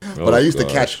But I used to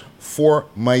catch 4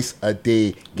 mice a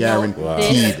day,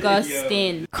 guaranteed.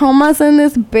 Disgusting. Comas in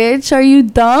this bitch, are you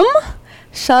dumb?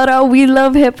 Shout out, we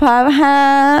love hip hop,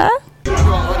 huh?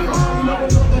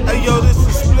 Hey yo, this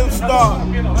is Slim Star.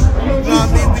 You know what I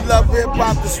mean? We love hip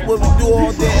hop. This is what we do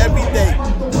all day, every day.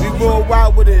 We roll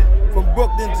wild with it from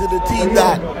Brooklyn to the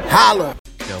T-Dot. Holla.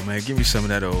 Yo, man, give me some of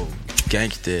that old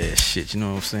gangsta shit. You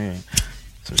know what I'm saying?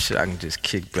 Some shit I can just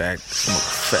kick back, smoke a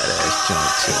fat ass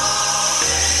joint too.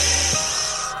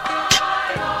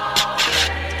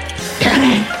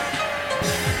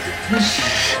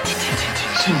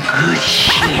 Some good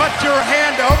shit. Put your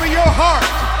hand over your heart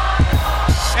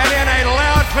and in a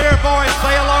loud, clear voice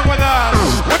say along with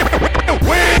us.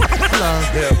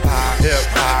 Hip hop, hip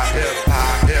hop, hip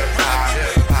hop, hip hop,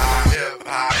 hip hop, hip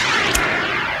hop.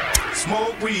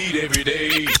 Smoke weed every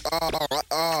day.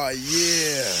 Oh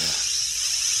yeah.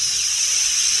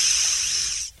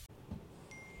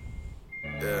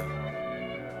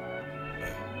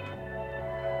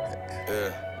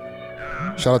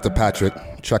 Shout out to Patrick.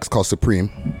 Track's called Supreme.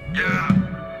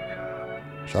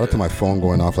 Shout out to my phone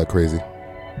going off like crazy.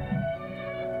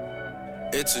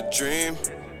 It's a dream.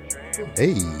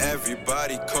 Hey.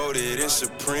 Everybody coded in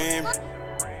Supreme.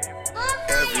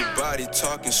 Everybody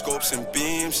talking scopes and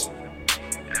beams.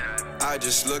 I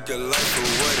just look at life for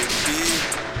what it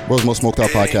be. World's Most Smoked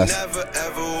Out Podcast. Never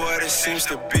ever what it seems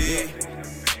to be.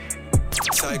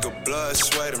 Tiger blood,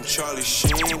 sweat, I'm Charlie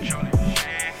Sheen.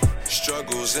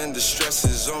 Struggles and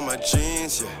distresses on my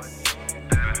jeans, yeah.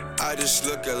 I just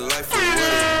look at life for what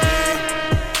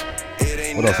it be. It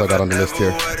ain't what else I got on the list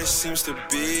here? What it seems to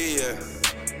be, yeah.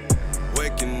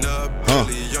 Waking up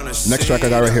Next track I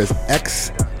got right here is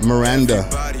X Miranda.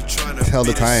 Tell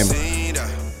the Time.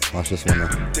 Watch this one now.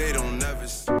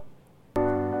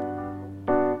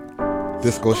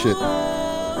 Disco shit.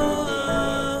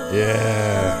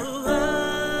 Yeah.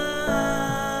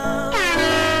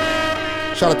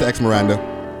 Shout out to X Miranda.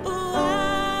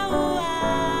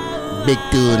 Big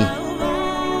tune.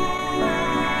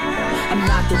 I'm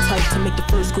not the type to make the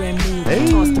first grand move. I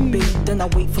toss the bait, then I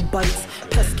wait for bites.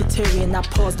 Pescatarian, I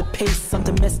pause the pace. I'm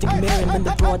domestic Marion when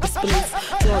the broad displays.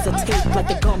 Draws a tape like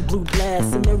the gun blue blast.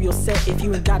 Scenario set if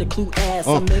you ain't got a clue ass.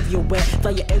 I'm aerial wet,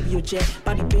 fly your aerial jet.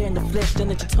 Body bare in the flesh, then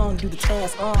let your tongue do the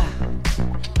task.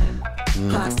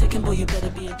 Clock's ticking, boy, you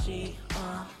better be a G.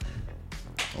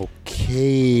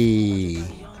 Okay.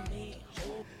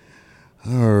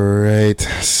 All right.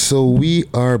 So we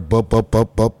are back.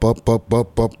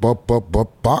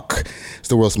 It's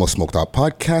the World's Most Smoked Out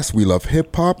Podcast. We love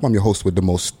hip hop. I'm your host with the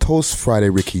most toast, Friday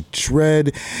Ricky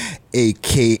Dread,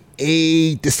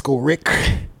 aka Disco Rick.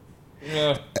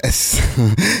 Yeah.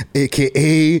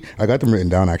 AKA, I got them written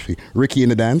down actually. Ricky in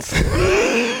the Dance.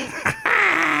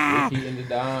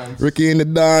 Ricky in the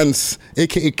Dance,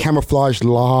 aka Camouflage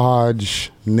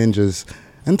Lodge Ninjas.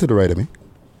 And to the right of me,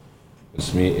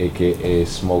 it's me, aka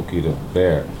Smokey the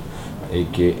Bear,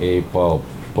 aka Paul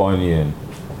Bunyan,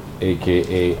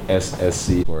 aka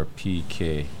SSC or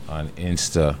PK on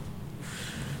Insta.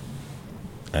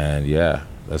 And yeah,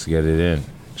 let's get it in.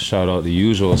 Shout out the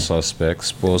usual suspects: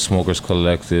 Spoiled Smokers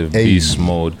Collective, Beast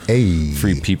Mode,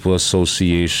 Free People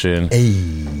Association.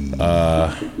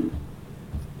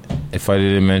 If I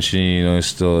didn't mention, you know, it's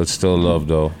still love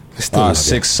though.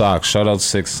 Six Socks. Shout out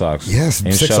Six Socks. Yes,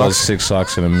 and shout out Six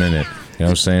Socks in a minute. You know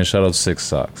what I'm saying? Shout out Six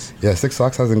Socks. Yeah, Six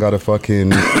Socks hasn't got a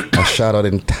fucking a shout out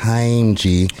in time,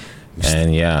 G.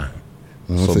 And yeah,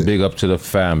 so big up to the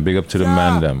fam, big up to the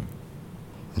mandem.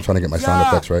 I'm trying to get my sound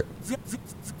effects right.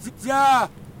 Ja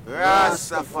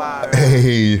Rastafari.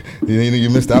 Hey, you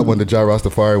missed that one, the Ja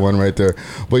Rastafari one right there.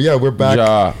 But yeah, we're back.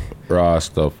 Ja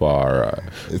Rastafari.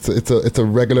 It's a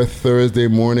regular Thursday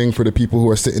morning for the people who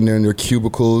are sitting there in their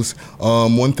cubicles.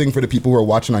 One thing for the people who are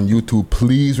watching on YouTube,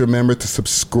 please remember to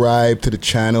subscribe to the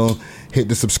channel. Hit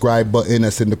the subscribe button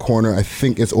that's in the corner. I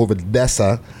think it's over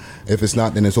Dessa. If it's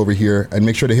not, then it's over here. And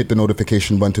make sure to hit the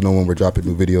notification button to know when we're dropping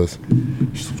new videos.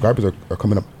 Subscribers are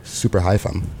coming up super high,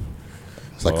 fam.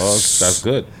 It's like that's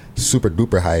good. Super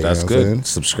duper high. That's you know good.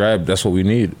 Subscribe. That's what we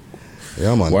need.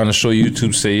 Yeah, man. Want to show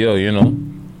YouTube say, yo, you know,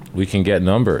 we can get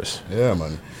numbers. Yeah,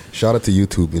 man. Shout out to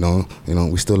YouTube, you know,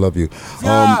 we still love you.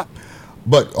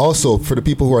 But also for the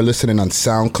people who are listening on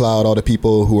SoundCloud, all the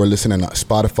people who are listening on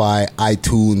Spotify,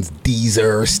 iTunes,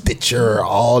 Deezer, Stitcher,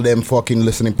 all them fucking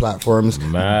listening platforms.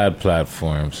 Mad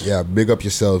platforms. Yeah, big up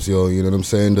yourselves, yo. You know what I'm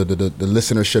saying? The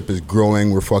listenership is growing.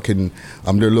 We're fucking.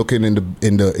 They're looking in the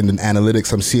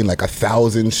analytics. I'm seeing like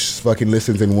 1,000 fucking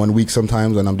listens in 1 week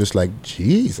sometimes, and I'm just like,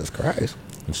 Jesus Christ.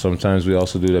 And sometimes we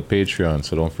also do the Patreon,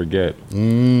 so don't forget. You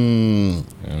know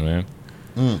what I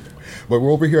mean? But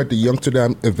we're over here at the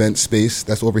Youngsterdam event space.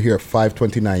 That's over here at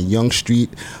 529 Yonge Street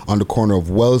on the corner of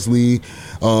Wellesley.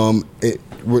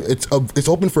 It's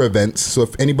open for events, so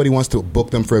if anybody wants to book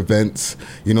them for events,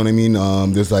 you know what I mean,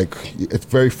 there's like, it's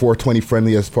very 420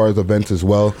 friendly as far as events as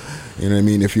well, you know what I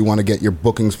mean. If you want to get your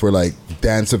bookings for like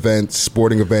dance events,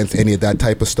 sporting events, any of that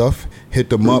type of stuff,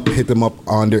 hit them up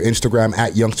on their Instagram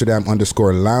at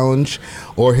Youngsterdam_lounge,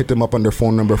 or hit them up on their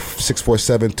phone number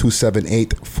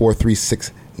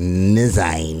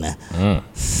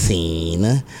 647-278-436-9.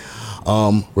 Scene.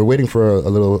 We're waiting for a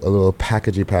little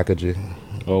packagey.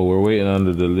 Oh, we're waiting on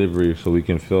the delivery so we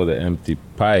can fill the empty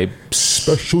pipes.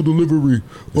 Special delivery.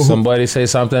 Did somebody say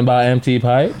something about empty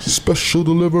pipes? Special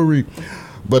delivery.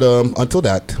 But until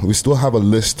that, we still have a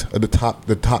list of the top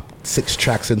 6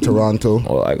 tracks in Toronto.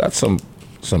 Well, I got some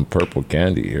purple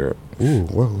candy here. Ooh,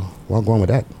 well, I'm going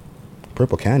with that.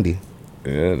 Purple candy.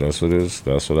 Yeah, that's what it is.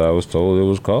 That's what I was told it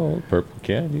was called. Purple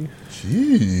candy.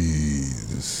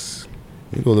 Jeez.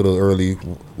 You go a little early.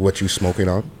 What you smoking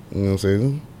on? You know what I'm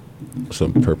saying?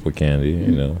 Some purple candy,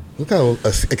 you know. Look how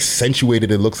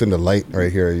accentuated it looks in the light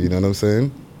right here. You know what I'm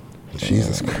saying?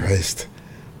 Jesus Christ.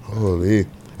 Holy.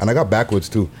 And I got backwards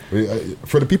too.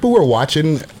 For the people who are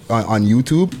watching on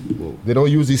YouTube, they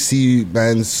don't usually see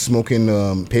bands smoking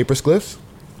paper spliffs.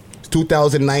 It's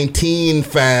 2019,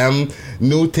 fam.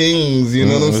 New things, you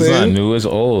know what I'm saying? It's not new, it's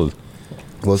old.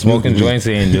 Well, smoking joints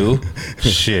ain't new.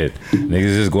 Shit.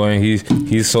 Niggas is going,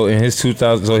 he's so in his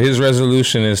 2000, so his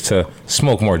resolution is to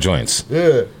smoke more joints.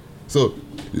 Yeah. So,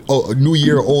 new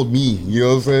year, old me. You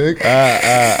know what I'm saying?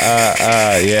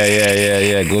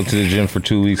 Yeah. Go to the gym for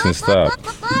 2 weeks and stop.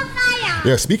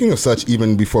 Yeah, speaking of such,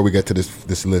 even before we get to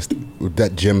this list, with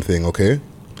that gym thing, okay?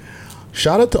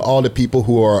 Shout out to all the people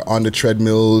who are on the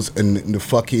treadmills and the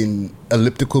fucking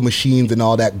elliptical machines and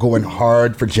all that going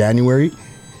hard for January.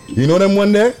 You know them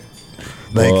one there?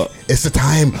 Like, it's the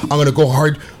time. I'm going to go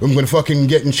hard. I'm going to fucking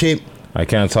get in shape. I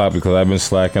can't talk because I've been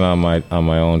slacking on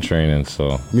my own training,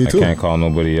 so Me too. I can't call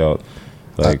nobody out.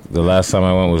 Like, the last time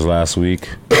I went was last week.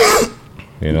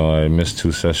 You know, I missed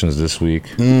 2 sessions this week.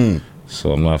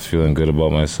 So I'm not feeling good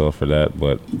about myself for that,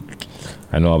 but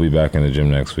I know I'll be back in the gym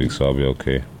next week, so I'll be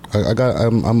okay.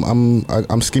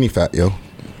 I'm skinny fat, yo.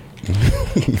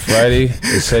 Friday,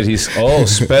 it said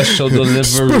special delivery.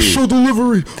 Special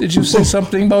delivery. Did you say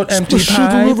something about empty special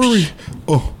pipes? Delivery.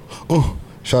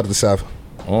 Shout out to Sav.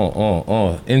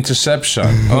 Interception.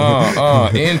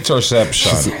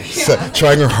 Interception.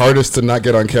 Trying her hardest to not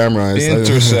get on camera.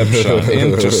 Interception.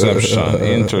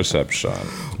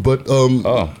 But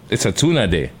it's a tuna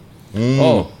day.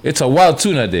 It's a wild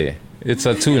tuna day. It's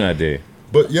a tuna day.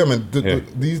 But yeah, man,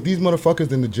 these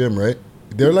motherfuckers in the gym, right?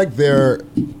 They're like they're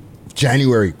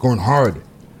January going hard.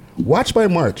 Watch by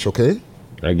March, okay?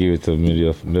 I give it to middle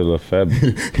of Feb.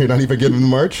 You're not even getting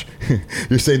March.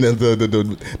 You're saying that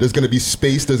there's going to be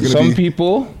space. There's going to be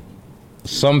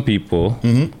some people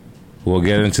will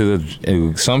get into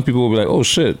the. Some people will be like, "Oh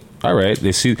shit! All right."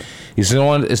 They see. It's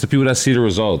the people that see the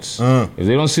results. If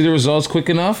they don't see the results quick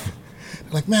enough,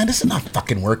 like, man, this is not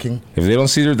fucking working. If they don't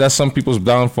see that's some people's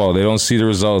downfall. They don't see the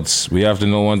results. We have to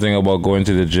know one thing about going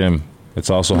to the gym. It's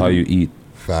also how you eat.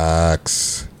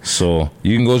 Facts. So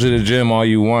you can go to the gym all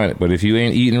you want, but if you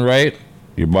ain't eating right,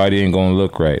 your body ain't gonna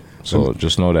look right. So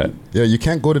just know that. Yeah, you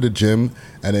can't go to the gym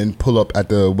and then pull up at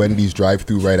the Wendy's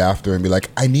drive-thru right after and be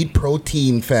like, I need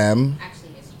protein, fam.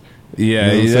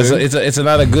 Yeah, you know it's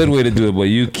not a good way to do it, but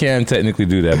you can technically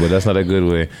do that, but that's not a good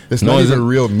way. It's not even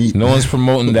real meat. No one's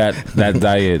promoting that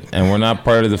diet, and we're not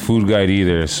part of the food guide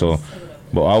either. So,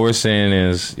 but all we're saying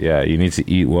is, you need to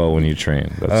eat well when you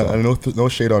train. That's all. No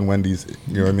shade on Wendy's.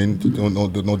 You know what I mean?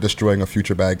 No destroying of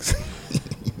future bags.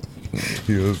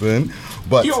 You know what I'm saying?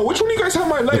 But yo, which one do you guys have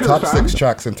my latest? The top 6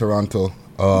 tracks in Toronto.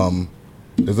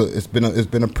 It's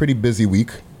been a pretty busy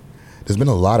week. There's been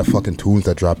a lot of fucking tunes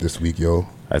that dropped this week, yo.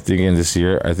 I think in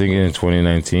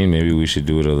 2019, maybe we should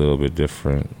do it a little bit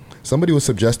different. Somebody was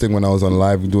suggesting when I was on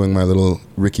live doing my little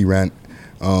Ricky rant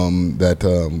that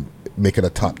make it a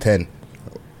top 10,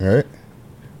 right?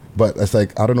 But it's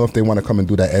like, I don't know if they want to come and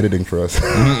do that editing for us.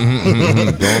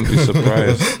 Don't be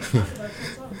surprised.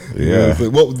 Yeah.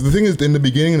 Well, the thing is, in the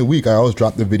beginning of the week, I always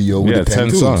drop the video with the 10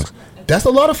 tunes. Songs. That's a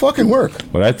lot of fucking work.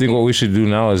 But I think what we should do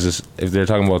now is just, if they're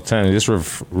talking about 10, just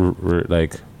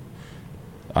like,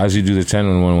 as you do the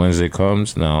 10 when Wednesday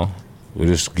comes, now we'll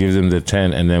just give them the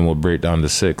 10 and then we'll break down the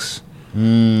 6. You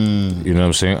know what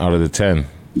I'm saying? Out of the 10.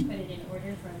 Put it in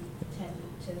order from 10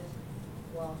 to,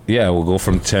 well. Yeah, we'll go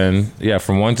from 10. Yeah,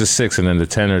 from 1 to 6, and then the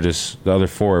 10 are just, the other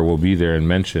 4 will be there and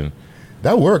mention.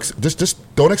 That works. Just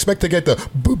don't expect to get the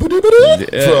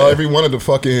for every one of the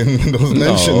fucking those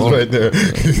mentions right there.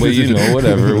 But you know,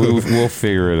 whatever. We'll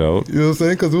figure it out. You know what I'm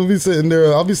saying? Because we'll be sitting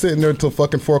there. I'll be sitting there until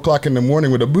fucking 4 o'clock in the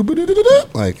morning with a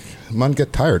like, man,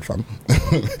 get tired, fam.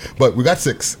 But we got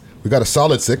 6. We got a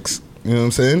solid 6. You know what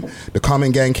I'm saying? The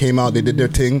Common Gang came out. They did their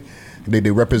thing.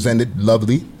 They represented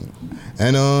lovely.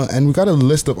 And we got a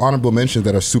list of honorable mentions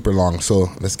that are super long. So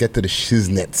let's get to the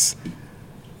shiznits.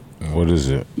 What is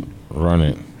it? Run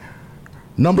it.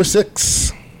 Number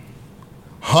 6,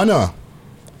 Hunna.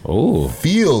 Oh.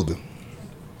 Field.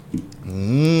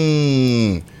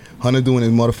 Hunna doing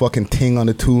his motherfucking ting on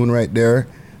the tune right there.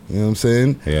 You know what I'm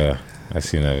saying? Yeah, I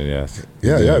seen that. Yes.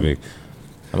 Yeah. Big.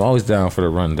 I'm always down for the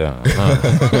rundown.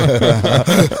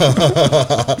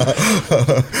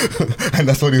 And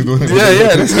that's what he's doing.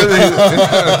 Yeah. That's what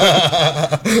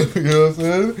you know what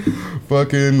I'm saying?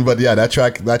 Fucking, but yeah, that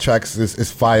track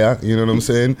is fire. You know what I'm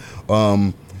saying?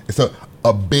 It's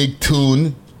a big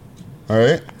tune. All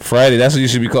right. Friday, that's what you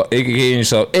should be called, AKA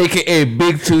yourself, AKA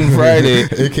Big Tune Friday.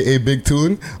 AKA Big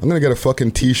Tune. I'm gonna get a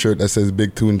fucking t-shirt that says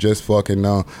Big Tune just fucking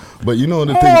now. But you know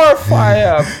the thing. More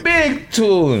fire, Big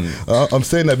Tune. I'm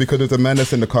saying that because there's a man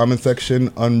that's in the comment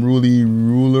section, Unruly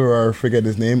Ruler, or I forget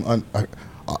his name.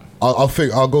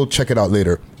 I'll go check it out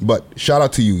later. But shout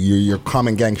out to you. Your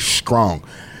Common Gang strong.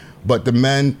 But the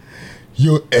man,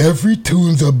 every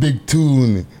tune's a big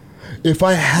tune. If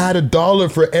I had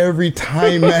 $1 for every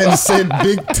time man said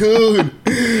Big Tune,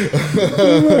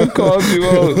 I called you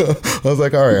out. I was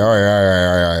like, all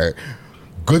right.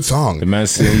 Good song. The man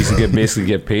said he used to basically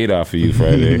get paid off of you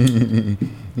Friday.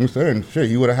 I'm saying, shit,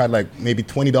 you would have had like maybe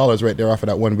 $20 right there off of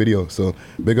that one video. So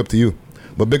big up to you.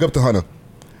 But big up to Hunna.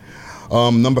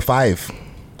 Number 5,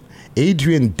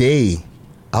 Adrian Day,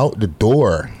 Out the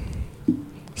Door.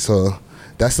 So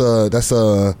that's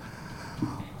a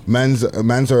man's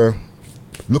are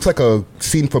looks like a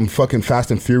scene from fucking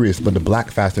Fast and Furious, but the black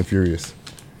Fast and Furious.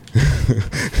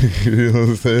 You know what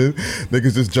I'm saying?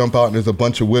 Niggas just jump out and there's a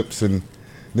bunch of whips and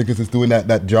niggas is doing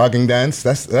that jogging dance.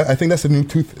 I think that's a new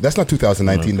that's not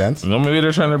 2019 dance. No, maybe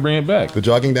they're trying to bring it back. The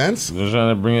jogging dance? They're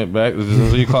trying to bring it back. Is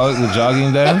this what you call it? The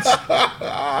jogging dance?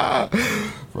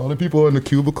 For all the people in the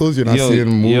cubicles, you're not seeing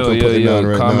moves I'm putting down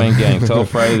right now. Common Gang, tell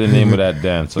Friday the name of that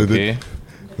dance, okay?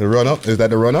 The run up? Is that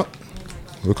the run up?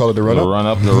 We'll call it the run up? The run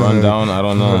up, the run down, I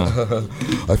don't know.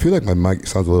 I feel like my mic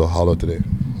sounds a little hollow today.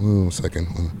 1 second.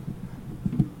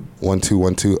 1 2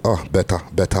 1 2. Oh, better.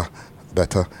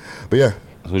 But yeah.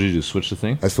 What did you do? Switch the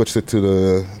thing? I switched it to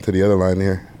the other line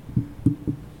here.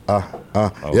 Okay.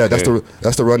 Yeah,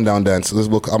 that's the rundown dance. I'm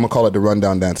gonna call it the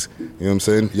rundown dance. You know what I'm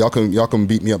saying? Y'all can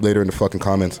beat me up later in the fucking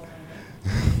comments.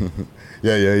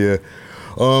 Yeah.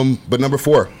 But number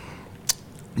 4,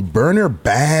 Burner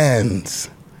Bands,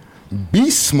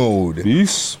 Beast Mode.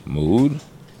 Beast Mode.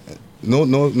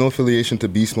 No affiliation to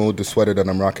Beast Mode, the sweater that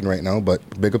I'm rocking right now. But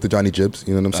big up to Johnny Jibbs.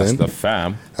 You know what I'm saying? That's the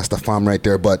fam. That's the fam right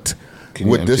there. But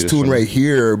with this tune right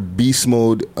here, Beast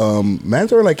Mode,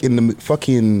 mans are like in the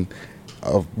fucking.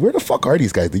 Where the fuck are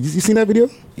these guys? You seen that video?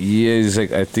 Yeah, he's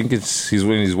like, I think he's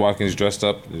when he's walking, he's dressed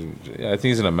up. Yeah, I think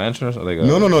he's in a mansion or something. Like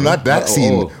no, not that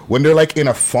scene. When they're like in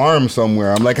a farm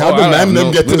somewhere. I'm like, how the man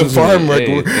them get to the farm?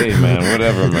 Hey, man,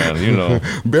 whatever, man. You know,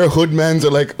 bare hood mans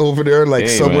are like over there, like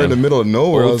somewhere in the middle of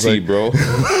nowhere. OT, I was like, bro.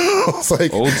 I was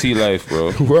like, OT life,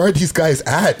 bro. Where are these guys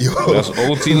at, yo? That's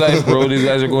OT life, bro. These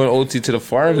guys are going OT to the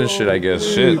farms and shit, I guess.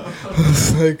 Shit.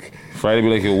 It's like. Friday be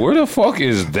like, yo, where the fuck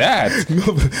is that?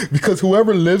 No, because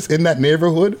whoever lives in that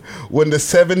neighborhood, when the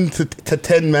 7 to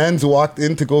 10 mans walked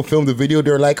in to go film the video,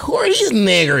 they're like, who are these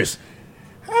niggers?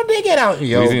 How'd they get out,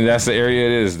 yo? Do you think that's the area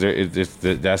it is?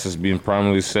 That's just being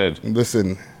prominently said.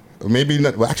 Listen, maybe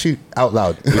not. Well, actually, out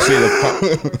loud. We say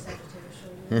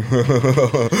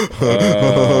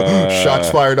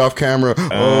shots fired off camera.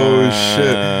 Oh,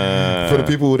 shit. For the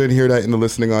people who didn't hear that in the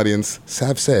listening audience,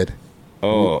 Sav said,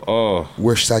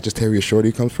 where Sagittarius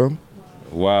Shorty comes from?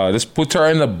 Wow, just put her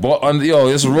in the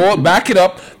just roll, back it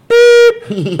up, beep,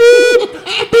 beep,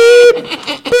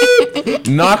 beep,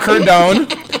 knock her down,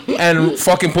 and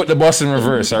fucking put the bus in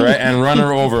reverse, all right, and run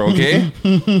her over, okay?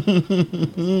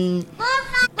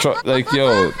 Like,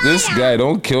 yo, this guy,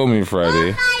 don't kill me,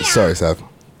 Friday. Sorry, Sav.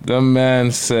 The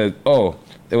man said,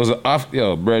 it was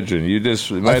brethren, you just.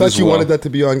 I thought you wanted that to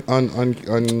be on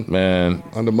man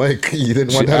on the mic. You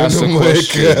didn't want that on the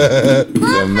mic.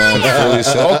 The man fully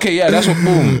said, okay, yeah, that's what.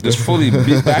 Boom, just fully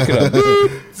back it up.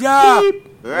 Yeah,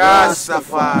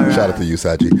 Rastafari. Shout out to you,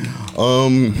 Saji.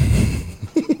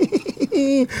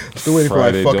 Still waiting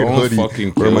Friday, for my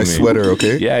fucking hoodie or my sweater.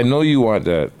 Okay. Yeah, I know you want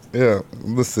that. Yeah,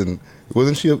 listen.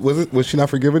 Was she not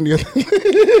forgiven the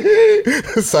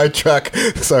other? Sidetrack.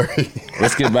 Sorry.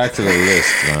 Let's get back to the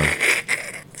list, man.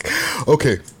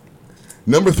 Okay.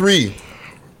 Number 3.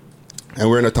 And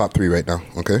we're in the top 3 right now,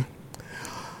 okay?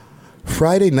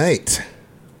 Friday night.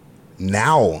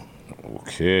 Now.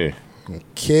 Okay.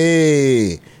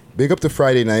 Big up to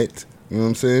Friday night. You know what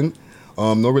I'm saying?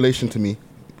 No relation to me.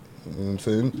 You know what I'm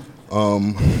saying?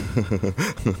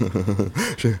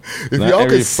 If Not y'all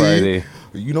every could see, Friday.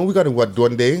 you know, we got to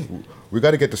one day. We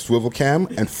got to get the swivel cam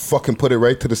and fucking put it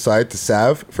right to the side to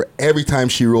Sav for every time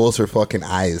she rolls her fucking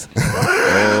eyes.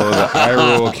 Oh, the eye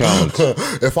roll count.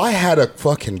 If I had a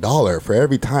fucking dollar for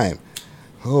every time,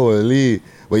 holy.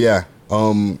 But yeah,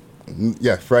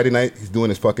 Friday night he's doing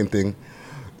his fucking thing.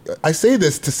 I say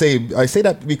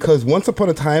that because once upon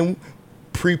a time,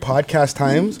 pre-podcast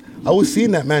times, I was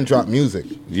seeing that man drop music.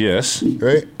 Yes.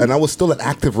 Right? And I was still an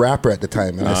active rapper at the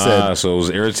time. And I said, so it was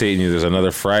irritating you. There's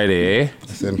another Friday, eh? I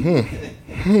said,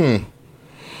 A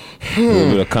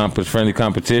little bit of friendly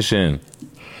competition.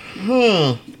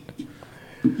 All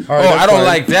right, I don't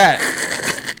like that.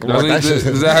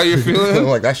 Is that how you're feeling? I don't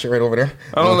like that shit right over there.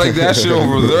 I don't like that shit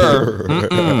over there.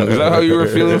 Is that how you were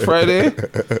feeling Friday?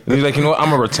 And he's like, you know what? I'm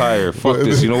going to retire. Fuck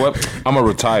this. You know what? I'm going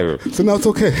to retire. So now it's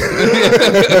okay.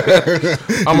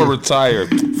 I'm going to retire.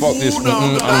 Fuck this. I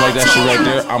don't like that shit right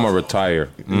there. I'm going to retire.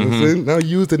 Now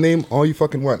use the name all you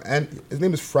fucking want. And his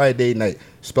name is Friday Night,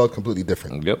 spelled completely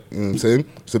different. Yep. You know what I'm saying?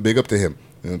 So big up to him.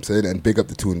 You know what I'm saying? And big up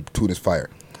the tune. Tune is fire.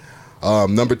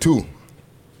 Number 2,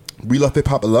 We Love Hip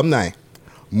Hop alumni.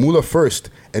 Mula First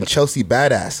and Chelsea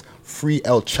Badass. Free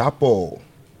El Chapo.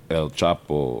 El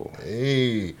Chapo.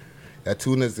 Hey, that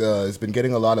tune has been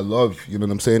getting a lot of love. You know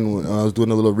what I'm saying? I was doing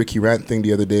a little Ricky Rant thing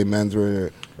the other day,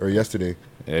 or yesterday.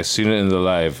 Yeah, I seen it in the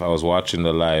live. I was watching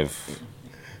the live.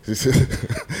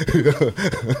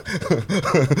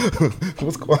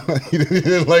 What's going on? You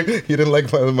didn't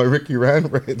like my Ricky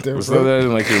Rant right there. Was that I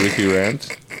didn't like your Ricky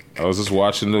Rant? I was just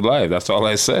watching the live. That's all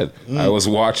I said. I was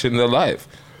watching the live.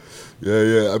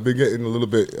 Yeah. I've been getting a little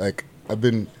bit like I've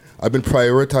been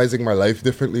prioritizing my life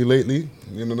differently lately.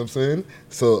 You know what I'm saying?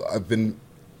 So I've been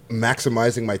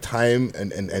maximizing my time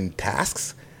and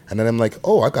tasks. And then I'm like,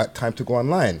 oh, I got time to go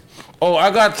online. Oh, I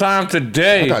got time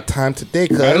today. Cuz. I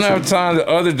didn't have time the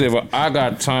other day, but I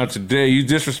got time today. You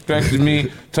disrespected me,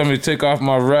 told me to take off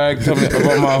my rag, told me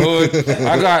about my hood.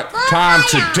 I got time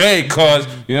today, cuz.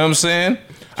 You know what I'm saying?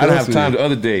 I didn't have time the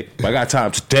other day, but I got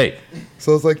time today.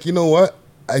 So it's like, you know what?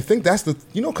 I think that's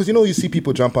because you see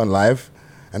people jump on live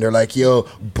and they're like, yo,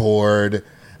 bored.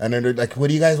 And then they're like, what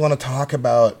do you guys want to talk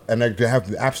about? And they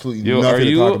have absolutely nothing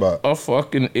to talk about. Are you a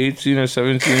fucking 18 or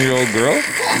 17-year-old girl?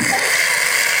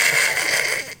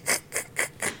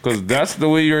 Because that's the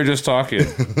way you were just talking.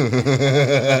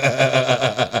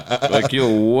 Like, yo,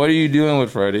 what are you doing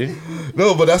with Friday?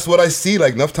 No, but that's what I see.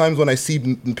 Like, enough times when I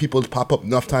see people pop up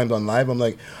enough times on live, I'm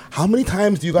like, how many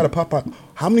times do you got to pop up?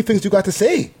 How many things do you got to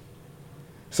say?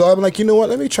 So I'm like, you know what?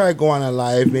 Let me try going on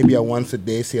live maybe once a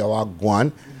day, see how I go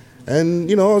on.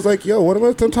 And, I was like, yo, what am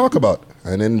I going to talk about?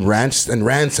 And then rants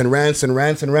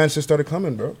just started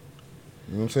coming, bro. You know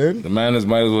what I'm saying? The man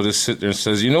might as well just sit there and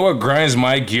says, you know what grinds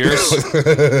my gears?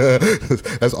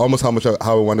 That's almost how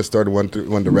I want to start one to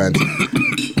rant.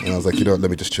 And I was like, you know what?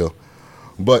 Let me just chill.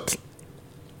 But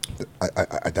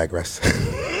I digress.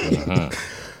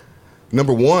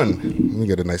 Number 1. Let me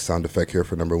get a nice sound effect here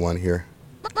for number 1 here.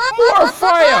 More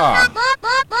fire!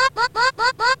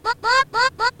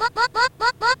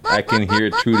 I can hear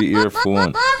it through the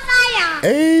earphone.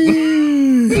 Hey!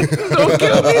 Don't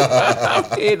kill me.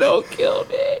 Okay, don't kill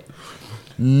me.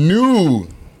 New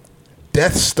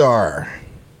Death Star.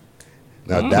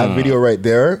 Now that video right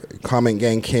there, Comment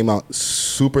Gang came out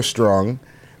super strong.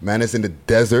 Man is in the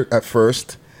desert at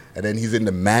first, and then he's in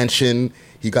the mansion.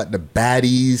 He got the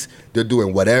baddies. They're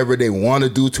doing whatever they want to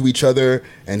do to each other,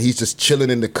 and he's just chilling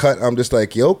in the cut. I'm just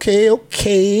like, okay.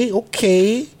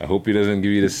 I hope he doesn't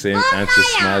give you the same answer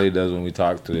Smiley does when we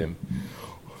talk to him.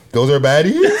 Those are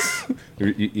baddies?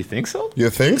 You think so? You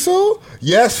think so?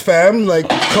 Yes, fam. Like,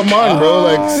 come on, bro.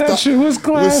 Like, stop. That shit was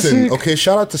classic. Listen, okay,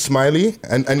 shout out to Smiley.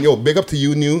 And yo, big up to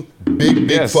you, New.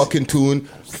 Big fucking tune.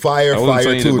 Fire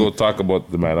tune. To go talk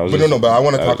about the man. But I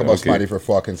want to talk about Smiley for a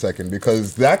fucking second,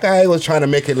 because that guy was trying to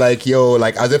make it like, yo,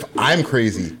 like as if I'm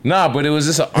crazy. Nah, but it was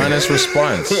just an honest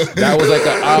response. That was like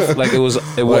an off, like it was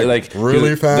like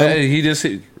really, fam? He just,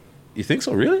 you think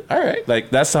so? Really? All right. Like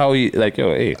that's how he, like,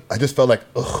 yo, hey. I just felt like,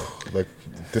 ugh, like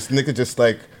this nigga just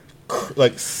like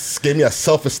gave me a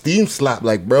self-esteem slap,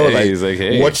 like, bro, hey, like, he's like,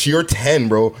 hey, what's your 10,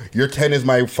 bro? Your 10 is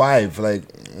my 5, like.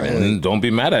 And don't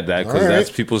be mad at that because that's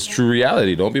people's true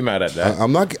reality. Don't be mad at that.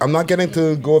 I'm not getting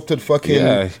to go up to the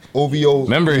fucking OVO.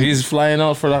 Remember, he's flying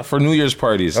out for New Year's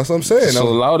parties. That's what I'm saying. So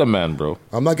allow the man, bro.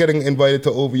 I'm not getting invited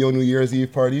to OVO New Year's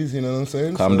Eve parties. You know what I'm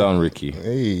saying? Calm down, Ricky.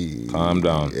 Hey. Calm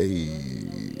down. Hey.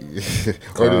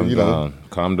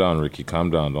 Calm down, Ricky. Calm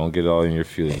down. Don't get all in your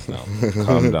feelings now.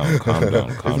 Calm down. Calm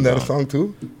down. Calm Isn't that a song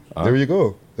too? There you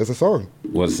go. That's a song.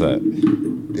 What's that?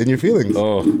 In Your Feelings.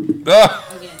 Oh.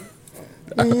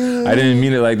 I didn't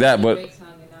mean it like that, but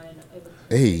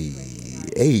hey.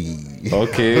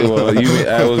 Okay, well,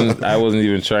 I wasn't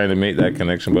even trying to make that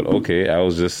connection, but okay, I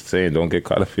was just saying, don't get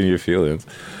caught up in your feelings.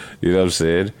 You know what I'm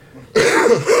saying?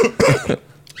 But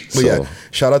yeah,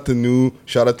 shout out to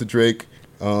Drake.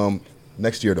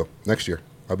 Next year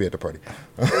I'll be at the party.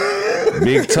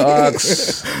 Big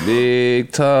talks.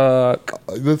 Big talk.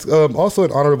 Also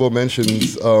in honorable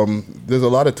mentions, there's a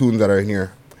lot of tunes that are in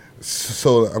here.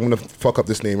 So I'm gonna fuck up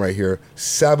this name right here.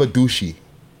 Savadushi.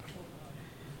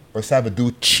 Or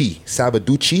Savaduchi.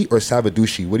 Savaduchi or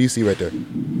Savadushi. What do you see right there?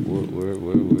 Where?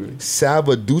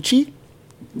 Savaduchi?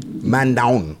 Man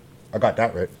down. I got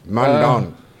that right. Man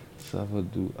down. I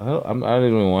don't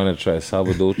even want to try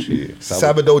Savadochi.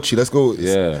 Savadochi. Let's go.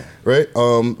 Yeah. Right?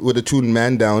 With the tune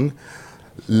Man Down.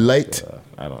 Light.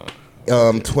 I don't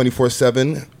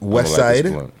 24/7. West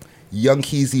Side. Young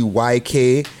Keezy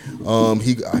YK.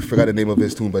 I forgot the name of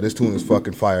his tune, but his tune is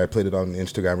fucking fire. I played it on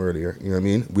Instagram earlier. You know what I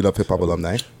mean? We Love Hip Hop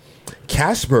Alumni.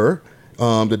 Casper,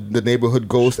 the Neighborhood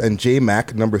Ghost, and J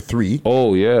Mac, number 3.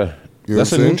 Oh yeah. You know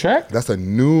That's a new track? That's a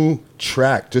new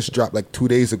track. Just dropped like 2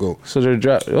 days ago. So they're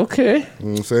okay. You know what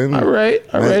I'm saying? All right.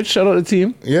 Shout out to the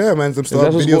team. Yeah, man. Some stuff.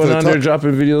 That's what's going on. They're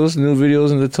dropping videos, new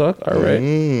videos in the tuck. All right.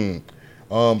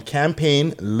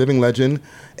 Campaign, Living Legend.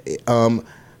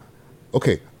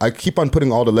 Okay, I keep on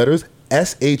putting all the letters.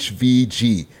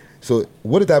 SHVG. So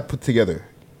what did that put together?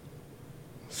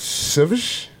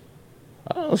 Service?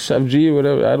 I don't know, Chef G or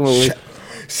whatever. I don't know.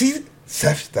 See,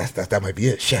 Chef, that might be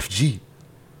it. Chef G.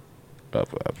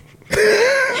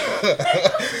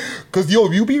 Because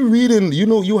you be reading,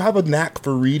 you have a knack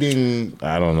for reading.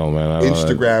 I don't know, man.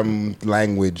 Instagram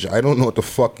language. I don't know what the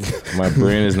fuck. My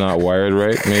brain is not wired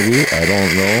right. Maybe I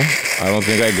don't know. I don't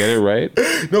think I get it right.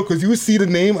 No, because you see the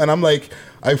name and I'm like,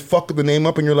 I fuck the name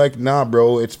up and you're like, nah,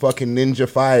 bro, it's fucking Ninja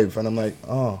 5, and I'm like,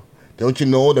 oh. Don't you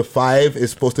know the 5 is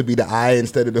supposed to be the I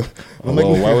instead of the...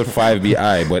 Why would 5 be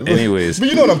I? But anyways. But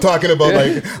you know what I'm talking about.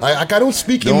 Like, I don't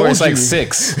speak emoji. Don't worry, it's like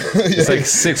 6. It's like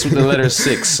 6 with the letter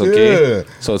 6, okay? Yeah.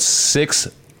 So it's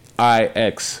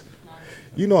 6IX.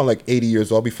 You know I'm like 80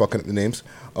 years old. I'll be fucking up the names.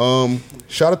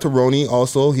 Shout out to Roni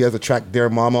also. He has a track, Dear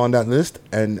Mama, on that list.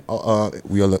 And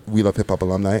We Love Hip Hop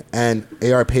Alumni. And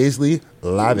A.R. Paisley,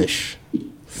 Lavish.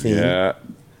 Yeah.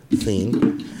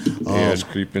 Scene. Yeah, it's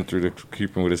creeping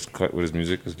with his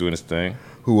music. He's doing his thing.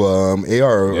 Who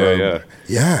AR?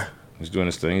 Yeah. He's doing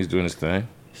his thing.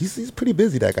 He's pretty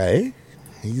busy, that guy. Eh?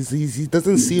 He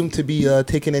doesn't seem to be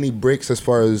taking any breaks as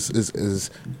far as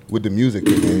with the music.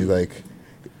 He's like,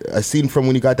 I seen from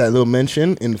when he got that little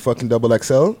mention in the fucking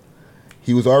XXL,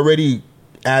 he was already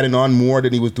adding on more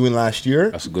than he was doing last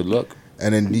year. That's a good look.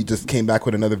 And then he just came back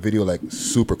with another video like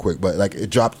super quick, but like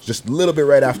it dropped just a little bit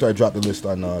right after I dropped the list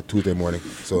on Tuesday morning.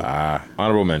 So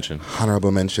honorable mention.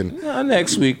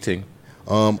 Next week thing.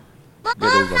 I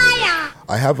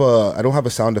don't have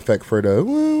a sound effect for the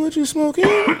what you smoking?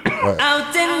 Right.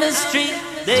 Out in the street,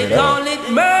 they call it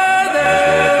murder.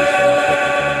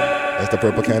 That's the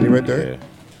purple candy right there. Yeah.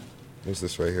 What's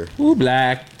this right here? Ooh,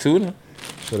 black tuna.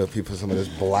 Shut up, people. Some of this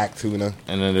black tuna.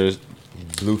 And then there's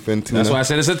bluefin tuna. That's why I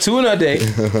said it's a tuna day.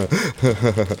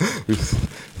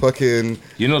 Fucking.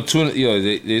 You know, tuna.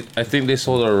 I think they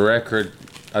sold a record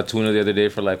tuna the other day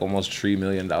for like almost $3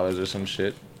 million or some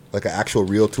shit. Like an actual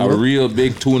real tuna. A real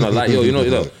big tuna. Like you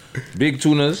know, big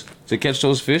tunas to catch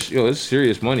those fish. It's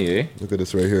serious money, eh? Look at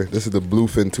this right here. This is the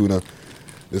bluefin tuna.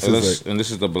 This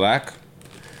is the black.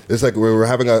 It's like we're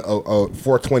having a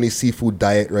 420 seafood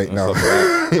diet right now. You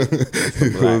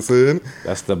know what I'm saying?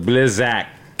 That's the Blizzak.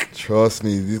 Trust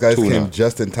me, these guys came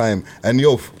just in time. And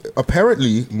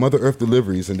apparently Mother Earth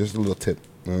Deliveries, and this is a little tip,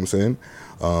 you know what I'm saying?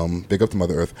 Big up to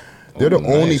Mother Earth. They're the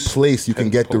only place you can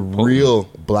get the real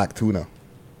black tuna.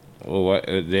 Oh, what?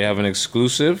 They have an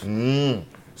exclusive?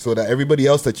 So that everybody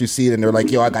else that you see and they're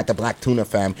like, yo, I got the black tuna,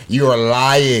 fam. You're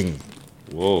lying.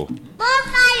 Whoa.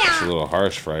 That's a little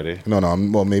harsh, Friday. No,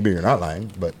 well, maybe you're not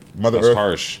lying, but Mother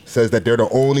Earth says that they're the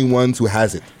only ones who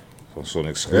has it. So an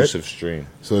exclusive stream.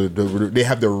 So they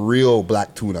have the real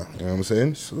black tuna. You know what I'm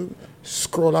saying? So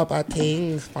scroll up our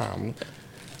things, fam.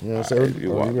 You know what I'm saying?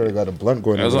 You already got a blunt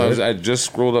going on. As long as I just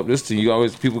scrolled up this thing,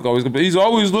 people always go, he's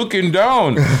always looking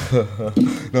down.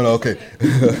 No, okay.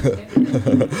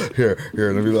 Here.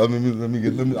 Let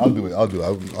me. I'll do it.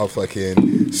 I'll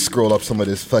fucking scroll up some of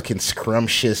this fucking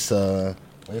scrumptious. What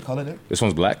do you call it? This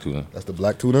one's black tuna. That's the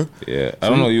black tuna. Yeah. I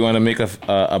don't know. You want to make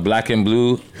a black and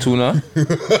blue tuna?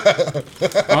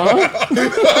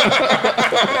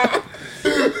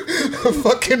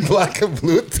 Fucking black and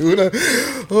blue tuna.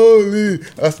 Holy,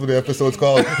 that's what the episode's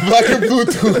called. Black and blue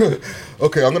tuna.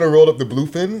 Okay, I'm gonna roll up the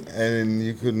bluefin, and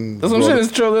you can. That's what I'm saying. Let's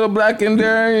throw a little black in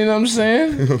there. You know what I'm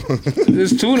saying?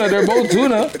 It's tuna. They're both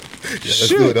tuna. Let's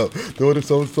do it up. Throw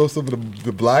some of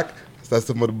the black. That's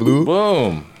some of the blue.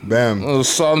 Boom. Bam. A little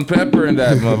salt and pepper in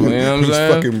that mother. You know what I'm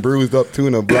saying? Fucking bruised up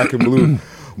tuna, black and blue.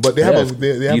 But they have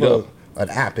an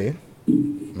app, eh?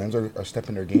 Men's are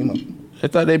stepping their game up. I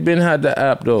thought they been had the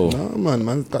app though. No,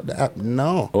 man's got the app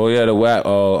now. Oh yeah, the app.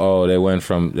 Oh, they went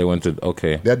to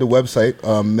okay. They had the website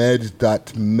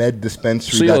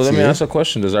meds.meddispensary.ca. So let me ask a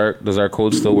question. Does our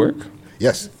code still work?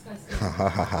 Yes.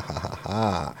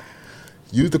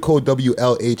 Use the code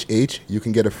WLHH. You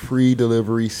can get a free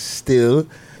delivery still.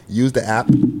 Use the app.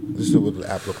 This is what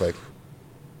the app look like.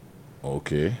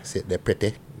 Okay. Sit there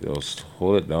pretty. Yo,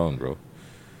 hold it down, bro.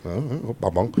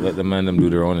 Let the man them do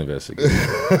their own investigation.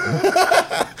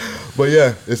 But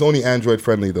yeah, it's only Android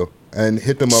friendly though. And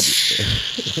hit them up.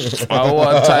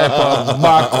 What type of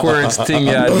backwards thing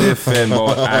you defend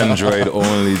about Android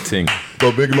only thing?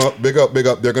 So big up.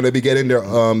 They're gonna be getting their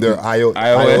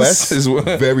iOS is what?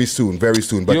 very soon.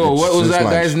 But yo, what was that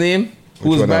guy's name? Who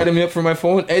was biting me up for my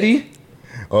phone? Eddie?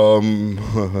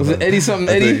 Was it Eddie something?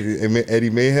 Eddie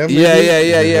Mayhem? Maybe?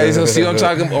 Yeah. You see what I'm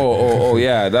talking about? Oh,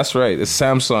 yeah, that's right. It's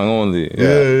Samsung only.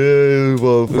 Yeah.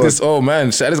 Well, this, oh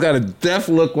man, Shaddy's got a deaf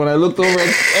look when I looked over.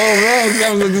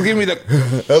 Just give me the.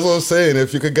 That's what I'm saying.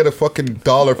 If you could get a fucking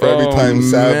 $1 for every time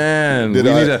Sam. Man,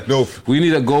 we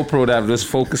need a GoPro that just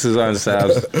focuses on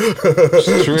Sam's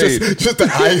straight. just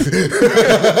the eyes.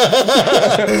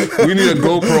 We need a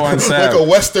GoPro on Sam. Like a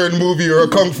Western movie or a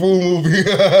Kung Fu movie.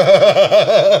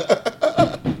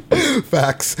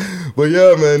 Facts. But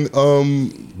yeah, man.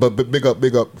 But big up.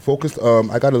 Focused.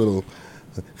 I got a little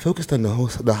focused on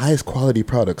the highest quality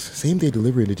products. Same day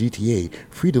delivery in the GTA.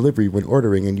 Free delivery when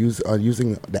ordering and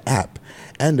using the app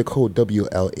and the code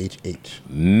WLHH.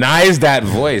 Nice that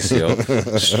voice, yo.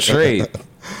 Straight.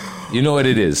 You know what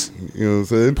it is. You know what I'm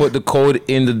saying? Put the code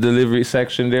in the delivery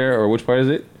section there, or which part is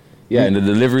it? Yeah, in the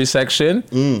delivery section,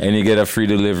 and you get a free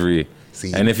delivery.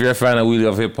 See. And if you're a fan of We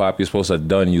Love Hip Hop, you're supposed to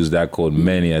have use that code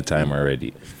many a time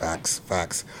already. Facts.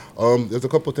 There's a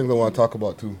couple of things I want to talk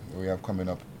about too that we have coming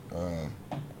up.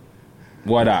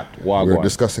 We were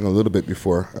discussing a little bit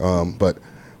before, but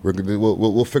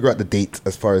we'll figure out the dates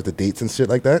as far as the dates and shit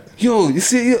like that. Yo, you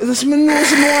see, this man knows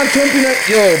some more tempting.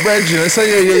 Yo, Bridget, so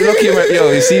you look here,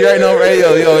 yo, you see right now, right?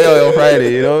 Yo,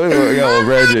 Friday, you know, yo,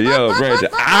 Bridget. We're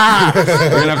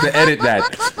gonna have to edit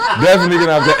that. Definitely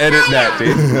gonna have to edit that,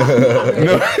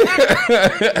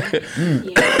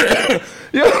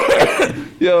 dude.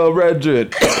 Yo,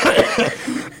 Bridget.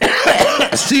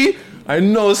 See. I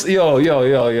know,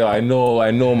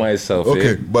 I know myself.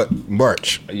 Okay, but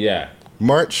March. Yeah.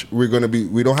 March, we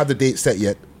don't have the date set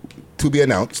yet. To be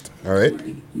announced, all right?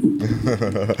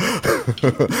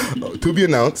 To be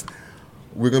announced,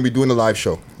 we're going to be doing a live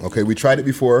show, okay? We tried it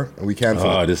before, and we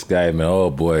canceled it. Oh, this guy, man. Oh,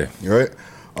 boy. All right?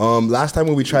 Last time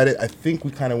when we tried it, I think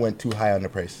we kind of went too high on the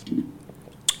price.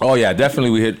 Oh, yeah,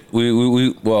 definitely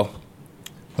well,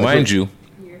 mind you,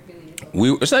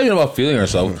 it's not even about feeling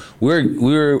ourselves. We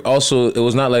were also, it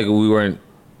was not like we weren't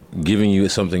giving you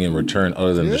something in return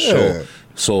other than the show.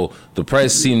 So the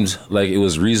price seemed like it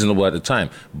was reasonable at the time.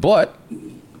 But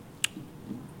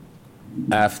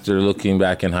after looking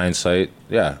back in hindsight,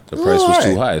 the price was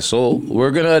too high. So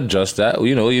we're going to adjust that.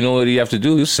 You know what you have to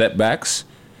do, setbacks.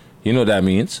 You know what that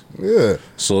means. Yeah.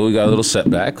 So we got a little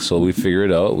setback. So we figure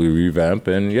it out. We revamp.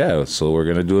 And so we're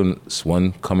going to do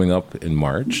one coming up in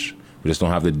March. We just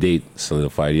don't have the date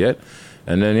solidified yet.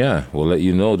 And then, we'll let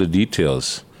you know the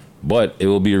details. But it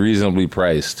will be reasonably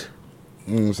priced.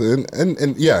 And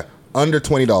under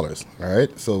 $20. All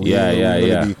right? So we're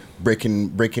going to be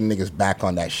breaking niggas back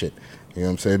on that shit. You know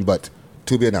what I'm saying? But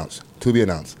to be announced.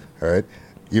 All right?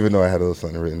 Even though I had a little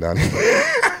something written down here.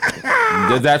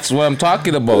 That's what I'm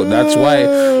talking about. That's why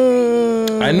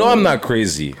I know I'm not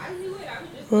crazy.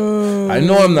 I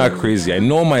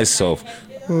know myself.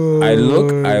 I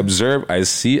look, I observe, I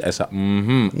see, I say,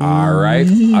 all right.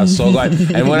 I saw God.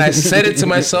 And when I said it to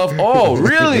myself, oh,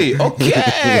 really?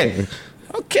 Okay.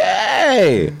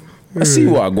 I see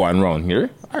what going around here.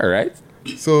 All right.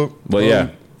 So, but a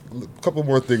couple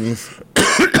more things.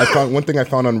 I found one thing I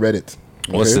found on Reddit.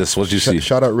 What's this? What'd you see?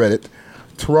 Shout out Reddit.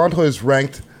 Toronto is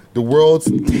ranked the world's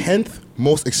 10th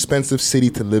most expensive city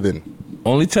to live in.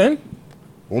 Only 10?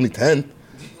 Only 10?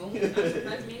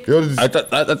 Yo, I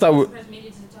thought we're...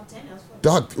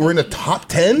 Dog, we're in the top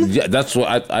 10? Yeah, that's what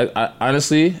I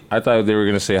honestly, I thought they were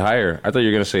going to say higher. I thought you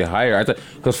were going to say higher. I thought,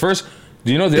 because first,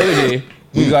 do you know the other day,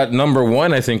 we got number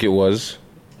 1, I think it was,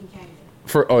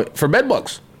 for bed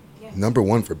bugs. Number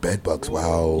 1 for bed bugs.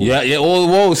 Wow. Yeah. Oh,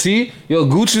 whoa. See, yo,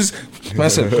 Gucci's.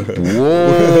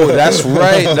 Whoa, that's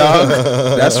right, dog.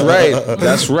 That's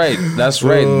right.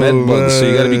 Bed bugs. So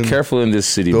you got to be careful in this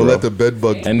city, Don't bro. let the bed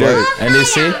bugs and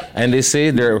bite. they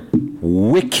say they're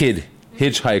wicked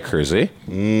hitchhikers, eh?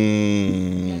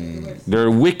 They're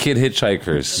wicked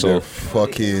hitchhikers. So they're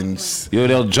fucking. Yo,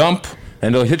 they'll jump.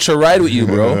 And they'll hitch a ride with you,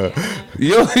 bro.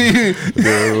 Yo, what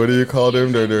do you call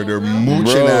them? They're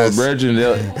mooching ass. Virgin,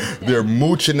 they're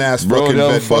mooching ass. Bro, fucking they'll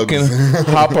bed fucking bugs.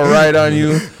 hop a ride on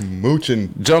you,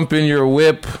 mooching, jump in your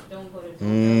whip. You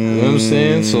know what I'm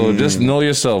saying? So just know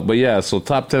yourself. But yeah, so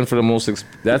top 10 for the most.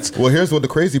 That's well. Here's what the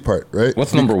crazy part, right?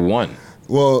 What's number 1?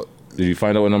 Well, did you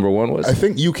find out what number 1 was? I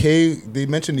think UK. They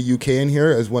mentioned the UK in here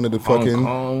as one of the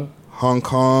Hong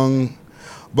Kong.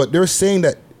 But they're saying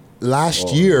that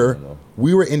last year.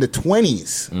 We were in the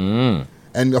 20s.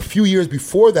 And a few years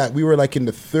before that, we were like in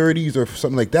the 30s or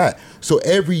something like that. So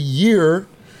every year,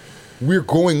 we're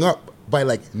going up by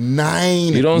like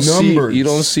 9 numbers. You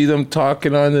don't see them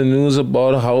talking on the news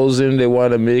about housing. They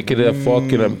want to make it a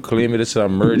fucking, claim it as an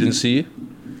emergency.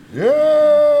 Yeah.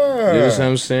 You know what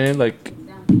I'm saying? Like...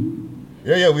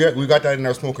 Yeah, we got that in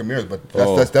our smoke and mirrors, but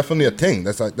that's definitely a thing.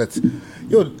 That's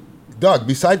yo, dog.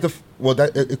 Besides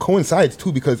it coincides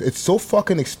too because it's so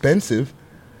fucking expensive.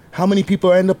 How many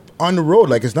people end up on the road?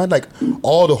 Like it's not like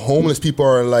all the homeless people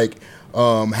are like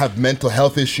have mental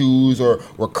health issues or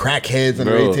crackheads and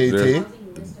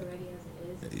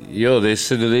Yo, the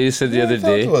lady said the other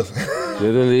day. The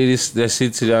other lady that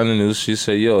sits on the news, she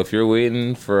said, "Yo, if you're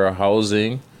waiting for a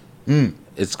housing,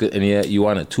 it's good, and yet you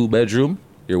want a 2-bedroom,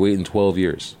 you're waiting 12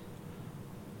 years."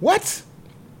 What?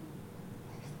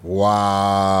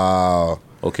 Wow.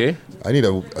 Okay. I need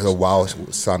a wow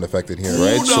sound effect in here.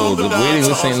 Right? So the waiting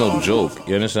list ain't no joke.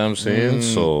 You understand what I'm saying?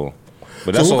 So,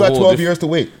 but that's who got 12 years to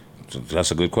wait?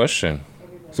 That's a good question.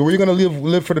 So where you gonna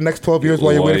live for the next 12 years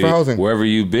while you're waiting for housing? Wherever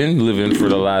you've been living for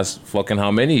the last fucking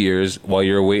how many years while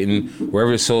you're waiting,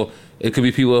 wherever. So it could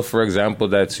be people, for example,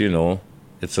 that's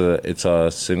it's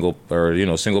a single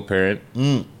or single parent.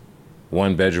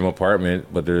 1-bedroom apartment,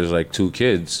 but there's like 2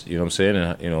 kids, you know what I'm saying?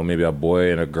 And, maybe a boy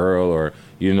and a girl, or,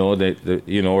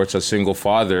 or it's a single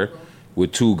father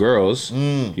with 2 girls, you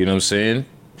know what I'm saying?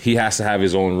 He has to have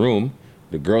his own room.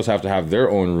 The girls have to have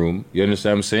their own room. You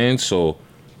understand what I'm saying? So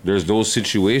there's those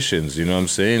situations, you know what I'm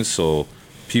saying? So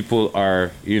people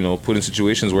are, put in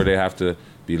situations where they have to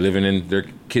be living in, their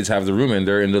kids have the room and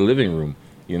they're in the living room.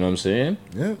 You know what I'm saying?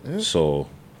 Yeah. So.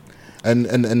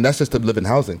 And that's just to live in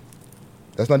housing.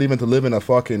 That's not even to live in a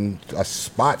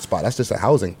spot. That's just a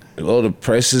housing. Well, the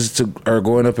prices are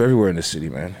going up everywhere in the city,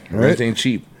 man. Right? Rent ain't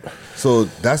cheap. So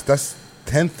that's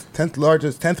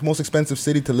 10th most expensive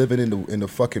city to live in the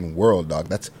fucking world, dog.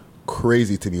 That's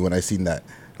crazy to me when I seen that.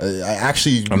 I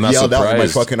actually yelled out in my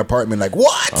fucking apartment like,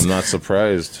 what? I'm not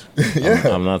surprised. Yeah.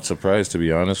 I'm not surprised, to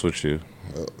be honest with you.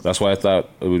 That's why I thought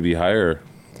it would be higher.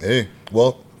 Hey,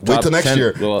 well, wait till next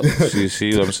year. Well,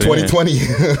 see what I'm saying? 2020.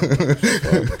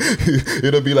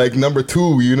 It'll be like number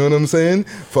 2, you know what I'm saying?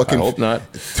 Fucking I hope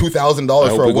not.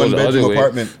 $2,000 for a 1-bedroom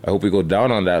apartment. I hope we go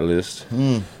down on that list.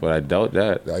 But I doubt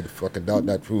that. I fucking doubt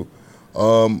that too.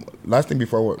 Last thing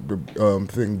before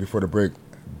the break.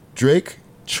 Drake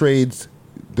trades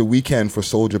The Weeknd for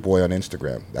Soulja Boy on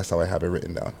Instagram. That's how I have it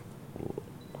written down.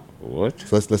 What?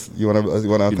 So let's you want to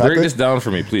unpack break this down for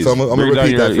me, please. So I'm gonna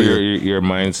repeat that for you. Your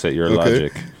mindset, your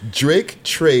logic. Drake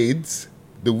trades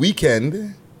The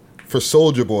Weeknd for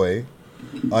Soulja Boy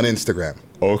on Instagram.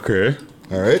 Okay.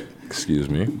 All right. Excuse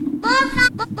me.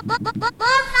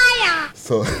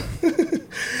 So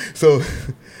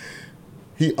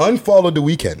he unfollowed The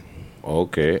Weeknd.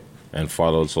 Okay. And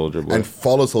followed Soulja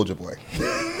Boy.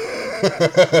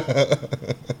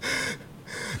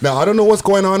 Now, I don't know what's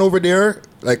going on over there,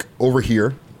 like over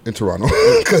here in Toronto,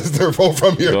 because they're both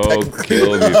from here. Don't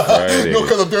kill me Friday. No,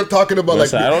 because they're talking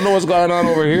about I don't know what's going on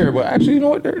over here, but actually, you know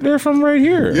what? They're from right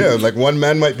here. Yeah, like one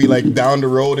man might be like down the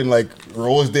road in like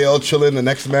Rosedale chilling. The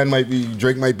next man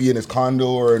Drake might be in his condo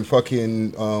or in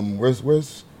fucking where's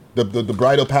the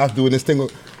bridal path doing this thing.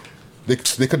 They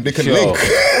can link.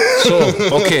 So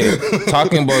okay,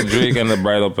 talking about Drake and the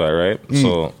bridal path, right?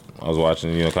 So I was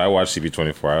watching, 'cause I watch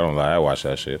CP24. I don't lie, I watch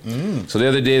that shit. So the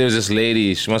other day, there's this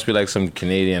lady. She must be like some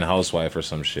Canadian housewife or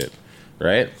some shit,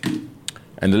 right?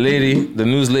 And the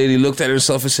news lady, looked at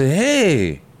herself and said,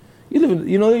 "Hey, you're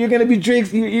gonna be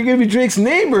Drake's. You're gonna be Drake's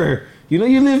neighbor. You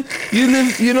live.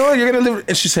 You're gonna live."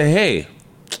 And she said, "Hey,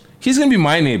 he's gonna be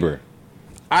my neighbor.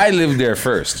 I lived there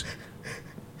first."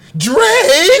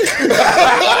 Drake!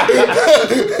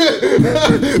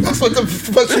 That's what the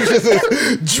fuck she just said.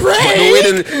 Drake! But the way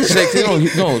that she's like,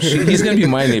 he's gonna be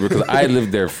my neighbor because I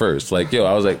lived there first. Like,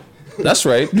 I was like, that's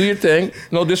right, do your thing.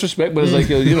 No disrespect, but it's like,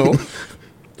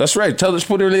 that's right.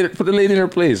 Put the lady in her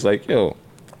place. Like,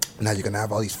 now you're gonna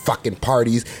have all these fucking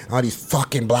parties, all these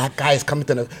fucking black guys coming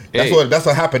to the. That's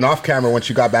what happened off camera when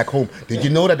she got back home. Did you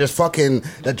know that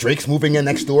that Drake's moving in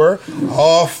next door?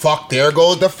 Oh fuck! There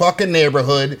goes the fucking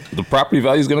neighborhood. The property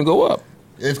value is gonna go up.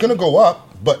 It's gonna go up,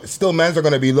 but still, mans are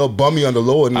gonna be a little bummy on the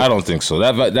low. And I don't think so.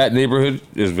 That neighborhood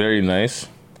is very nice.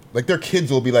 Like their kids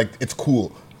will be like, it's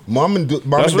cool. Mom and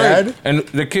dad, right. And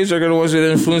the kids are gonna want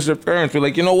to influence their parents. Be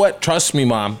like, you know what? Trust me,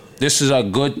 mom. This is a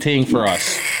good thing for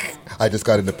us. I just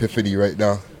got an epiphany right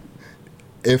now.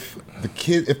 If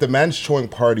the man's showing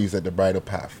parties at the bridal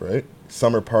path, right?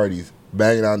 Summer parties,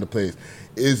 banging on the place,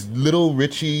 is little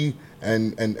Richie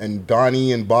and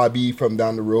Donnie and Bobby from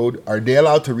down the road, are they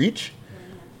allowed to reach?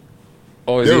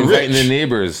 Oh, is they inviting the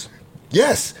neighbors?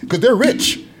 Yes, because they're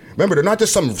rich. Remember, they're not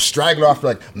just some straggler off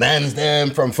like man's them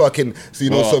from fucking.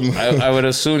 Some. I would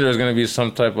assume there's gonna be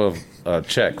some type of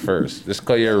check first. Just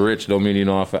because you're rich don't mean you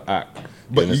know how to act.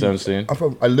 You understand what I'm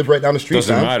saying? I live right down the street.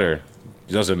 Doesn't matter.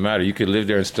 It doesn't matter. You could live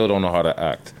there and still don't know how to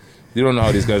act. You don't know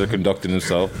how these guys are conducting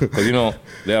themselves because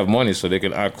they have money, so they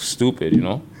can act stupid.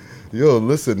 Yo,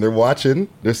 listen, they're watching.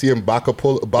 They're seeing Baka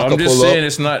pull I'm just pull saying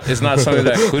up. it's not something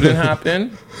that couldn't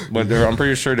happen, but I'm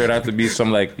pretty sure there'd have to be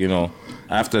some I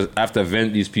have to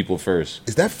vent these people first.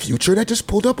 Is that Future that just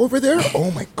pulled up over there?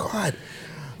 Oh my god.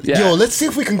 Yeah. Yo, let's see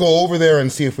if we can go over there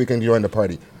and see if we can join the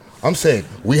party. I'm saying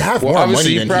we have more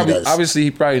money than he does. Obviously, he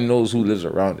probably knows who lives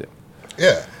around him.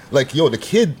 Yeah, like the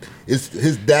kid is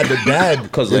his dad. The dad,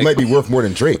 because it might be worth more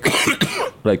than Drake.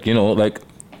 There's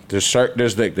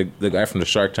the guy from the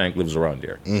Shark Tank lives around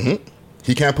there. Mm-hmm.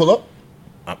 He can't pull up.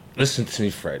 Listen to me,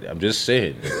 Friday. I'm just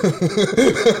saying.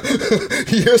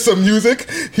 He hears some music.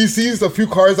 He sees a few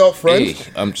cars out front.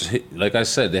 Hey, like I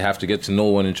said, they have to get to know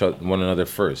one another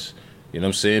first. You know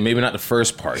what I'm saying? Maybe not the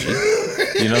first party.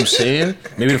 You know what I'm saying?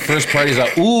 Maybe the first party is a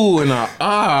ooh and a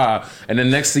ah. And the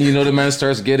next thing you know, the man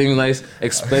starts getting nice,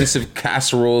 expensive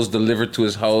casseroles delivered to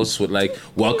his house with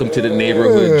welcome to the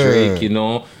neighborhood, Drake,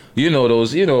 those,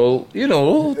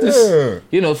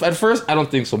 at first, I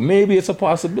don't think so. Maybe it's a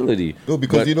possibility. No,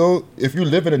 because, if you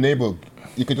live in a neighborhood,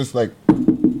 you could just hey,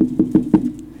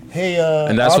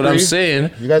 and that's Aubrey, what I'm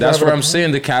saying. That's what I'm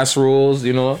saying. The casseroles,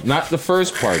 not the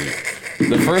first party.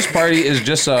 The first party is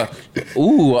just look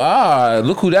who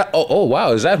that, oh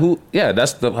wow, is that who? Yeah,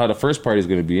 that's how the first party is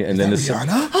going to be. And then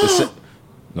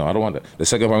no, I don't want that. The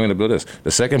second part, I'm going to build this. The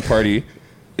second party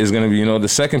is going to be, the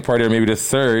second party or maybe the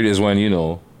third is when, Is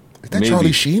that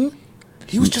Charlie Sheen?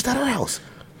 He was just at our house.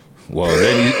 Well,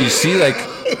 then you see,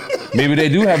 maybe they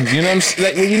do have,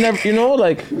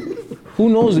 who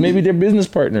knows? Maybe they're business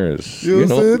partners.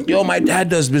 Yo, my dad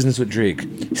does business with Drake.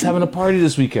 He's having a party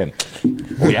this weekend.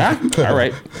 Oh yeah? All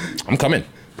right. I'm coming.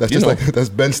 That's that's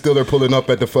Ben Stiller pulling up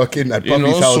at the fucking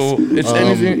Puffy's house. So it's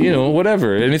anything,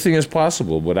 whatever. Anything is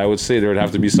possible. But I would say there would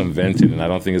have to be some venting, and I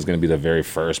don't think it's going to be the very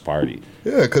first party.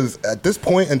 Yeah, because at this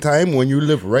point in time, when you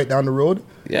live right down the road.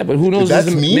 Yeah, but who knows?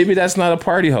 Maybe that's not a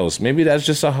party house. Maybe that's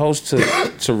just a house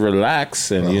to relax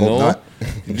and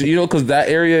because that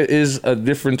area is a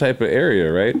different type of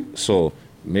area, right? So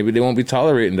maybe they won't be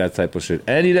tolerating that type of shit.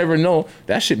 And you never know.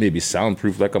 That shit may be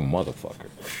soundproof like a motherfucker.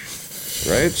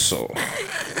 Right? So,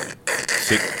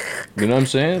 you know what I'm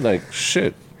saying?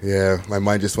 Shit. Yeah, my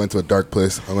mind just went to a dark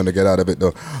place. I'm going to get out of it,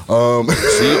 though.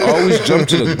 See, you always jump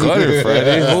to the gutter,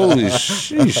 Friday. Holy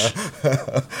sheesh.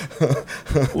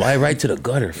 Why right to the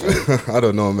gutter, Friday? I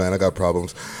don't know, man. I got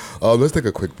problems. Let's take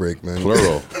a quick break, man.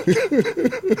 Plural.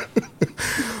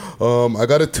 I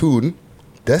got a tune,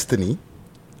 Destiny,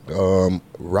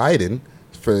 Riding,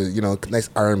 for nice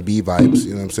R&B vibes.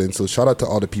 You know what I'm saying? So shout out to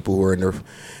all the people who are in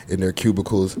their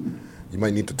cubicles. You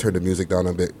might need to turn the music down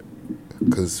a bit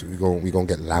because we gonna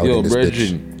get loud in this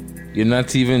bitch. You're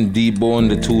not even debone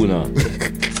the tuna.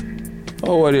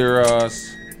 Oh, what are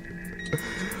Ross?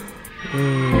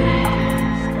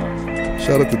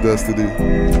 Shout out to Destiny.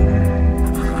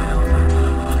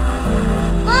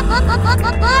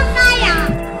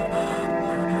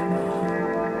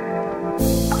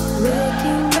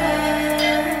 Looking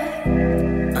back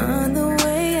on the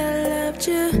way I loved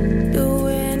you.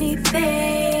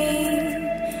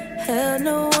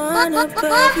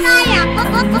 above you. I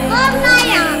make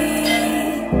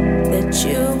believe that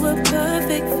you were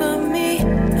perfect for me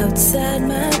outside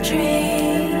my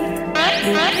dream.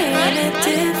 You paint a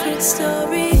different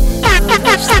story. I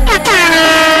wish that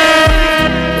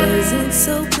I wasn't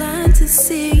so blind to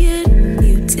see it.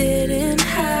 You didn't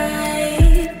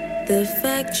hide the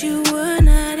fact you were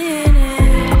not in it.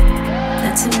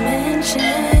 Not to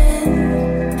mention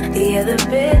the other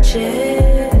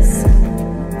bitches.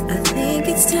 I think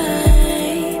it's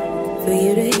time for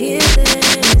you to hear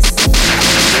this.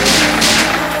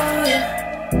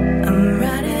 I'm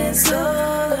riding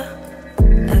solo.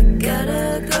 I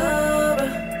gotta go.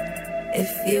 If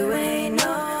you ain't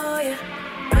know ya,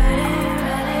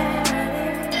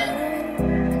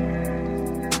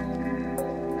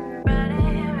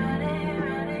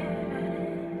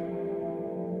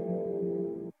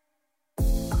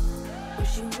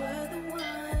 wish you were the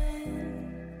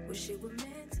one. Wish it were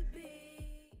meant to be.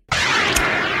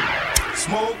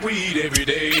 Smoke weed every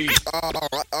day.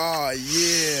 Oh,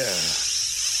 yeah.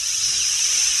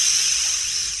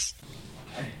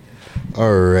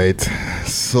 All right,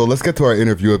 so let's get to our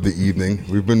interview of the evening.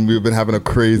 We've been having a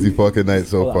crazy fucking night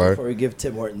so Hold on, far. before we give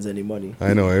Tim Hortons any money.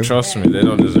 I know, eh? Trust me, they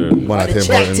don't deserve it. One at Tim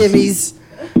Check, Hortons. Timmy's.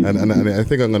 And I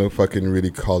think I'm gonna fucking really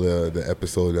call the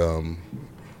episode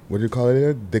what do you call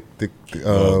it? Dick.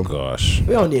 Oh gosh. We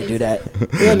don't need to do that.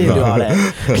 We don't need to do all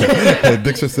that.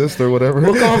 Dick's assist or whatever.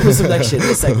 We'll come up with some next shit in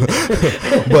a second.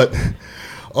 But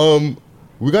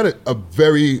we got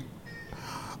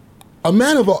a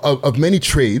man of many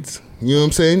trades. You know what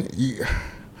I'm saying?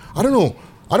 I don't know.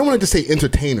 I don't want to just say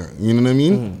entertainer. You know what I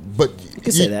mean? But You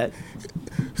can say that.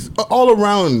 All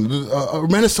around a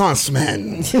Renaissance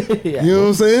man. Yeah. You know what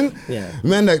I'm saying? Yeah.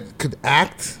 Man that could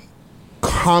act,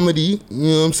 comedy. You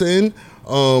know what I'm saying?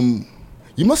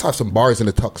 You must have some bars in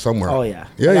the tuck somewhere. Oh, yeah.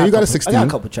 Yeah, you got a couple- 16. I got a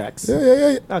couple tracks.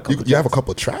 Yeah. Got a couple You have a couple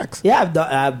of tracks. Yeah,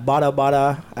 I have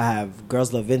Bada. I have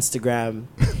Girls Love Instagram.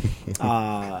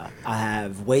 I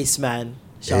have Wasteman.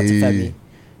 Shout out to Hey.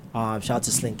 Femi. Shout out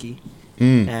to Slinky.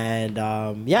 Mm.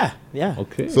 And yeah.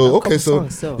 Okay. So couple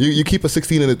songs still. you keep a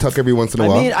 16 in the tuck every once in a I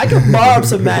while. mean, I can bar up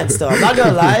some mad stuff. I'm not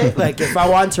gonna lie. Like, if I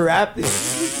want to rap,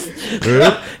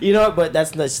 you know, but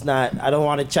that's not. I don't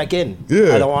want to check in.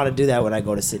 Yeah. I don't want to do that when I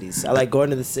go to cities. I like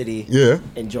going to the city. Yeah.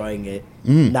 Enjoying it,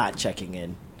 Mm. not checking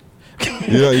in.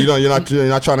 You're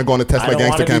not trying to go on a Test I My don't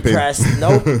Gangster wanna be campaign. pressed.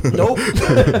 Nope.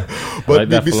 But like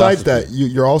that besides philosophy. that,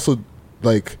 you're also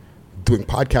like doing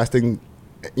podcasting.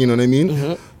 You know what I mean?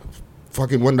 Mm-hmm.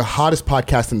 Fucking one of the hottest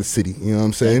podcasts in the city. You know what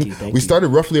I'm saying? Thank We you. started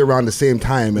roughly around the same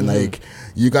time, and Mhm. like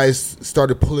you guys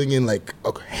started pulling in like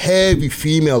a heavy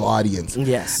female audience,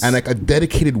 Yes. and like a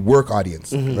dedicated work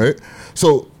audience, Mhm. right?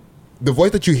 So the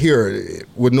voice that you hear,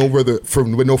 with no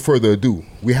further ado,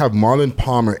 we have Marlon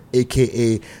Palmer,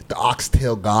 aka the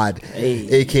Oxtail God,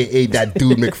 aka that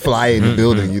dude McFly in the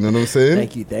building. You know what I'm saying?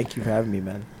 Thank you for having me,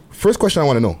 man. First question I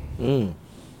want to know: Mm.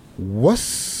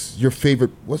 what's your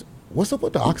favorite? What's up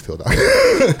with the oxtail, dog?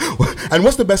 And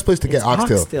what's the best place to get It's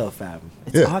oxtail? Oxtail, fam.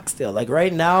 It's Yeah. oxtail. Like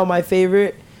right now, my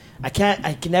favorite. I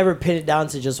can never pin it down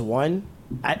to just one.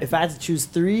 If I had to choose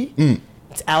three,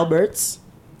 it's Albert's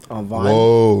on Vaughan.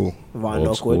 Whoa. Vaughan Old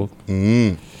Oakwood. school.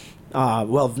 Mm.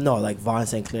 Well, no, like Vaughan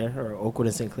St. Clair or Oakwood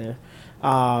and St. Clair.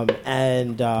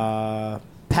 And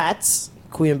Pat's,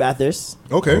 Queen Bathurst.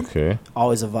 Okay.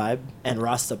 Always a vibe. And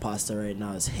Rasta Pasta right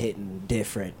now is hitting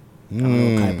different. I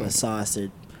don't know what type of sauce they're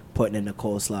putting in the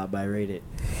coleslaw, but I rate it.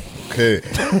 Okay.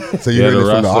 So you heard the it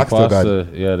from the Rasta oxtail god. pasta,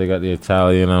 yeah, they got the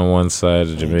Italian on one side,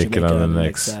 the Jamaican on the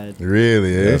next. side.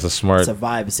 Really? Eh? That's a smart. It's a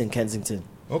vibe. It's in Kensington.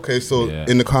 Okay, so Yeah.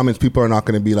 in the comments, people are not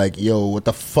going to be like, "Yo, what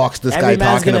the fuck's this Every guy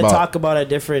man's talking gonna about?" talk about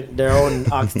their own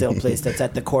oxtail place that's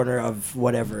at the corner of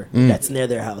whatever that's near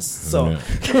their house. So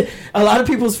a lot of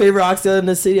people's favorite oxtail in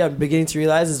the city, I'm beginning to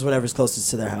realize, is whatever's closest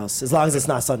to their house, as long as it's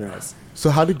not Sunrise. So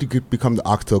how did you become the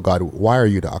oxtail god? Why are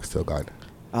you the oxtail god?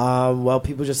 Well,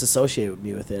 people just associate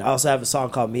me with it. I also have a song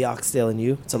called Me, Oxtail, and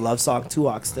You. It's a love song to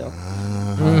Oxtail.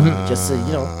 Just so,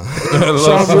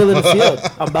 show I'm real in the field.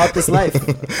 I'm about this life.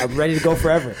 I'm ready to go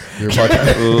forever.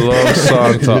 Love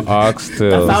song to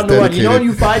Oxtail. I found the one. You know when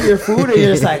you find your food and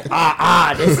you're just like,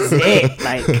 this is it.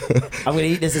 Like, I'm going to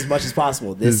eat this as much as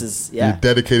possible. This is, You're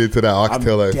dedicated to that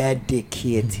oxtail I'm life.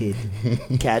 dedicated.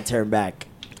 Can't turn back.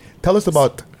 Tell us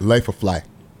about Life of Fly.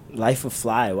 Life of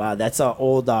Fly. Wow, that's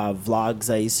old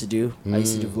vlogs I used to do. I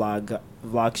used to do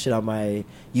vlog shit on my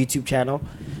YouTube channel.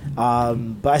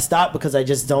 But I stopped because I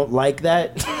just don't like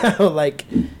that. I don't like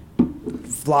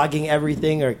vlogging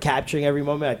everything or capturing every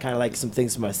moment. I kind of like some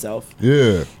things for myself.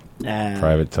 Yeah.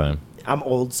 Private time. I'm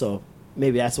old, so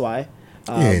maybe that's why.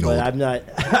 ain't but old. I'm not.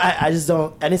 I just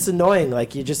don't, and it's annoying.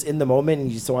 Like you're just in the moment and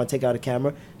you just don't want to take out a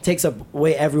camera. It takes up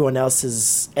way everyone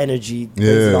else's energy. Brings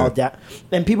it Yeah. all down.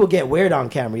 And people get weird on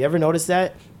camera. You ever notice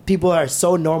that? People are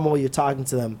so normal. You're talking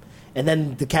to them, and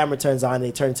then the camera turns on.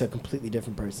 They turn into a completely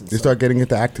different person. They So, start getting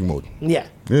into acting mode. yeah.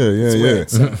 Yeah, It's weird,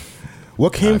 so.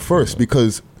 What came first?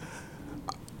 Because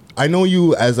I know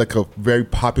you as like a very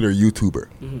popular YouTuber,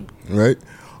 right?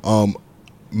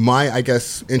 My, I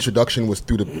guess, introduction was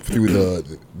through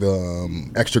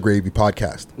the Extra Gravy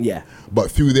podcast. Yeah. But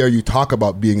through there, you talk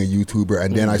about being a YouTuber,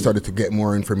 and then I started to get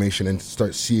more information and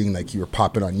start seeing like you were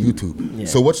popping on YouTube. Yeah.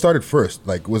 So what started first?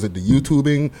 Like, was it the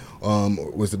YouTubing?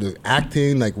 Was it the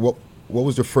acting? Like, what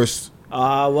was the first?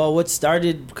 Well, what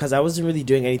started, because I wasn't really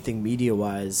doing anything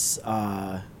media-wise.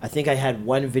 I think I had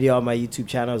one video on my YouTube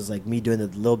channel. It was like me doing the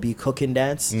Lil B cooking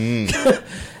dance.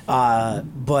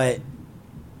 But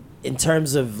in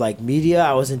terms of like media,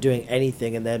 I wasn't doing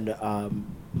anything. And then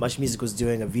Much Music was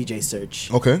doing a VJ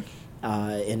search. Okay.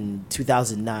 In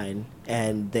 2009,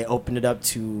 and they opened it up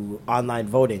to online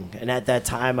voting. And at that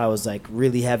time, I was like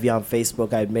really heavy on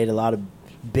Facebook. I had made a lot of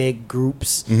big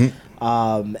groups,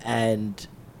 and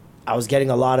I was getting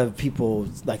a lot of people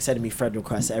like sending me friend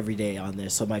requests every day on there.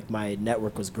 So like my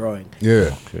network was growing.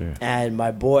 Yeah. Okay. And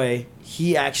my boy,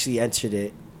 he actually entered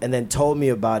it and then told me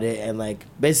about it and like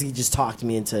basically just talked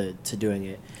me into doing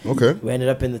it. Okay. We ended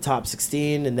up in the top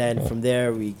 16, and then from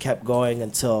there we kept going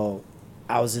until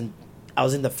I was in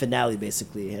the finale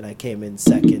basically, and I came in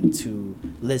second to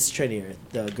Liz Trinier,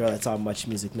 the girl that's on Much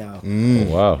Music now. Oh,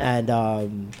 wow.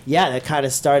 And yeah, that kind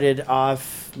of started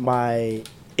off my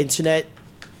internet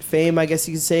fame, I guess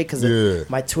you could say, because Yeah.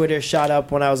 my Twitter shot up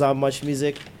when I was on Much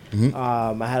Music.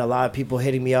 I had a lot of people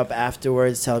hitting me up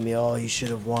afterwards telling me, oh, you should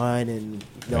have won, and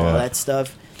all Yeah. that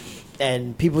stuff.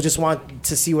 And people just want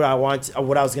to see what I was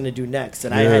going to do next.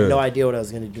 And I Yeah. had no idea what I was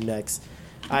going to do next.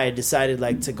 I had decided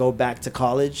like to go back to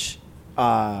college.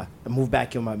 I moved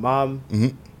back in with my mom.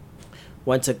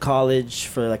 Went to college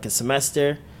for like a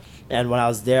semester. And when I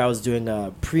was there, I was doing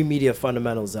pre-media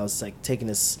fundamentals. I was like taking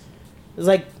this, it was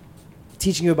like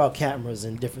teaching you about cameras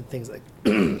and different things like,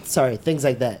 things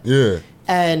like that. Yeah.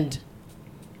 And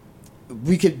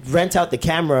we could rent out the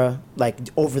camera like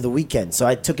over the weekend. So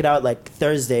I took it out like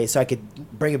Thursday so I could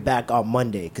bring it back on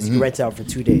Monday because you rent it out for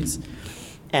 2 days.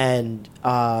 And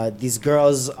these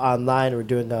girls online were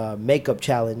doing a makeup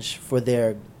challenge for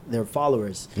their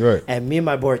followers. Right. And me and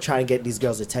my boy were trying to get these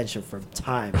girls' attention for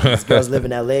time. These girls live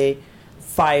in LA,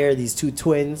 Fire, these two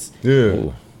twins.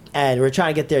 Yeah. And we're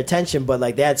trying to get their attention, but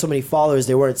like they had so many followers,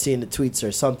 they weren't seeing the tweets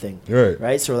or something.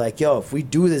 Right. So we're like, yo, if we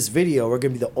do this video, we're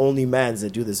gonna be the only mans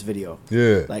that do this video.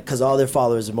 Yeah. Like, cause all their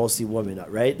followers are mostly women,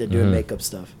 right? They're doing makeup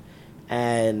stuff,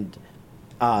 and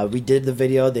we did the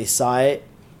video. They saw it.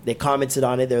 They commented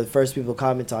on it. They were the first people to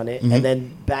comment on it. And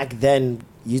then back then,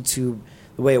 YouTube,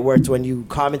 the way it worked, when you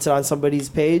commented on somebody's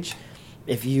page,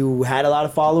 if you had a lot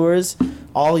of followers,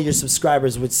 all your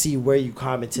subscribers would see where you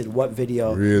commented, what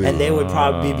video, Really? and they would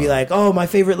probably be like, "Oh, my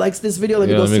favorite likes this video. Let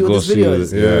me go see what this see video what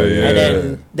is." it- yeah. And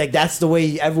then like that's the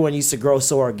way everyone used to grow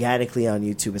so organically on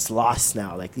YouTube. It's lost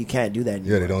now. Like you can't do that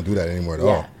anymore. Yeah, they don't do that anymore at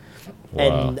Yeah.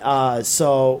 all. And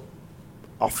so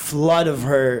a flood of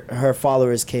her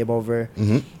followers came over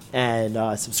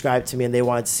and subscribed to me, and they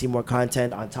wanted to see more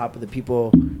content on top of the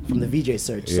people from the VJ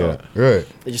search. So Right.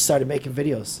 they just started making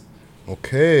videos.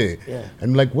 Okay. Yeah.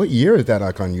 And like, what year is that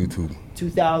like on YouTube?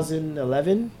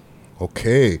 2011.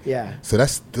 Okay. Yeah. So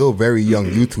that's still very young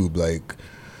YouTube. Like,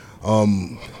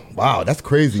 wow, that's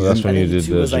crazy. So that's when you did YouTube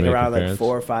the was like Jamaican around like Parents?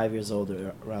 4 or 5 years old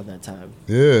around that time.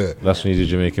 Yeah. That's when you did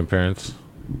Jamaican Parents?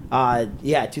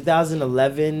 Yeah,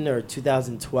 2011 or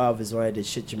 2012 is when I did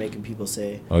Shit Jamaican People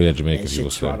Say. Oh, yeah, Jamaican and People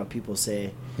Shit Say. Toronto People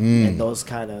Say. And those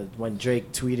kind of, when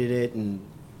Drake tweeted it, and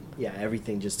yeah,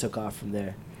 everything just took off from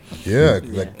there. Yeah.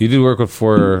 Like, You did work with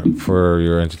for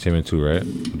your entertainment too, right?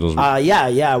 Those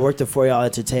Yeah, I worked at 4 Y'all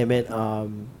Entertainment.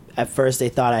 At first, they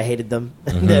thought I hated them.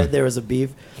 there was a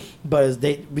beef. But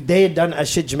they had done a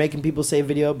Shit Jamaican People Say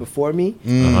video before me.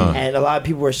 And a lot of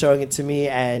people were showing it to me,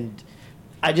 and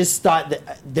I just thought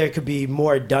that there could be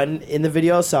more done in the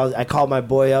video. So I called my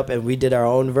boy up, and we did our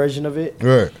own version of it.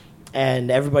 right.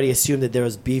 And everybody assumed that there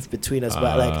was beef between us.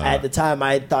 But like at the time,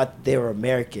 I thought they were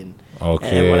American.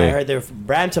 Okay. And when I heard they're from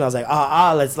Brampton, I was like,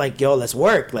 let's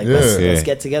work. Like, Yeah. let's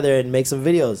get together and make some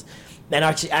videos. And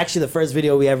actually, the first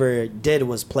video we ever did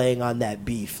was playing on that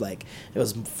beef. Like, it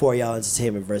was 4 Y'all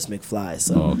Entertainment versus McFly.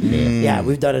 So, yeah,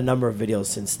 we've done a number of videos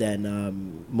since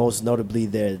then. Most notably,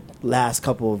 their last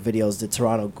couple of videos, the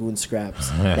Toronto Goon Scraps,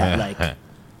 that like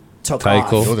took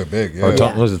Tycho. off. Those are big, yeah.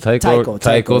 Or was it Tycho?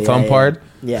 Tycho Thumpard?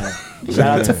 Yeah.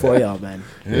 Shout out to Foyal, man.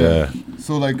 Yeah.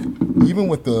 So like, even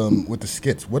with the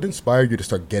skits, what inspired you to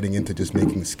start getting into just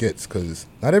making skits? Because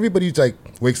not everybody like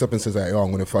wakes up and says, like, "Oh,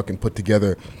 I'm gonna fucking put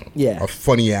together a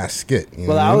funny ass skit." You know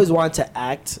Well, what I I mean? always wanted to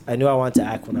act. I knew I wanted to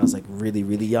act when I was like really,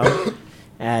 really young.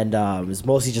 And it was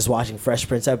mostly just watching Fresh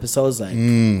Prince episodes. Like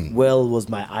Will was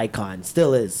my icon,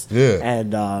 still is. Yeah.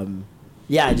 And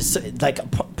yeah, just like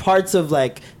parts of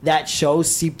like that show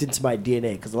seeped into my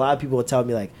DNA. Because a lot of people would tell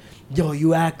me like, "Yo,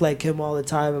 you act like him all the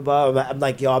time." About I'm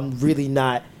like, "Yo, I'm really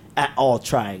not at all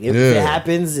trying. If it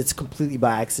happens, it's completely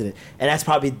by accident." And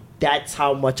that's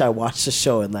how much I watched the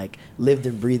show and like lived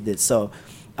and breathed it. So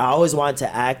I always wanted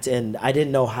to act, and I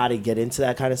didn't know how to get into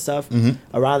that kind of stuff.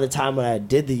 Around the time when I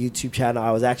did the YouTube channel,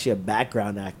 I was actually a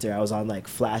background actor. I was on like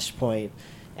Flashpoint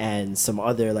and some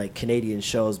other like Canadian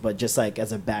shows, but just like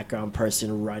as a background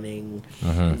person running.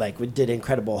 Like we did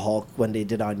Incredible Hulk when they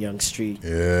did on Yonge Street.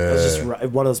 Yeah. I was just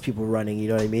one of those people running, you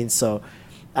know what I mean? So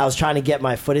I was trying to get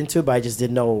my foot into it, but I just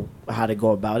didn't know how to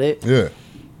go about it. Yeah.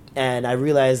 And I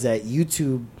realized that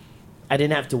YouTube, I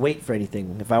didn't have to wait for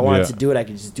anything. If I wanted to do it, I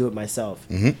could just do it myself.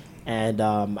 And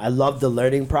I love the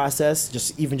learning process,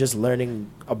 just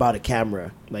learning about a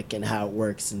camera, like, and how it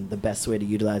works and the best way to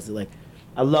utilize it. Like,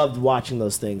 I loved watching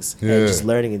those things and just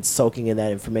learning and soaking in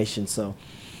that information. So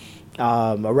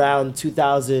around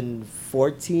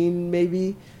 2014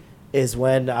 maybe is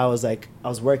when I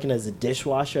was working as a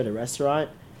dishwasher at a restaurant,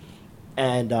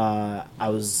 and I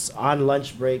was on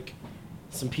lunch break.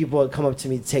 Some people would come up to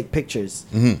me to take pictures,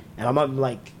 and I'm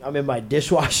in my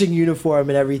dishwashing uniform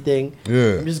and everything.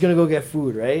 I'm just gonna go get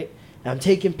food, right? And I'm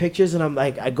taking pictures, and I'm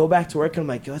like, I go back to work, and I'm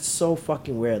like, yo, that's so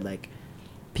fucking weird. Like,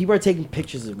 people are taking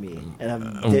pictures of me, and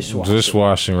I'm dishwashing.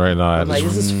 Dishwashing right now. I'm like,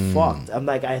 this is fucked. I'm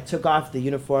like, I took off the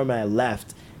uniform and I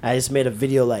left. I just made a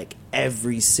video like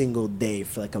every single day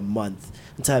for like a month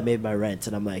until I made my rent,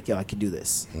 and I'm like, yo, I can do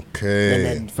this. Okay. And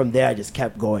then from there, I just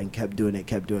kept going, kept doing it.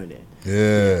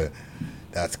 Yeah.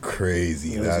 That's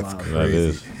crazy. That's wild.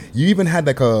 crazy. You even had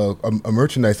like a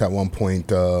merchandise at one point,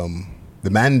 the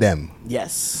Mandem.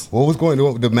 Yes. What was going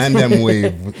on with the Mandem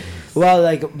wave? Well,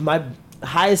 like my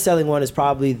highest selling one is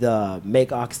probably the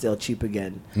Make Oxtail Cheap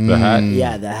Again. The hat?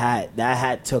 Yeah, the hat. That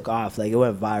hat took off. Like, it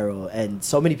went viral, and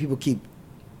so many people keep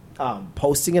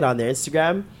posting it on their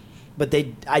Instagram, but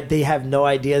they have no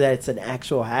idea that it's an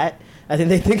actual hat. I think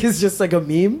they think it's just like a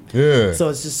meme. Yeah. So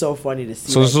it's just so funny to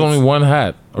see. So it's only one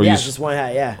hat? Or just one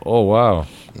hat, yeah. Oh, wow.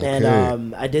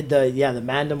 And I did the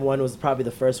Mandem one was probably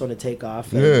the first one to take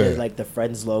off. And I did like the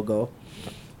Friends logo.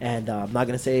 And I'm not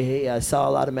going to say, hey, I saw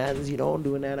a lot of Mandems, I'm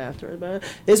doing that after, man.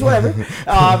 It's whatever.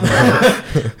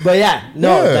 But yeah,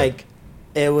 like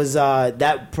it was,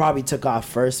 that probably took off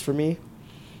first for me.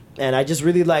 And I just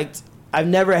really liked, I've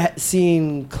never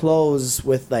seen clothes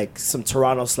with like some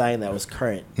Toronto slang that was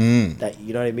current. That,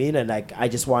 you know what I mean? And like, I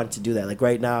just wanted to do that. Like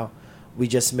right now, we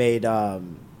just made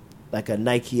like a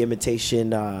Nike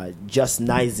imitation, Just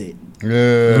Nice It. So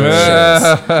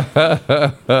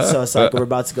it's like we're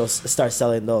about to go start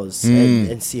selling those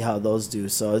and see how those do.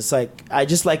 So it's like I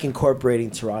just like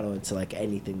incorporating Toronto into like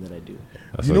anything that I do.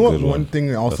 That's you know what? One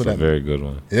thing also that's a very good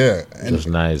one. Yeah. Just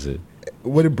Nice It.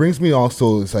 What it brings me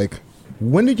also is like,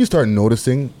 when did you start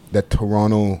noticing that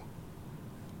Toronto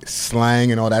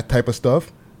slang and all that type of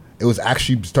stuff, it was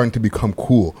actually starting to become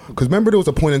cool? Because remember, there was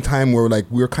a point in time where like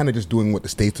we were kind of just doing what the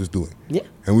States was doing. Yeah.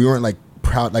 And we weren't like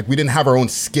proud, like we didn't have our own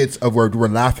skits of where we're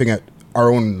laughing at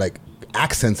our own like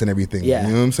accents and everything. Yeah.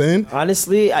 You know what I'm saying?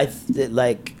 Honestly,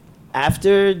 like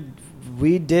after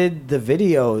we did the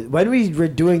video, when we were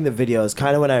doing the videos,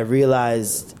 kind of when I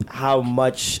realized how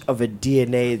much of a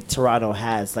DNA Toronto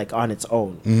has, like on its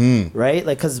own, right?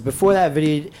 Like, because before that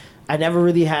video, I never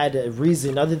really had a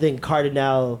reason other than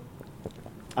Cardinal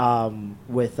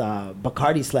with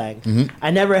Bacardi slang.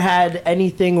 I never had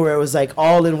anything where it was like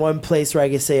all in one place where I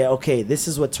could say, okay, this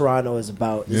is what Toronto is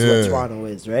about. This is what Toronto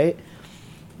is, right?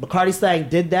 Bacardi slang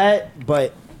did that,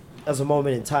 but as a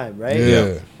moment in time, right?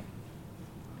 Yeah.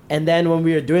 And then when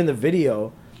we were doing the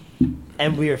video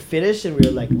and we were finished and we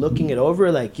were like looking it over,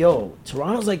 like, yo,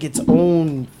 Toronto's like its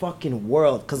own fucking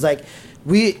world. Cause like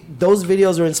those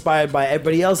videos were inspired by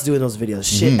everybody else doing those videos.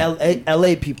 Shit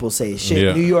LA people say,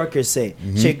 shit New Yorkers say,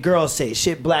 shit girls say,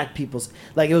 shit black people say.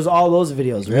 Like it was all those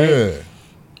videos, right? Yeah.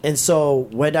 And so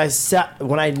when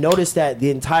I noticed that the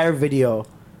entire video,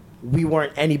 we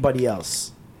weren't anybody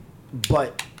else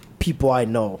but people I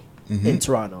know in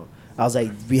Toronto. I was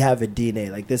like, we have a DNA.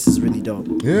 Like, this is really dope.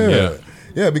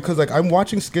 Yeah, because like I'm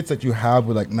watching skits that you have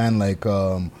with like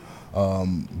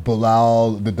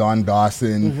Bilal, the Don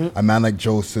Dawson, a man like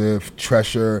Joseph,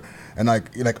 Tresher, and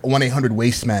like 1-800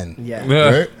 Wasteman. Yeah.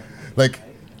 Right? Like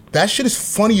that shit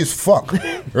is funny as fuck,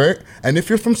 right? And if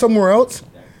you're from somewhere else,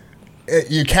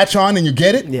 you catch on and you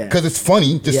get it because it's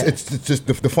funny. It's just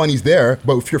the funny's there.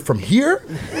 But if you're from here,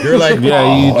 you're like,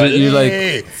 you're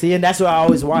like. See, and that's what I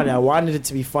always wanted. I wanted it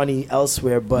to be funny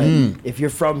elsewhere, but if you're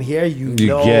from here, you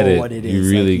know get it. what it is.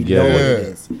 You really like, get know it. what it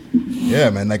is. Yeah,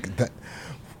 man. Like that.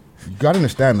 You gotta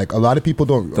understand. Like a lot of people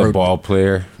don't. The ball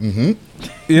player.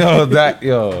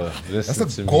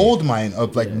 That's a gold mine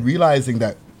of like realizing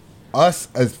that us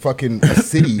as fucking a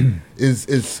city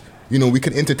is. You know, we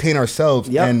could entertain ourselves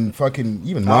and fucking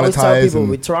even I always tell monetize.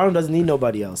 people, Toronto doesn't need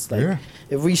nobody else. Like,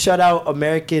 if we shut out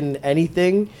American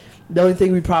anything, the only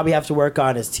thing we probably have to work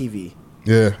on is TV.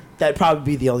 Yeah. That'd probably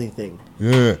be the only thing.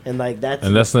 Yeah. And like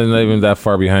that's not even that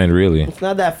far behind, really. It's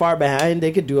not that far behind.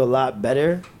 They could do a lot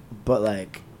better, but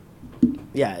like,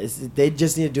 yeah, they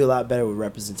just need to do a lot better with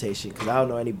representation because I don't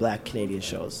know any black Canadian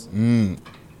shows.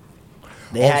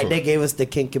 They gave us The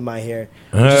Kink in My Hair,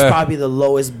 which is probably the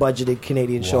lowest budgeted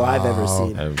Canadian show I've ever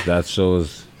seen. And that show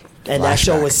was... And that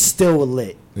show was still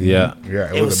lit. Yeah.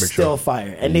 It was a big still show.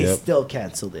 fire. And they still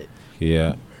canceled it.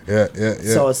 Yeah. Yeah.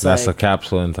 So it's That's like, a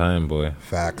capsule in time, boy.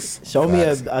 Facts. Show me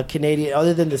a Canadian,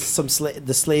 other than the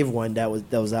slave one that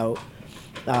was out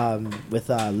with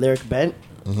Lyric Bent.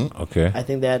 Okay. I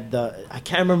think that I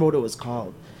can't remember what it was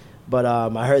called, but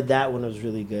I heard that one was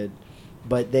really good.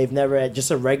 But they've never had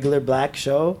just a regular black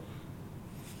show.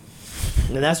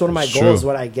 And that's one of my goals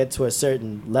when I get to a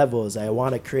certain level is I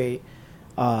want to create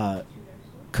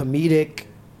comedic,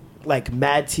 like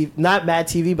Mad TV, not Mad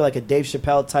TV, but like a Dave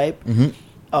Chappelle type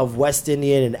of West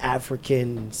Indian and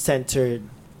African centered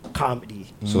comedy.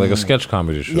 So like a sketch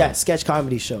comedy show. Yeah, sketch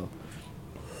comedy show.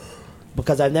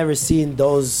 Because I've never seen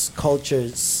those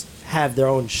cultures have their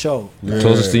own show. The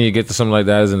closest thing you get to something like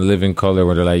that is in Living Color,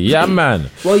 where they're like, "Yeah, man."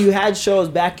 Well, you had shows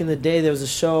back in the day. There was a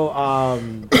show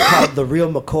called The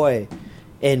Real McCoy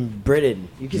in Britain.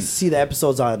 You can see the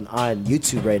episodes on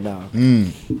YouTube right now.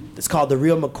 It's called The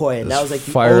Real McCoy, and that was like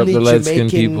the only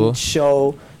Jamaican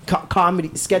show,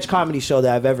 sketch comedy show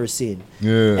that I've ever seen.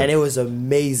 Yeah. And it was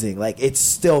amazing. Like, it's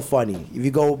still funny. If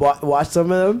you go watch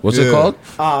some of them. What's it called?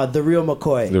 The Real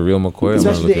McCoy. The Real McCoy.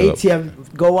 Especially the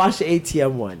ATM. Go watch the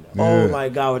ATM one. Oh my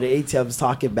God, when the ATM's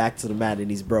talking back to the man and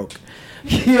he's broke.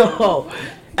 Yo.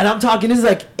 And I'm talking, this is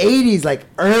like 80s, like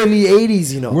early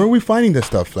 80s, you know. Where are we finding this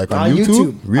stuff? Like on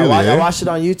YouTube? Really? I watched it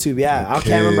on YouTube, yeah. Okay. I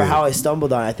can't remember how I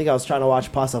stumbled on it. I think I was trying to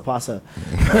watch Pasa Pasa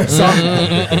or something.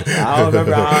 I don't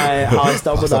remember how I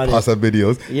stumbled on Pasa it.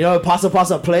 videos. You know Pasa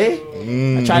Pasa Play?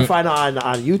 I tried to find it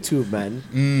on YouTube,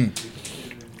 man.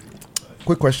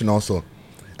 Quick question also.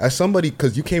 As somebody,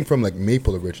 because you came from like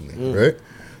Maple originally, right?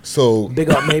 So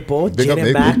big up Maple, big up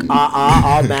Jaden Maple. Mac,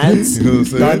 our mans. You know what I'm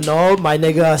saying? Don't know, my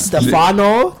nigga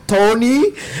Stefano,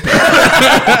 Tony.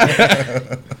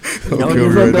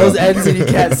 You're from those ends and you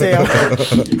can't say,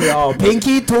 yo,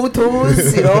 Pinky,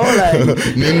 Tutus, you know, like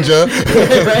Ninja.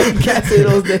 Right? You can't say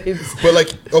those names. But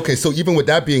like, okay, so even with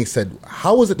that being said,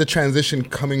 how was it the transition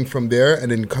coming from there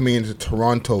and then coming into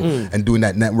Toronto and doing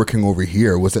that networking over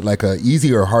here? Was it like a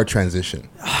easy or hard transition?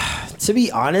 To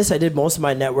be honest, I did most of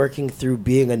my networking through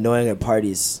being annoying at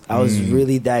parties. I was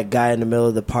really that guy in the middle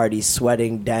of the party,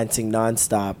 sweating, dancing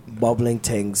nonstop, bubbling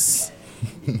things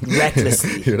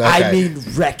recklessly. I mean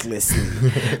recklessly.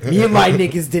 Me and my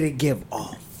niggas didn't give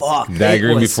a fuck.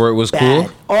 Daggering before it was bad.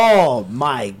 cool? Oh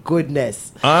my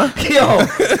goodness. Huh? Yo,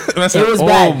 it was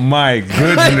bad. Oh my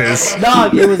goodness.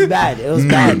 Dog, it was bad. It was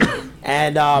bad.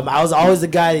 And I was always the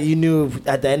guy that you knew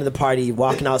at the end of the party,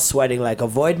 walking out sweating, like,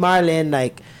 avoid Marlon,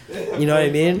 like, you know what I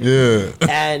mean? Yeah.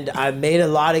 And I made a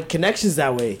lot of connections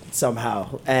that way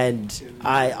somehow. And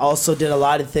I also did a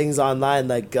lot of things online,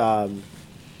 like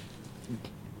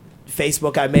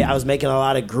Facebook. I was making a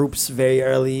lot of groups very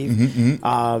early.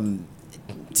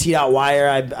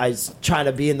 T.Wire, I was trying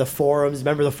to be in the forums.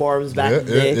 Remember the forums back in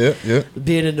the day? Yeah.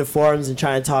 Being in the forums and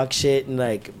trying to talk shit and,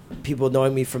 like, people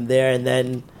knowing me from there. And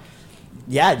then,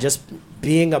 yeah, just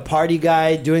being a party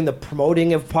guy, doing the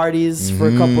promoting of parties for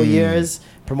a couple years.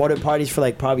 Promoted parties for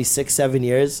like probably 6-7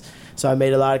 years, so I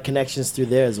made a lot of connections through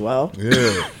there as well.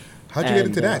 Yeah, how'd you get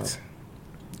into that?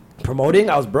 Promoting,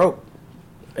 I was broke.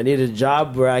 I needed a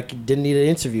job where I didn't need an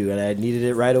interview, and I needed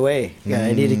it right away. And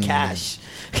I needed cash.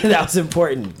 That was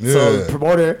important. Yeah. So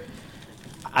promoter,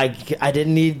 I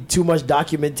didn't need too much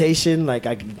documentation. Like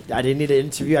I didn't need an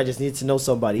interview. I just needed to know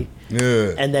somebody.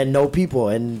 Yeah, and then know people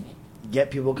and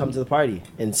get people to come to the party.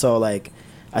 And so like,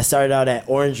 I started out at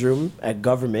Orange Room at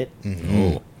Government.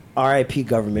 R.I.P.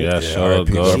 government. Yeah, shout out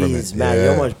government. Jeez, man, you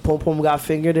know how much Pum Pum got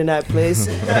fingered in that place?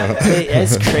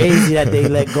 It's crazy that they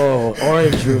let go of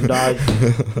Orange Room, dog.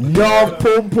 No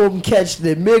Pum Pum catch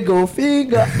the middle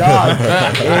finger, dog.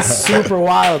 It's super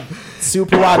wild.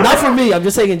 Super wild. Not for me, I'm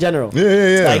just saying in general.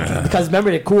 Yeah. Like, because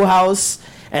remember the Cool House,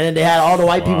 and then they had all the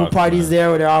white people parties there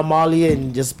where they're all Molly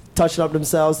and just touching up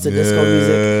themselves to disco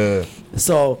music.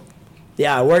 So,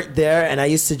 yeah, I worked there, and I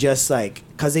used to just like,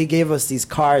 because they gave us these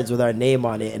cards with our name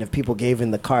on it, and if people gave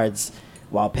in the cards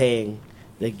while paying,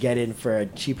 they'd get in for a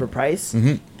cheaper price,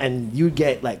 and you'd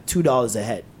get like $2 a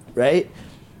head, right?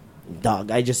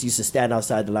 Dog, I just used to stand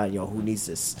outside the line, yo, who needs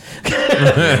this?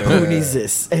 Who needs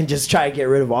this? And just try to get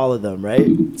rid of all of them, right?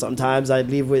 Sometimes I'd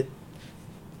leave with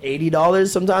 $80,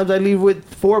 sometimes I'd leave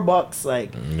with $4.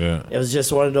 Like, it was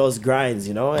just one of those grinds,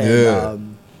 you know?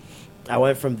 And I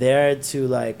went from there to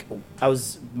like,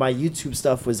 my YouTube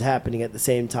stuff was happening at the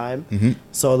same time.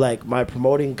 So like my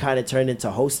promoting kind of turned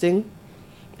into hosting.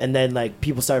 And then like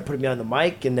people started putting me on the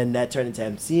mic, and then that turned into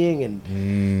MCing,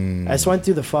 and I just went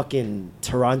through the fucking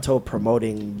Toronto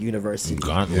promoting university.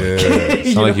 Gauntlet.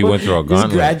 It's not like you went through a gauntlet.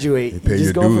 Just graduate.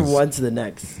 Just go from one to the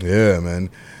next. Yeah,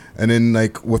 man. And then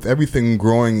like with everything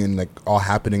growing and like all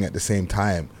happening at the same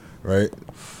time, right?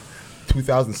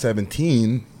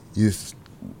 2017,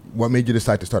 what made you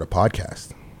decide to start a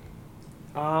podcast?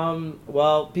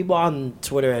 Well, people on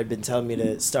Twitter had been telling me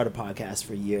to start a podcast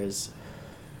for years.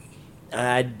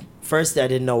 And I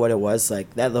didn't know what it was.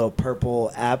 Like that little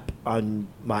purple app on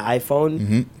my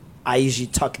iPhone, I usually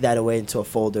tuck that away into a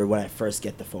folder when I first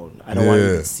get the phone. I don't want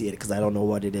you to see it because I don't know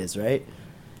what it is, right?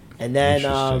 And then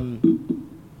I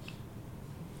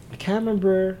can't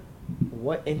remember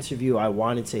what interview I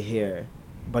wanted to hear,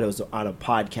 but it was on a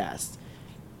podcast.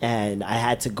 And I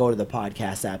had to go to the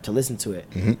podcast app to listen to it.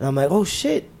 And I'm like, oh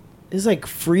shit, it's like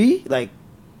free? Like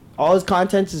all his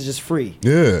content is just free.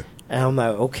 Yeah. And I'm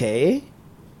like, okay,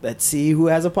 let's see who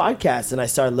has a podcast. And I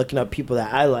started looking up people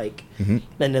that I like, and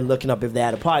then looking up if they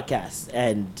had a podcast.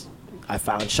 And I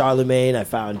found Charlemagne, I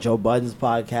found Joe Budden's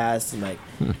podcast, and like,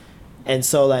 and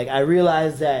so like I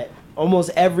realized that almost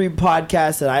every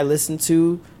podcast that I listened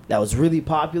to that was really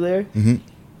popular,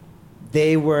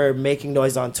 they were making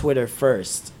noise on Twitter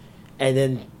first, and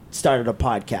then started a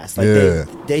podcast. Like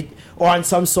they or on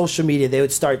some social media, they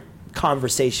would start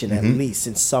conversation at least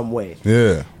in some way.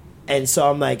 Yeah. And so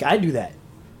I'm like, I do that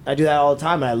all the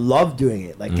time, and I love doing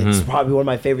it. Like it's probably one of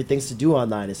my favorite things to do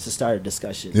online is to start a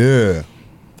discussion. Yeah.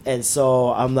 And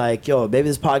so I'm like, yo, maybe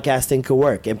this podcast thing could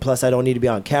work. And plus, I don't need to be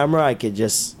on camera. I could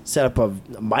just set up a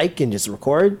mic and just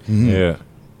record. Yeah.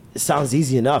 It sounds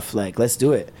easy enough. Like, let's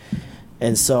do it.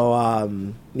 And so, I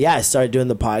started doing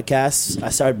the podcast. I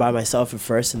started by myself at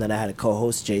first, and then I had a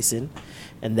co-host, Jason.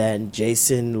 And then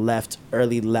Jason left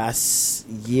early last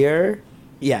year.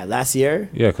 Yeah, last year.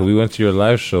 Yeah, because we went to your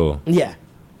live show. Yeah.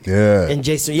 Yeah. And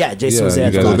Jason was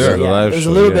there. You guys were there. It was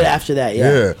a little bit after that,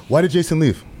 Yeah. Why did Jason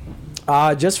leave?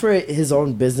 Just for his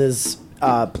own business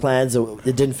plans.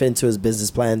 It didn't fit into his business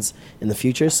plans in the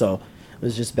future, so it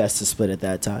was just best to split at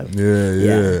that time.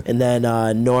 Yeah. And then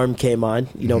Norm came on.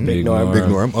 You know, Big Norm. Big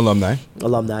Norm, alumni.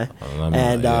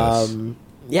 And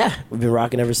we've been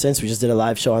rocking ever since. We just did a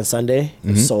live show on Sunday.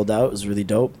 It was sold out. It was really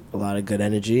dope. A lot of good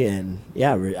energy, and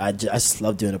I just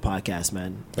love doing a podcast,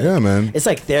 man. Yeah, man. It's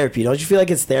like therapy. Don't you feel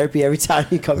like it's therapy every time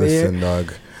you come in here? Listen,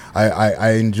 dog.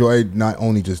 I enjoyed not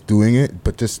only just doing it,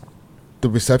 but just the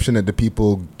reception that the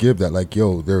people give that, like,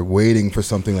 yo, they're waiting for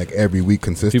something like every week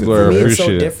consistently. People are For me, it's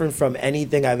appreciative. so different from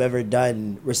anything I've ever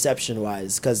done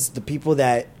reception-wise, because the people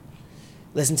that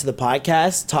listen to the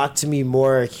podcast talk to me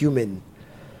more human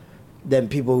than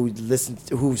people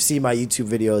who see my YouTube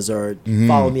videos or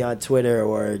follow me on Twitter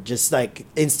or just like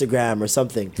Instagram or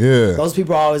something. Yeah. Those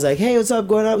people are always like, hey, what's up,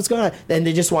 going on? What's going on? Then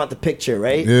they just want the picture,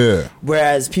 right? Yeah.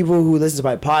 Whereas people who listen to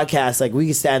my podcast, like we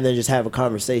can stand there and just have a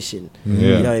conversation. Yeah.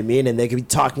 You know what I mean? And they could be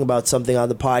talking about something on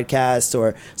the podcast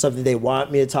or something they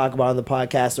want me to talk about on the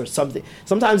podcast or something.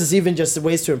 Sometimes it's even just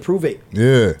ways to improve it.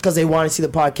 Yeah. Because they want to see the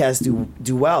podcast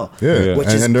do well. Yeah. Which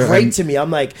is great to me. I'm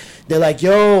like, they're like,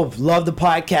 yo, love the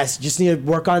podcast. Just need to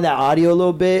work on that audio a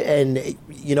little bit and,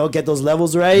 you know, get those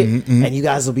levels right. And you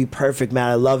guys will be perfect, man.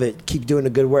 I love it. Keep doing the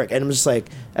good work. And I'm just like,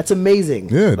 that's amazing.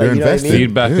 Yeah, like, they're you know what I invested. mean?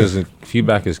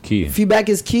 Feedback is key. Feedback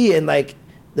is key. And like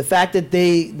the fact that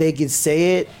they can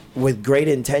say it with great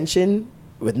intention,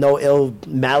 with no ill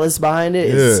malice behind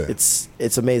it,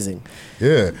 it's amazing.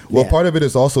 Yeah. Well, part of it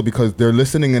is also because they're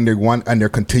listening and they're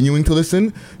continuing to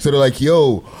listen. So they're like,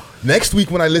 yo, next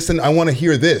week when I listen, I want to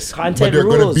hear this. Content but they're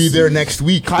rules. going to be there next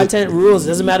week. Content rules. It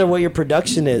doesn't matter what your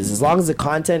production is. As long as the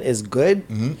content is good,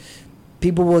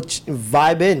 people will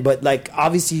vibe in, but like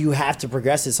obviously you have to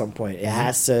progress at some point. It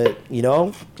has to,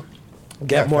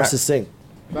 get more succinct.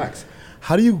 Facts.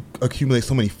 How do you accumulate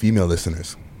so many female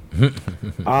listeners?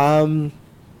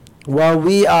 Well,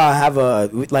 we have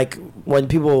when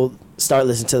people start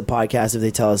listening to the podcast, if they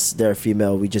tell us they're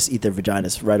female, we just eat their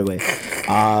vaginas right away.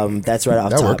 That's right off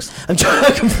that top. Works. I'm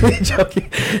completely joking.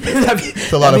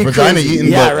 It's a lot of vagina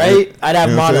eating. Yeah, but, right? I'd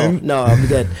have mono. Saying? No, I'm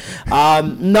good.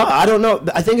 No, I don't know.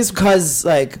 I think it's because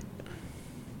like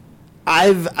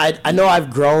I know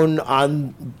I've grown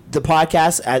on the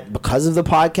podcast because of the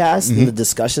podcast and the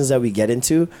discussions that we get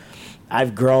into.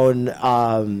 I've grown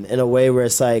in a way where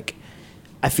it's like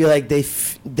I feel like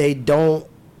they don't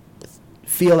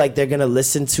feel like they're gonna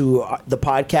listen to the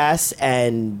podcast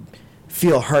and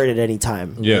feel hurt at any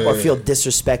time, or feel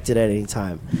disrespected at any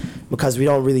time, because we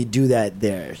don't really do that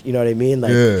there. You know what I mean?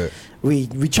 Like we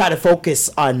try to focus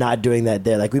on not doing that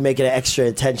there. Like we make it an extra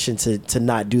attention to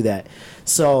not do that.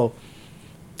 So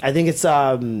I think it's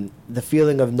the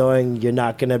feeling of knowing you're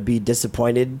not gonna be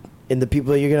disappointed in the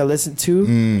people you're gonna listen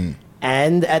to,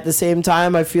 and at the same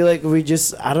time, I feel like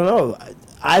I don't know.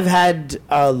 I've had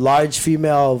a large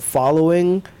female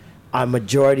following on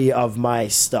majority of my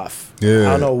stuff. I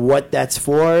don't know what that's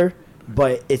for,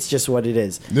 but it's just what it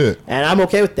is. And I'm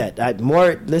okay with that.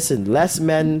 Less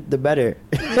men, the better,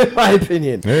 in my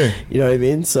opinion. You know what I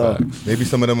mean? So maybe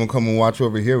some of them will come and watch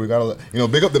over here. We gotta,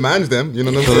 big up the mans them. You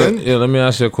know what I'm saying? Yeah, let me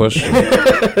ask you a question.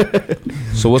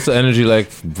 So what's the energy like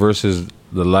versus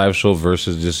the live show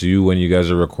versus just you when you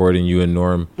guys are recording, you and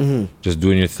Norm, just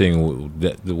doing your thing?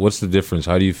 What's the difference?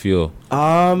 How do you feel?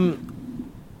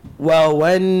 Well,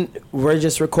 when we're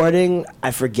just recording,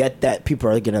 I forget that people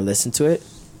are going to listen to it.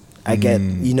 I get,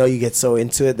 you get so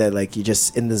into it that like you're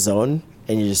just in the zone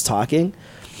and you're just talking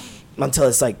until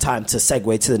it's like time to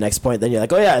segue to the next point. Then you're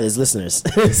like, oh yeah, there's listeners.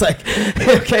 It's like,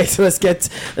 okay, so let's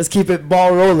keep it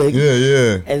ball rolling.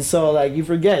 Yeah. And so like you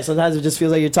forget. Sometimes it just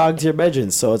feels like you're talking to your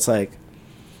bedrooms. So it's like,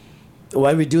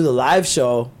 when we do the live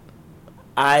show,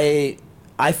 I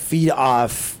feed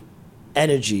off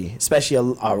energy,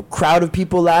 especially a crowd of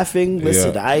people laughing.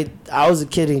 Listen, I was a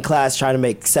kid in class trying to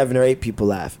make 7 or 8 people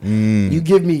laugh. You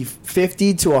give me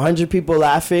 50 to 100 people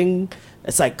laughing,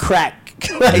 it's like crack.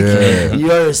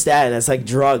 You understand? It's like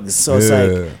drugs. So it's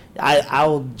like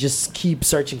I'll just keep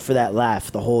searching for that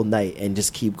laugh the whole night and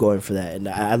just keep going for that. And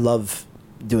I love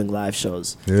doing live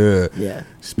shows. Yeah.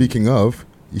 Speaking of,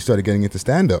 you started getting into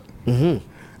stand-up.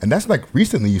 And that's like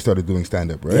recently you started doing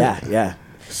stand-up, right? Yeah.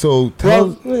 So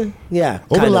over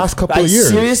the last couple of years.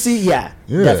 Seriously, yeah,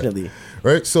 definitely.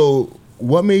 Right. So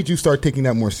what made you start taking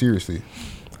that more seriously?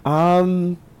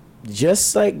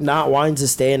 Just like not wanting to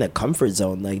stay in a comfort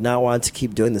zone, like not wanting to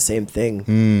keep doing the same thing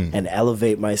and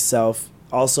elevate myself.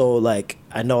 Also, like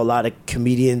I know a lot of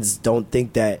comedians don't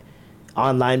think that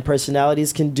online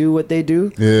personalities can do what they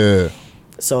do. Yeah.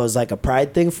 So it's like a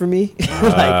pride thing for me.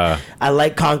 Like I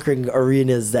like conquering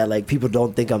arenas that like people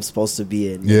don't think I'm supposed to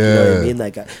be in. You know what I mean?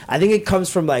 Like I think it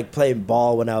comes from like playing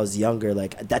ball when I was younger.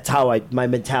 Like that's how my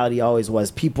mentality always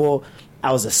was.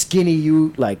 I was a skinny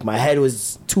youth. Like my head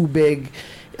was too big.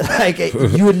 Like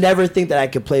you would never think that I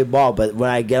could play ball, but when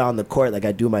I get on the court, like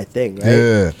I do my thing, right?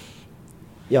 Yeah.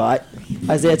 Yo,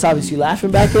 Isaiah Thomas, you laughing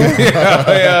back there?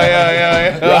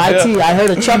 Yeah. Yo, IT, I heard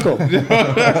a chuckle.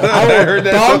 I will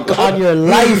dunk on your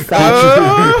life,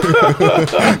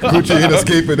 Gucci ain't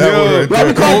escaping that one.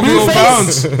 Right call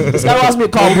Blueface. This guy wants me to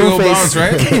call Blueface.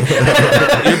 Right?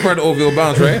 You're part of OVO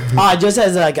Bounce, right? Just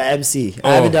as like an MC.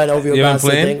 I haven't done OVO Bounce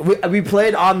thing. We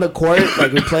played on the court,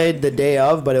 like we played the day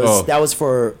of, but that was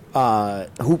for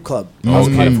Hoop Club. I was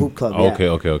part of Hoop Club.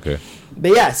 Okay.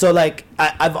 But yeah, so like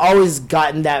I've always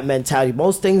gotten that mentality.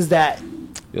 Most things that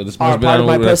this are part of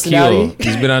my personality.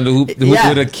 He's been on the hoop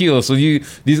with Akil. So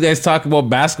these guys talk about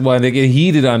basketball and they get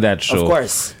heated on that show. Of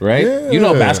course, right? Yeah. You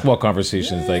know basketball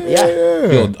conversations like,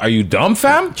 yo, are you dumb,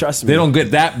 fam? Trust me, they don't get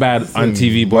that bad on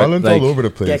TV. But like, all over the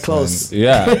place. Get close. Man.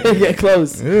 Yeah, get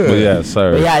close. Yeah. But yeah,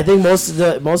 sorry. But yeah, I think most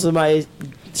of my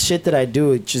shit that I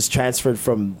do, it just transferred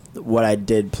from what I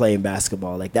did playing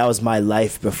basketball. Like that was my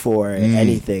life before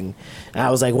anything. And I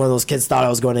was like one of those kids thought I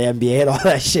was going to NBA and all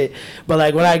that shit. But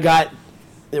like when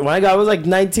I was like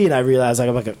 19, I realized like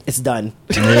I'm like it's done.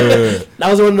 I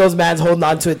was one of those mans holding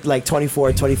on to it like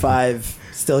 24, 25,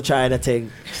 still trying to take.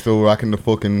 Still rocking the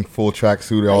fucking full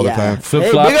tracksuit all the time. Flip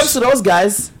Hey, big ups to those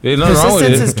guys.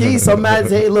 Persistence is key. Some mans,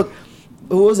 hey, look,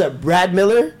 who was that? Brad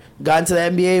Miller got into the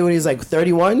NBA when he was like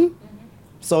 31.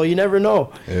 So you never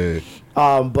know. Hey.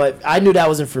 But I knew that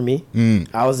wasn't for me.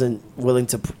 I wasn't willing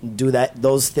to do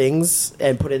those things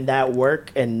and put in that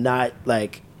work and not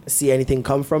like see anything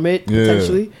come from it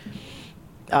potentially.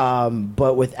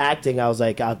 But with acting, I was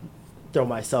like, I'll throw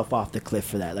myself off the cliff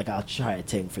for that. Like, I'll try a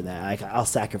thing for that. Like, I'll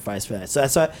sacrifice for that. So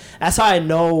that's how I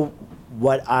know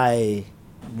what I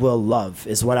will love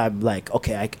is when I'm like,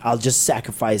 okay, I'll just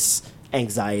sacrifice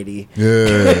anxiety,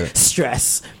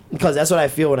 stress, because that's what I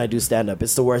feel when I do stand up.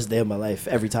 It's the worst day of my life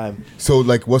every time. So,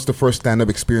 like, what's the first stand up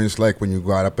experience like when you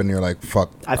got up and you're like,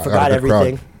 fuck? I forgot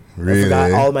everything. Really? I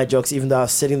forgot all of my jokes, even though I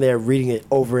was sitting there reading it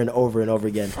over and over and over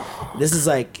again. This is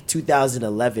like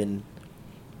 2011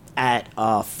 at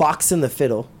Fox and the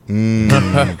Fiddle.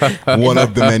 One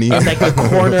of the many. It's like the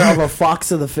corner of a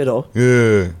Fox and the Fiddle.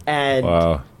 Yeah. And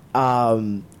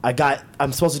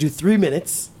I'm supposed to do 3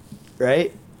 minutes,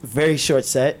 right? Very short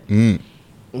set. It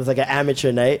was like an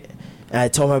amateur night. And I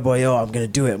told my boy, yo, I'm going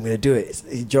to do it.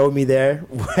 He drove me there,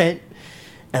 went,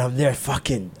 and I'm there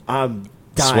I'm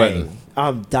dying. Sweating.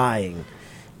 I'm dying.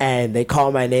 And they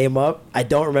call my name up. I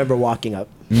don't remember walking up.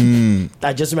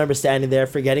 I just remember standing there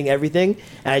forgetting everything.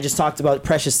 And I just talked about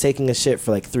Precious taking a shit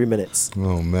for like 3 minutes.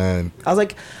 Oh, man. I was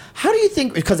like, how do you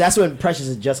think... Because that's when Precious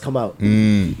had just come out. So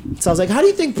I was like, how do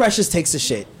you think Precious takes a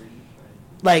shit?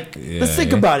 Like, let's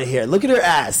think about it here. Look at her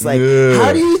ass. Like,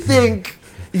 how do you think...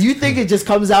 You think it just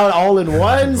comes out all in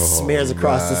one, smears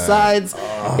across the sides?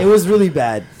 It was really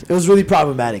bad. It was really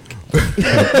problematic.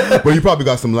 But you probably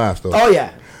got some laughs, though. Oh,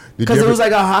 yeah. Because it was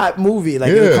like a hot movie.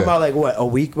 Like, it would come out like, what, a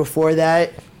week before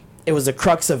that? It was the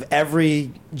crux of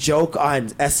every joke on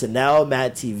SNL,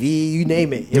 Mad TV, you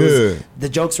name it. It was, the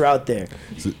jokes were out there.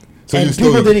 So and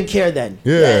people didn't care then.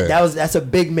 Yeah. That's a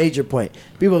big major point.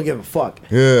 People don't give a fuck.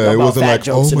 Yeah, it wasn't like,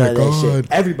 jokes oh my and all that God.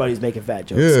 shit. Everybody's making fat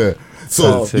jokes. Yeah.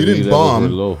 So you didn't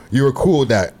bomb. You were cool with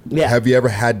that. Yeah. Have you ever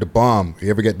had the bomb? You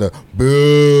ever get the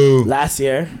boo? Last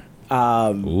year,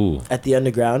 at the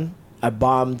Underground, I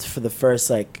bombed for the first,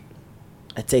 like,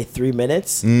 I'd say 3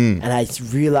 minutes. And I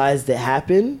realized it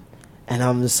happened. And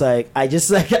I'm just like, I just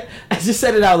said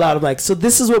it out loud. I'm like, so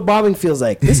this is what bombing feels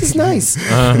like. This is nice.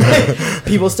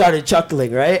 People started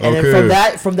chuckling, right? And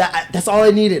then from that, that's all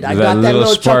I needed. I got that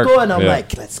little chuckle, and I'm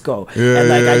like, let's go. And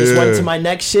like, I just went to my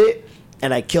next shit,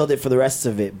 and I killed it for the rest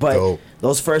of it. But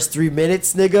those first 3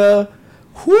 minutes, nigga,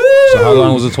 whoo! So how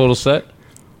long was the total set?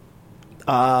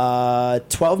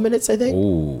 12 minutes, I think.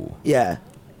 Ooh. Yeah.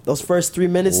 Those first 3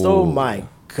 minutes, though, my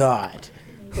God.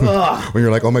 Ugh. When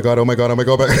you're like, oh my God.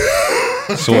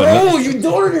 So no, you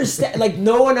don't understand. Like,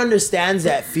 no one understands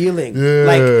that feeling. Yeah.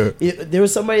 Like, there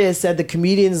was somebody that said the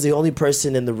comedian is the only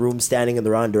person in the room standing in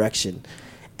the wrong direction.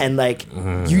 And, like,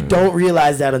 you don't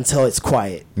realize that until it's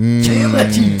quiet.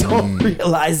 Like, you don't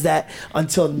realize that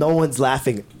until no one's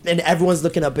laughing. And everyone's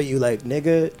looking up at you like,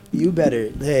 nigga, you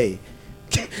better, hey,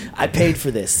 I paid for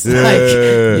this. Yeah. Like,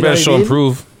 you better show and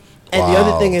prove. And the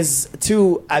other thing is,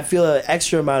 too, I feel an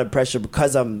extra amount of pressure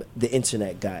because I'm the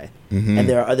internet guy. And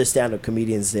there are other stand-up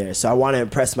comedians there. So I want to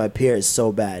impress my peers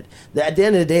so bad. At the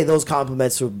end of the day, those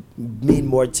compliments will mean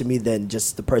more to me than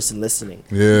just the person listening.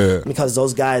 Yeah. Because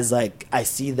those guys, like, I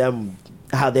see them,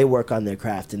 how they work on their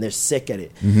craft, and they're sick at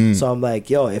it. So I'm like,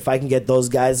 yo, if I can get those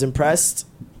guys impressed,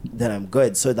 then I'm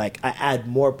good. So, like, I add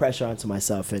more pressure onto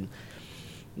myself. And,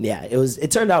 yeah,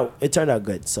 it turned out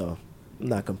good. So I'm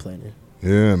not complaining.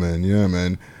 Yeah,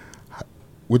 man.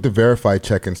 With the verified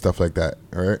check and stuff like that,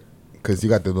 all right? Because you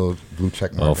got the little blue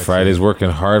check mark. Oh, Friday's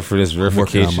working hard for this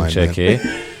verification check, eh?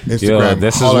 Instagram. Yo,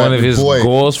 this is one of his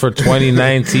goals for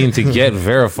 2019 to get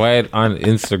verified on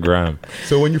Instagram.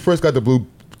 So when you first got the blue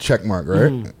check mark,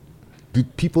 right? Do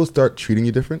people start treating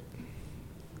you different?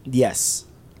 Yes.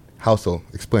 How so?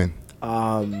 Explain.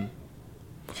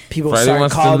 People Friday start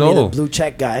wants to calling me know. the blue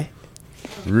check guy.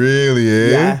 Really, eh?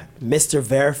 Yeah. Mr.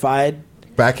 Verified.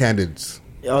 Backhandeds.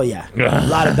 Oh, yeah. A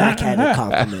lot of backhanded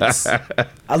compliments.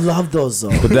 I love those,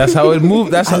 though. But that's how it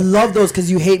moved. I love those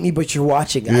because you hate me, but you're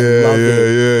watching. I love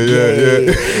it.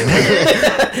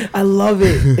 I love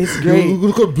it. It's great.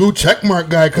 Look at blue check mark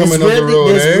guy coming up the road,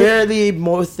 There's eh? rarely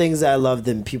more things that I love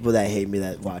than people that hate me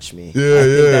that watch me. Yeah, I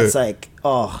think that's like,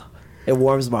 oh, it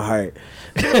warms my heart.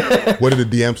 What did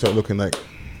the DMs start looking like?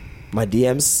 My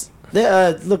DMs? They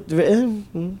look,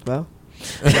 well.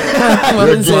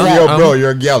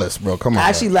 You're jealous, bro. Come on.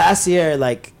 Actually, last year,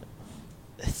 like,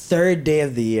 third day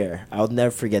of the year, I'll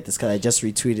never forget this because I just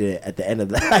retweeted it at the end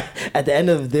of at the end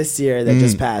of this year that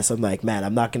just passed. I'm like, man,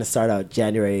 I'm not gonna start out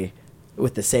January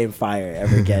with the same fire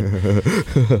ever again.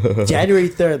 January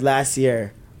 3rd last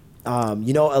year,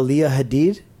 you know Aaliyah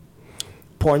Hadid,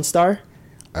 porn star.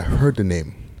 I heard the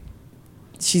name.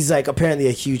 She's like apparently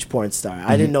a huge porn star.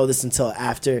 I didn't know this until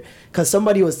after because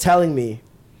somebody was telling me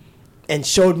and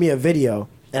showed me a video.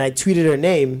 And I tweeted her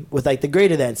name with like the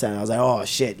greater than sign. I was like, oh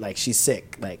shit, like she's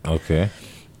sick. Like, okay.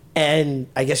 And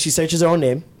I guess she searches her own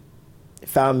name,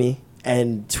 found me,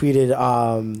 and tweeted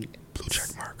blue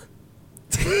check mark.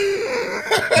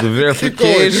 The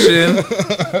verification.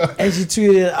 And she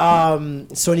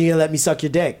tweeted, so when you gonna let me suck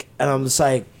your dick? And I'm just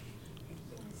like,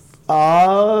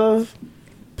 blue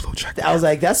check mark. I was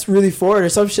like, that's really forward or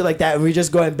some shit like that. And we're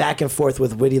just going back and forth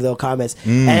with witty little comments.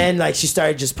 And like she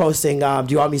started just posting, do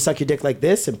you want me to suck your dick like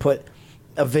this? And put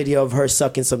a video of her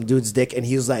sucking some dude's dick, and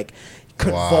he was like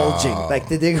convulsing. Wow. Like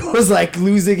the dick was like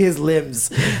losing his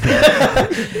limbs.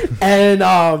 And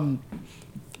I'm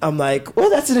like, well,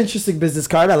 that's an interesting business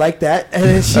card. I like that. And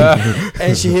then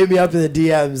she hit me up in the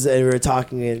DMs, and we were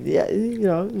talking, and yeah, you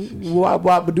know, wop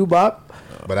wop ba doo bop,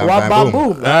 wop bop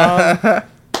boom.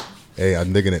 Hey,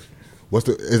 I'm digging it.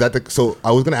 So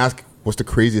I was gonna ask, what's the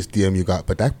craziest DM you got?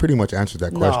 But that pretty much answers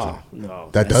that question. No,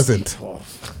 that doesn't.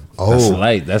 That's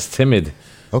light. That's timid.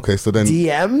 Okay, so then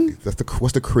DM.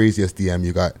 What's the craziest DM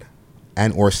you got,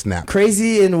 and or snap?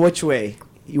 Crazy in which way?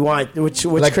 You want which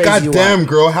like crazy you goddamn want?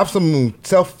 Girl, have some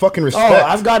self fucking respect. Oh,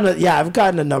 I've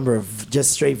gotten a number of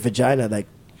just straight vagina like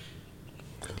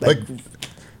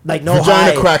no vagina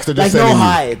high. cracks are just like no sending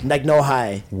high, like no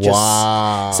high.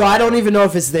 Wow. So I don't even know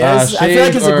if it's theirs. I feel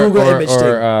like it's a Google image thing.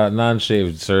 Or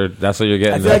non-shaved, sir. That's what you're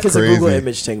getting. I feel like it's a Google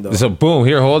image thing though. So boom,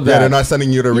 here, hold that. Yeah, they're not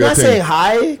sending you the real thing. You're not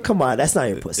saying hi? Come on, that's not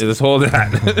your pussy. Just hold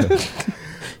that.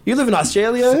 You live in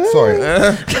Australia? Sorry.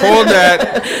 Hold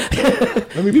that.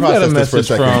 Let me process this for a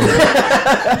second.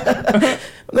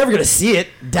 I'm never gonna see it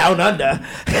down under.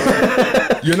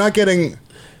 You're not getting,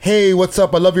 hey, what's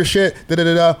up? I love your shit. Da da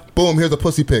da da. Boom, here's a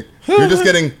pussy pic. You're just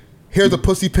getting, here's a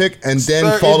pussy pic, and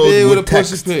then followed with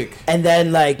text. Pussy pic. And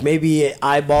then like maybe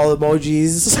eyeball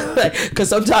emojis, because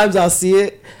sometimes I'll see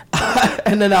it,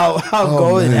 and then I'll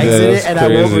go and exit it, and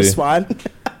crazy. I won't respond.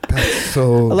 That's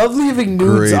so. I love leaving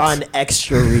nudes great. on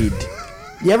extra read.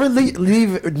 You ever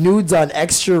leave nudes on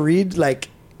extra read? Like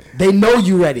they know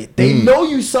you read it. They know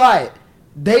you saw it.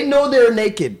 They know they're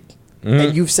naked.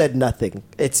 And you've said nothing.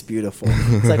 It's beautiful.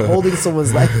 It's like holding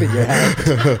someone's life in your hand.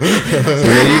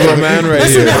 There you go, man, right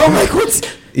Listen, here. I'm like, what's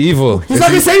evil? He's not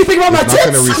gonna say anything about my tits.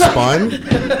 He's not gonna respond.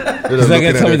 He's not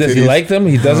gonna tell me does he like them?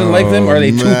 He doesn't like them? Are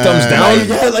they 2 thumbs down?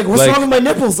 Yeah, like what's wrong with my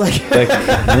nipples? Like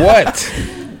what?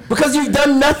 Because you've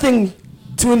done nothing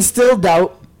to instill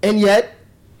doubt, and yet,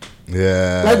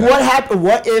 like what happened?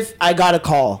 What if I got a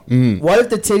call? What if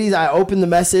the titties? I opened the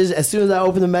message. As soon as I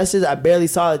opened the message, I barely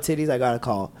saw the titties. I got a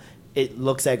call. It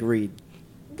looks like Reed.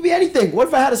 It could be anything. What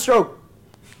if I had a stroke?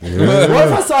 What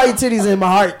if I saw your titties and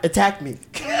my heart attacked me?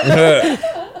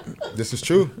 This is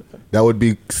true. That would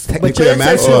be But technically your a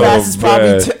match. attention ass is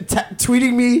probably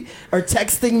tweeting me or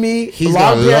texting me. He's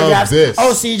gonna love this.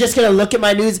 Oh, so you're just gonna look at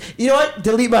my nudes? You know what?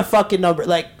 Delete my fucking number.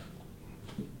 Like,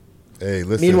 hey,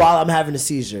 listen. meanwhile, I'm having a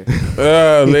seizure.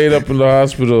 Laid up in the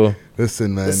hospital.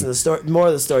 Listen, man. Listen, the story. More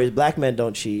of the story is black men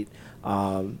don't cheat.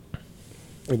 And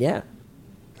yeah.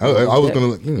 I was gonna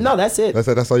look. No, that's it.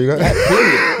 That's all you got. Yeah,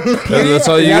 period. That's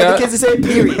all you got. The kids say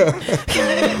period.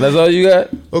 That's all you got.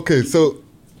 Okay, so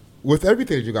with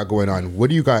everything that you got going on, what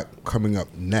do you got coming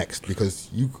up next? Because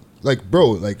you, like,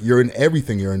 bro, like you're in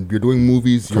everything. You're doing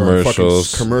movies, you're on fucking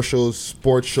commercials,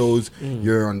 sports shows.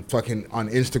 You're on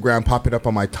Instagram, popping up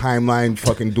on my timeline,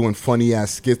 fucking doing funny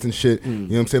ass skits and shit. You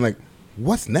know what I'm saying? Like,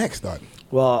 what's next, dog?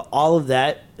 Well, all of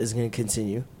that is going to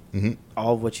continue.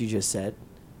 All of what you just said.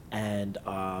 And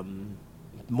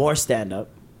more stand-up.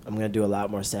 I'm going to do a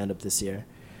lot more stand-up this year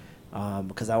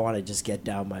because I want to just get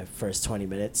down my first 20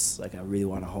 minutes. Like, I really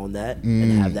want to hone that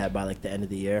and have that by, like, the end of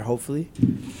the year, hopefully.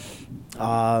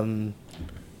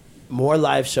 More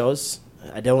live shows.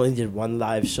 I only did 1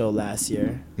 live show last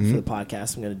year for the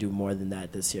podcast. I'm going to do more than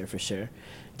that this year for sure.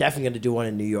 Definitely going to do one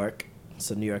in New York.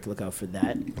 So, New York, look out for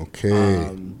that.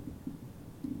 Okay.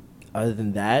 Other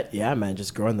than that, yeah, man,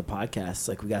 just growing the podcast.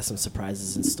 Like, we got some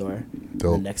surprises in store in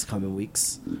the next coming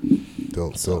weeks.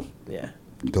 Dope. Yeah.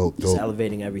 Dope. Just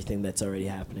elevating everything that's already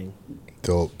happening.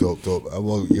 Dope.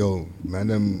 Well, yo,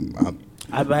 man,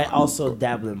 I might also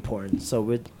dabble in porn, so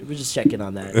we're just checking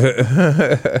on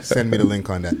that. Send me the link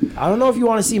on that. I don't know if you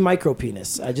want to see micro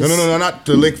penis. No, not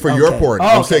the link for your porn.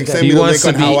 I'm saying send me the link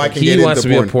on how I can get into porn. He wants to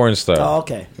be a porn star. Oh,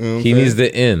 okay. You know he needs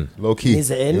the in. Low key. He needs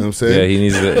the in? You know what I'm saying? Yeah, he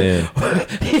needs the in.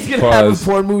 He's going to have a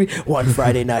porn movie one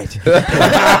Friday night.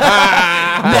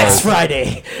 Next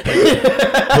Friday.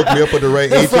 Hook me up with the right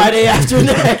agent. Friday after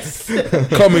next.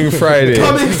 Coming Friday.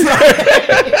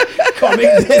 Coming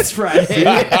this Friday.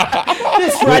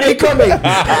 This Friday coming.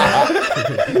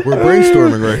 We're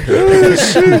brainstorming right here.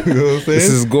 You know what I'm saying? This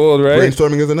is gold, right?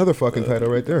 Brainstorming is another fucking title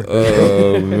right there.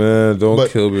 Oh man, don't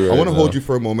But kill me right I want to now. hold you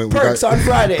for a moment. Perks on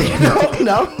Friday.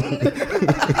 No.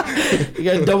 You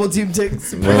got double team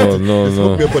tickets. No.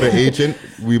 Hook me up with an agent.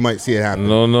 We might see it happen.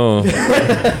 No.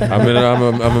 I'm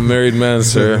a married man,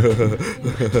 sir.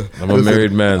 I'm a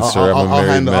married man, sir. I'm a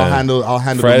married man. I'll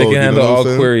handle. Friday the load, can you handle know what all I'm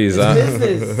saying? queries. Huh?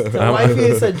 Business. The wifey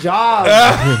is a job.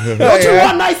 Don't you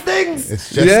want nice things? It's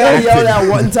just I acting. yelled at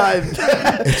one time.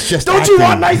 It's just Don't you acting.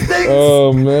 want nice things?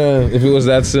 Oh man, if it was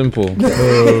that simple.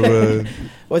 Oh man.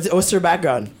 What's her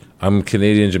background? I'm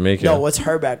Canadian Jamaican. No, what's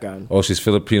her background? Oh, she's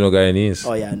Filipino Guyanese.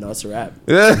 Oh yeah, no, it's a rap.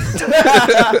 Yeah.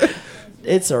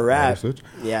 It's a rap. Understood.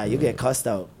 Yeah, you get cussed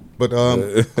out. But I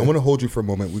want to hold you for a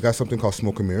moment. We got something called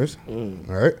Smoke and Mirrors. All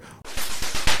right.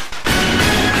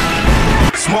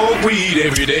 Smoke weed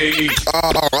every day.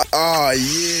 Oh,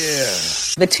 yeah.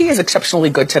 The tea is exceptionally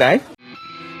good today.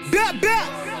 Bet. Ba.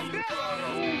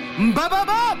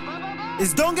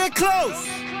 It's don't get close.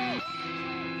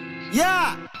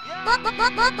 Yeah.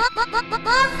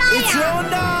 It's your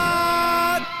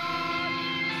dog.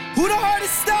 Who the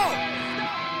hardest though?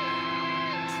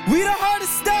 We the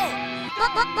hardest though.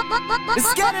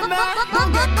 Let's get it, man.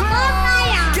 Don't get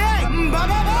close. Gang. Ba.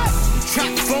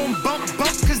 Trap phone bump,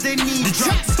 cause they need the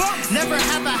drops. Never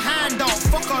have a handout,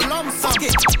 fuck a lump sum.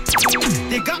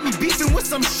 They got me beefing with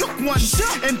some shook ones.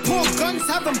 And poor guns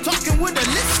have them talking with a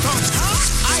list on.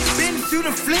 I've been through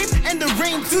the flame and the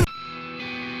rain too.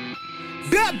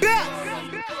 Bet. Ba.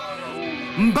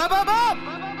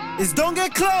 It's don't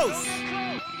get close.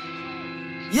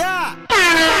 Yeah.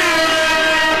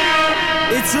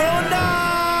 It's your dog.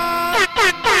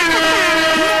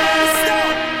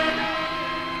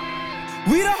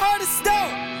 We the hardest though.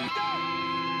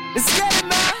 Let's get it,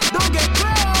 man. Don't get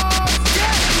close.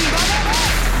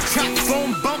 Trap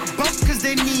phone bump, cause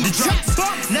they need the drops.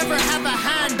 Never have a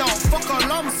handout, fuck a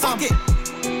lump sum.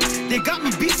 They got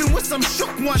me beefing with some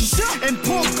shook ones. And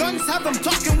poor guns have them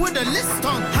talking with a list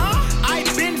on.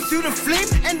 I've been through the flame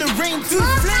and the rain too.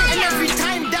 And every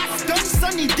time that's done,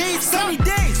 sunny days.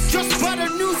 Just bought a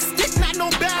new stick, not no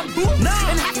bamboo. And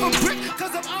half a brick,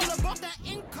 cause I'm all about that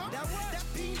income. That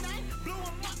P9 blow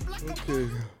 'em up like Okay.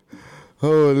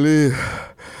 Holy.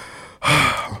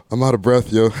 I'm out of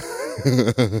breath, yo.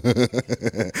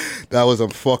 That was a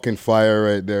fucking fire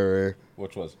right there, eh?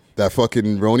 Which was? That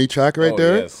fucking Roni track right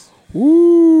there. Yes.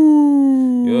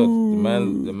 Woo. Yo,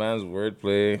 the man's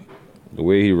wordplay, the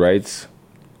way he writes,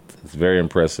 it's very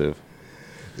impressive.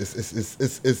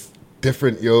 It's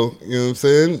different, yo. You know what I'm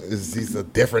saying? He's a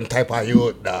different type of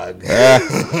youth, dog.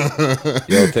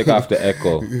 Yo, take off the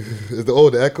echo. Is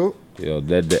the echo? Yo,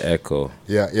 dead the echo.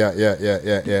 Yeah.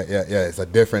 It's a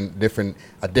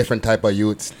different type of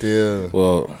youth still.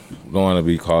 Well, don't want to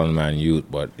be calling man youth,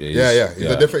 but He's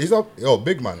a different. He's a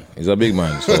big man. He's a big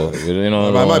man, so you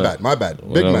know. my bad.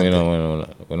 Big man. We don't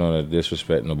want to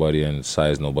disrespect nobody and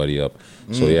size nobody up.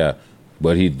 So yeah.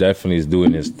 But he definitely is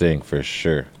doing his thing for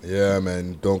sure. Yeah,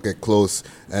 man. Don't get close.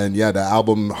 And yeah, the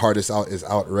album Hardest Out is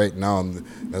out right now.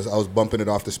 I was bumping it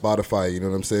off to Spotify, you know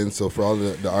what I'm saying? So for all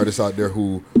the artists out there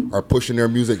who are pushing their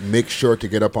music, make sure to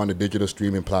get up on the digital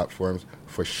streaming platforms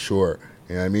for sure.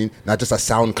 You know what I mean? Not just a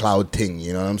SoundCloud thing,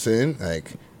 you know what I'm saying?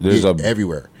 Like, there's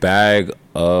everywhere. Bag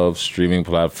of streaming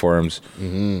platforms.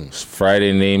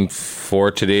 Friday named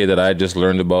 4 today that I just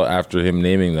learned about after him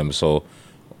naming them. So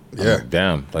yeah,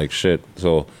 damn, like shit.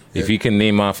 So if he can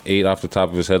name off 8 off the top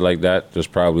of his head like that, there's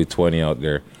probably 20 out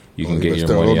there. You can get your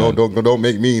money on. Don't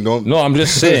make me. Don't. No, I'm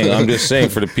just saying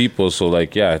for the people. So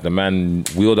like, yeah, the man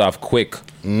wheeled off quick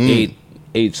 8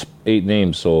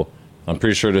 names. So I'm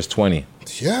pretty sure there's 20.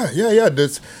 Yeah.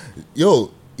 There's,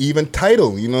 even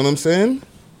Tidal. You know what I'm saying?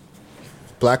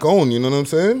 Black owned. You know what I'm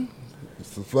saying?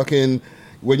 It's a fucking.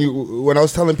 When I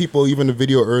was telling people, even the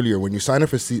video earlier, when you sign up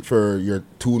for your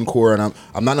TuneCore, and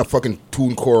I'm not a fucking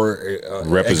TuneCore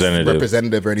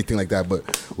representative or anything like that, but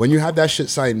when you have that shit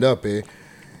signed up,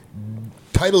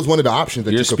 Tidal's one of the options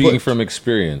that you're you could speaking put. from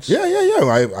experience. Yeah.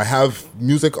 I have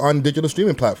music on digital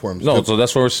streaming platforms. No, so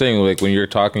that's what we're saying. Like when you're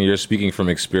talking, you're speaking from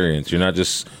experience. You're not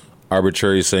just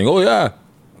arbitrarily saying, "Oh yeah,"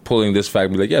 pulling this fact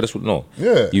and be like, "Yeah, that's what." No,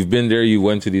 yeah. You've been there. You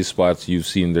went to these spots. You've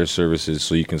seen their services,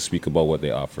 so you can speak about what they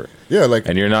offer. Yeah, like,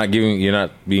 and you're not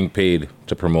being paid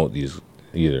to promote these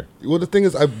either. Well, the thing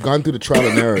is, I've gone through the trial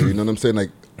and error. You know what I'm saying?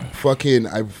 Like, fucking,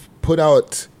 I've put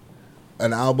out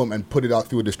an album and put it out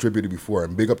through a distributor before.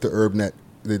 And big up to UrbNet.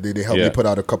 They helped me put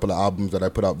out a couple of albums that I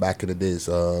put out back in the days.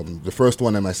 The first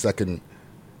one and my second,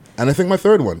 and I think my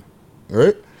third one,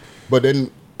 right? But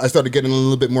then I started getting a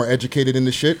little bit more educated in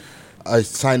the shit. I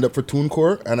signed up for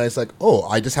TuneCore, and I was like, oh,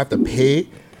 I just have to pay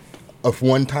a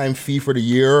one-time fee for the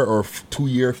year or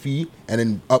 2-year fee, and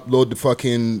then upload the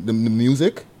fucking the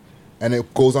music, and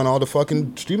it goes on all the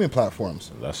fucking streaming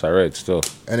platforms. That's all right, still.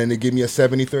 And then they give me a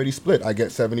 70-30 split. I get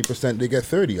 70%, they get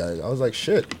 30. I was like,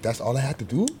 shit, that's all I had to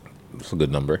do? That's a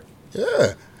good number.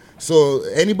 Yeah. So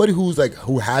anybody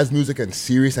who has music and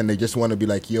serious and they just want to be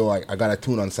like, yo, I got a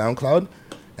tune on SoundCloud,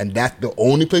 and that's the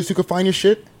only place you can find your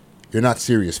shit, you're not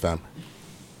serious, fam.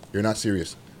 You're not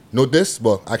serious. No diss?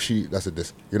 Well, actually, that's a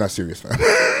diss. You're not serious, fam.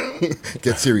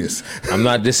 Get serious. I'm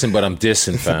not dissing, but I'm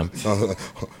dissing, fam.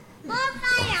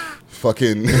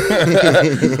 Fucking.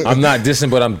 I'm not dissing,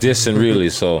 but I'm dissing, really.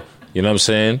 So, you know what I'm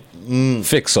saying?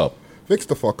 Fix up. Fix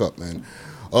the fuck up, man.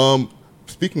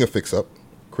 Speaking of fix up,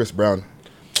 Chris Brown.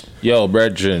 Yo,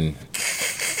 brethren.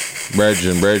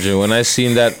 When I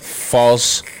seen that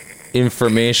false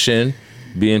information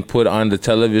being put on the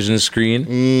television screen,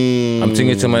 I'm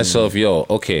thinking to myself, yo,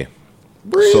 okay.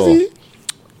 Breezy. So,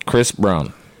 Chris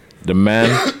Brown, the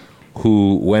man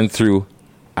who went through,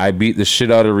 I beat the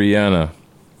shit out of Rihanna,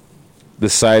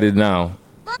 decided now,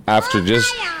 after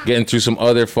just getting through some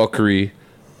other fuckery,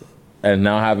 and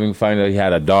now having found out he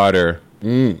had a daughter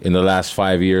in the last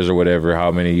 5 years or whatever, how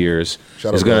many years,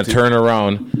 is going to turn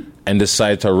around and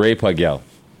decide to rape a gal.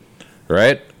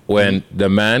 Right? When the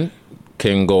man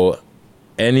can go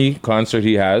any concert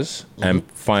he has and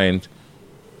find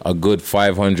a good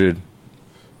 500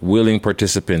 willing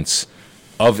participants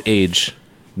of age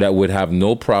that would have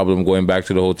no problem going back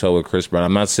to the hotel with Chris Brown.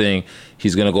 I'm not saying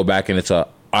he's going to go back and it's a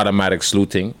automatic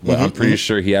sleuthing, but I'm pretty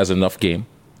sure he has enough game.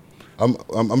 I'm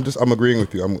agreeing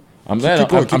with you. I'm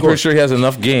pretty sure he has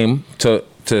enough game to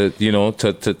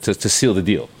seal the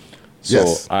deal. So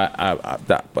Yes.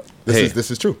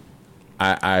 This is true.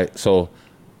 So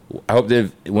I hope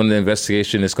that when the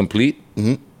investigation is complete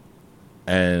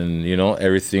and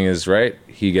everything is right,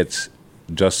 he gets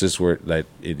justice where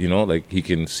he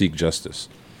can seek justice.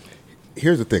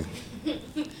 Here's the thing.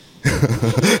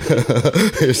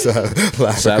 Here's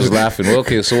Sav's laughing. Well,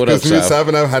 okay, so what up, Because Sav?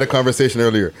 and I had a conversation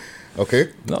earlier. Okay?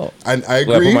 No. And I Did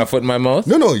I agree. put my foot in my mouth?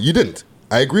 No, you didn't.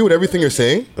 I agree with everything you're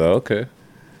saying. Oh, okay.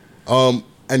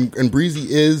 And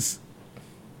Breezy is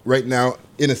right now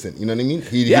innocent. You know what I mean?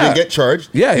 He Yeah. didn't get charged.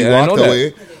 Yeah, he yeah, I walked know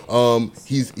away.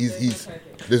 He's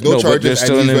there's no but charges. there's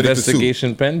still and an he's ready to sue.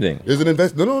 investigation pending. There's an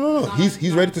No.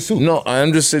 He's ready to sue. No,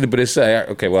 I'm just saying, but it's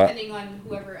okay. Well, Depending on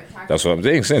whoever attacked that's what I'm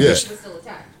saying. Yeah. There's- was still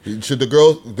attacked. Should the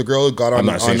girl got on? I'm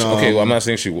not saying. on, Okay, well, I'm not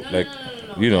saying she like.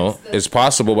 It's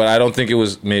possible, but I don't think it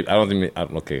was. Maybe I don't think.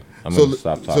 Okay, I'm gonna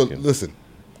stop So talking. listen,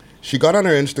 she got on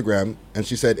her Instagram and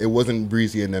she said it wasn't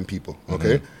Breezy and them people.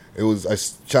 Okay, it was. I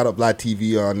shot up Vlad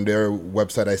TV on their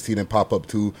website. I seen it pop up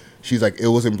too. She's like, it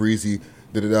wasn't Breezy.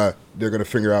 They're gonna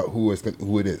figure out who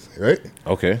it is. Right?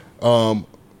 Okay.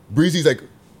 Breezy's like,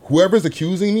 whoever's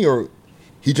accusing me, or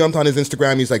he jumped on his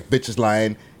Instagram. He's like, bitch is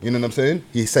lying. You know what I'm saying?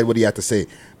 He said what he had to say,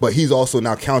 but he's also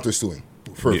now countersuing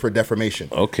for defamation.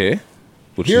 Okay.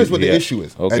 Here's what the issue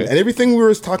is, Okay. and everything we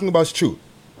were talking about is true.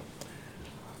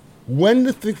 When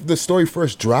the story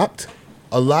first dropped,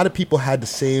 a lot of people had the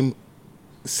same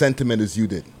sentiment as you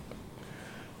did.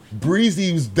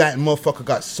 Breezy's that motherfucker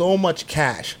got so much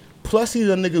cash. Plus, he's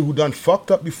a nigga who done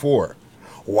fucked up before.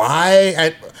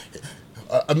 Why?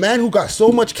 A man who got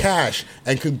so much cash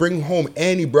and can bring home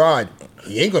any broad,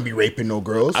 he ain't gonna be raping no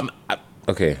girls.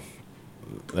 Okay.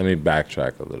 Let me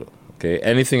backtrack a little. Okay.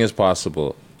 Anything is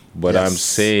possible, but Yes. I'm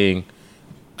saying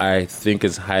I think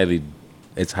it's highly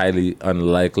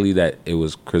unlikely that it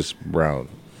was Chris Brown.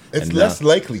 It's And less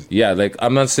likely. Yeah, like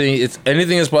I'm not saying it's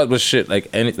anything is possible, but shit,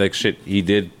 shit. He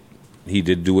did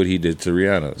do what he did to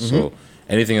Rihanna, so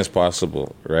anything is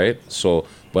possible, right? So,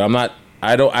 but I'm not.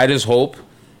 I just hope,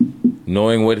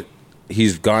 knowing what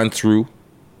he's gone through,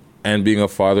 and being a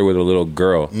father with a little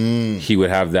girl, he would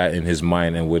have that in his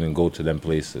mind and wouldn't go to them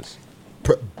places.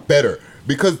 Better,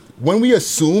 because when we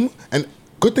assume, and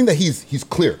good thing that he's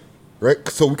clear, right?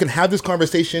 So we can have this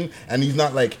conversation, and he's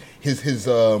not like his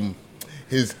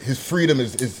freedom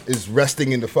is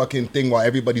resting in the fucking thing while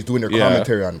everybody's doing their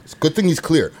commentary on it. It's a good thing he's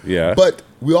clear. Yeah. But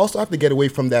we also have to get away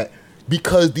from that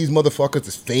because these motherfuckers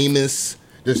is famous.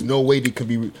 There's no way they could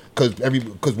be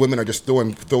because women are just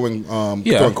throwing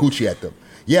coochie at them.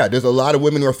 Yeah, there's a lot of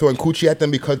women who are throwing coochie at them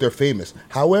because they're famous.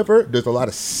 However, there's a lot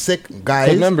of sick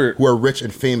guys who are rich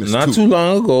and famous Not too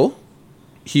long ago,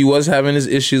 he was having his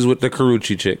issues with the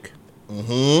Karrueche chick.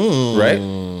 Right?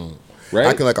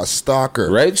 Acting like a stalker.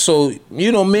 Right? So,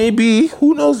 maybe,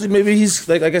 who knows? Maybe he's,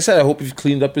 like I said, I hope he's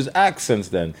cleaned up his act since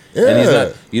then. Yeah. And he's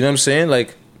not, you know what I'm saying?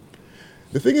 Like,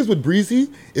 the thing is with Breezy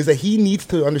is that he needs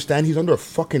to understand he's under a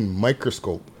fucking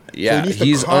microscope. Yeah, he needs to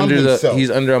he's calm under himself.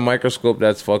 he's under a microscope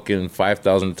that's fucking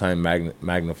 5,000 times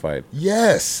magnified.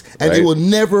 Yes, and Right? it will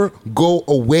never go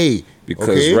away. Because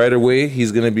okay? right away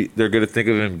they're gonna think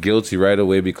of him guilty right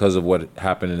away because of what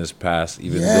happened in his past,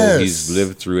 even though Yes. he's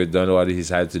lived through it, done what he's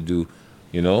had to do,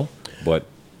 you know. But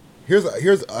Here's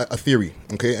a theory,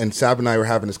 okay? And Sab and I were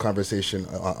having this conversation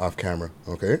off camera,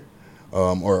 okay?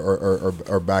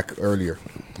 Or back earlier,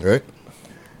 right?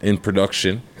 In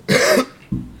production,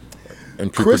 in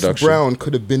Chris pre-production, Brown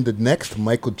could have been the next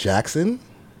Michael Jackson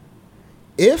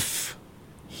if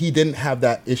he didn't have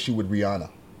that issue with Rihanna.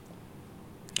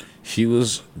 he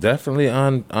was definitely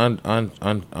on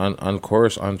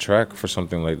course, on track for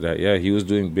something like that. Yeah, he was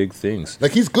doing big things.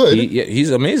 Like, he's good.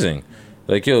 He's amazing.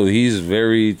 Like, yo, he's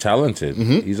very talented.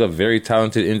 He's a very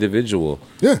talented individual.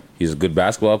 Yeah. He's a good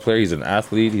basketball player. He's an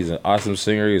athlete. He's an awesome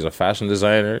singer. He's a fashion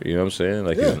designer. You know what I'm saying?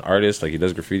 Like, he's an artist. Like, he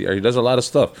does graffiti. Or he does a lot of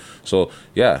stuff. So,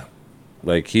 yeah.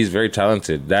 Like, he's very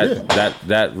talented. That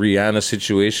Rihanna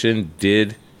situation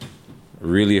did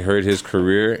really hurt his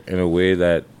career in a way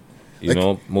that, you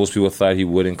know, most people thought he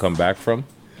wouldn't come back from.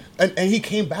 And he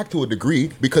came back to a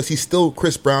degree because he's still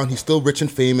Chris Brown. He's still rich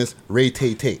and famous. Ray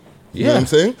Tay Tay. You know what I'm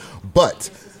saying? But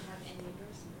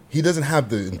he doesn't have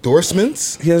the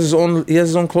endorsements. He has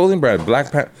his own clothing brand.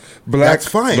 Black. That's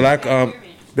fine.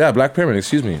 Black Pyramid.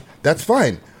 Excuse me. That's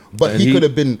fine. But And he could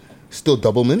have been still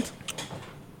double mint.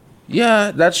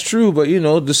 Yeah, that's true. But, you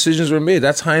know, decisions were made.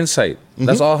 That's hindsight.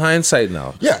 That's all hindsight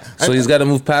now. Yeah. So he's got to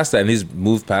move past that, and he's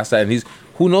moved past that, and he's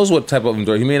who knows what type of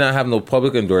endorsement. He may not have no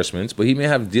public endorsements, but he may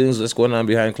have dealings that's going on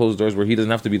behind closed doors where he doesn't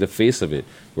have to be the face of it,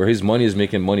 where his money is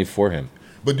making money for him.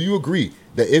 But do you agree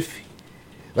that if,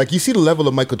 like, you see the level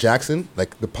of Michael Jackson,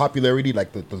 like the popularity,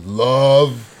 like the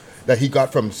love that he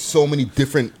got from so many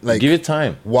different, like, give it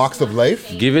time, walks of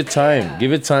life? Give it time.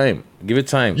 Give it time. Give it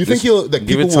time. You think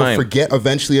people will forget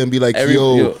eventually and be like,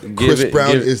 Chris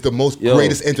Brown is the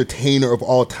greatest entertainer of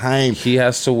all time? He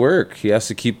has to work. He has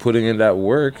to keep putting in that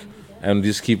work. And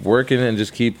just keep working and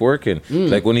just keep working.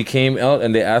 Like when he came out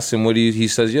and they asked him, he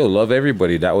says, yo, love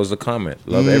everybody. That was the comment.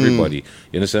 Love everybody.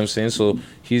 You understand what I'm saying? So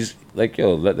he's like,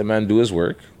 yo, let the man do his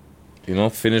work. You know,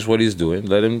 finish what he's doing.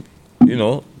 Let him, you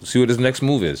know, see what his next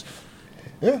move is.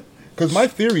 Yeah. Because my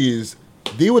theory is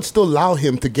they would still allow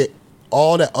him to get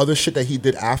all that other shit that he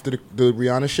did after the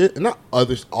Rihanna shit. And not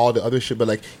all the other shit, but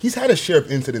like he's had a share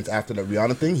of incidents after the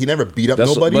Rihanna thing. He never beat up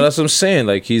nobody. But that's what I'm saying.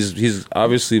 Like he's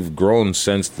obviously grown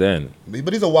since then.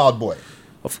 But he's a wild boy.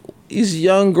 He's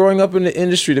young, growing up in the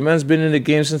industry. The man's been in the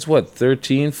game since what,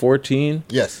 13, 14?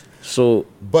 Yes. So,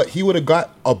 but he would have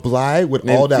got a Bly with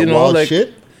all that wild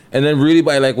shit. And then really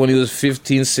by like when he was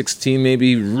 15, 16,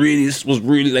 maybe really was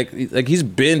really like he's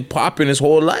been popping his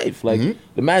whole life. Like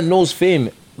the man knows fame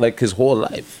like his whole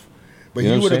life. But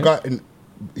he would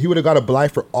have got a Bly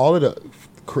for all of the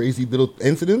crazy little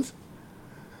incidents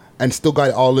and still got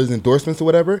all his endorsements or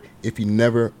whatever if he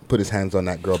never put his hands on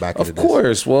that girl back in the day. Of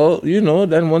course. Well, you know,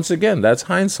 then once again, that's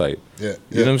hindsight. Yeah.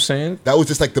 You know what I'm saying? That was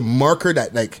just like the marker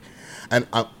that like, and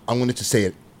I'm going to just say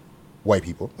it, white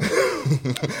people.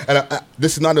 And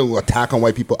this is not an attack on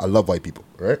white people. I love white people,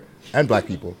 right? And black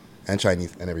people and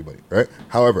Chinese and everybody, right?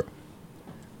 However,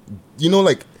 you know,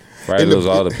 like, Friday knows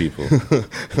all the people.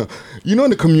 You know, in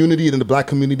the community, in the black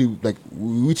community, like,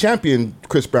 we champion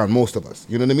Chris Brown, most of us.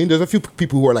 You know what I mean? There's a few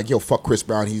people who are like, yo, fuck Chris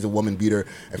Brown. He's a woman beater.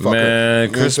 And fuck her. Man, You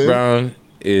know Chris what I'm saying? Brown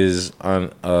is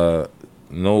on a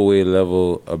no way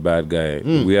level a bad guy.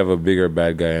 We have a bigger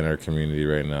bad guy in our community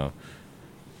right now.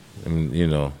 And, you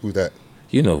know. Who's that?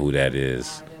 You know who that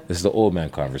is. This is the old man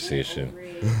conversation.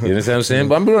 You understand what I'm saying?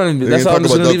 But I'm going to, that's how I'm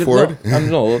talking just going to about leave Doug it.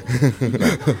 No,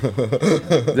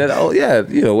 that, oh, yeah,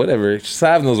 you know, whatever.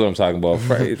 Sav knows what I'm talking about.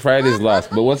 Friday's lost.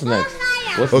 But what's next?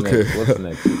 What's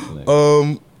next?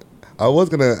 I was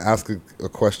going to ask a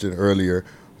question earlier,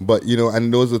 but, you know,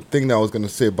 and there was a thing that I was going to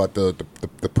say about the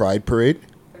Pride Parade.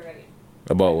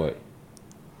 About what?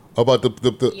 About the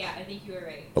Yeah, I think you were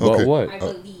right. About what? I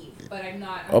believe, but I'm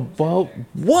not. About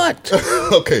what?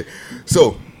 Okay,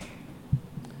 so.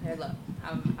 Here, look.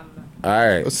 All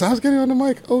right. Sal's getting on the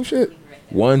mic. Oh, shit.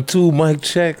 1, 2, mic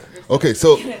check. Okay,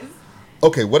 so.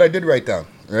 Okay, what I did write down,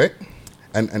 right?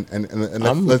 And let's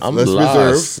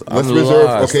reserve. Let's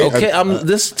reserve. Okay.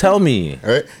 Just tell me.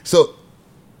 All right. So,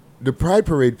 the Pride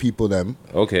Parade people, them.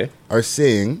 Okay. Are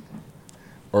saying,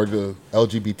 or the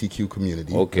LGBTQ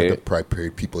community. Okay. The Pride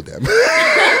Parade people, them.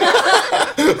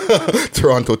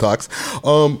 Toronto talks.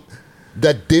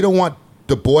 That they don't want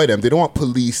the boy them. They don't want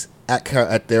police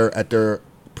at their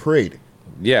parade.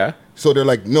 Yeah. So they're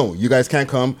like, no, you guys can't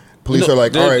come. Police are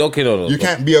like, all right, okay, no. You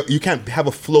can't have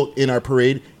a float in our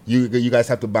parade. You guys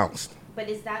have to bounce. But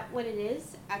is that what it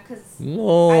is? Because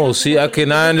No, see, okay,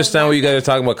 now I understand what you guys are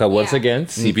talking about. 'Cause once again,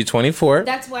 CP24.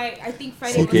 that's why I think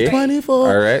Friday Okay. was right.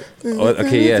 All right. Oh,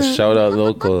 okay, yes. Shout out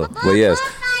local. But yes,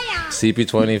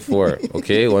 CP24.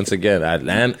 Okay, once again,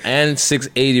 and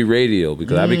 680 radio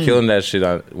because I be killing that shit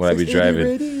on when I be driving.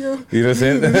 Radio. You know what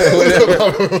I'm saying?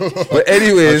 Whatever. But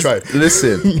anyways,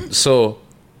 listen. So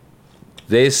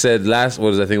they said I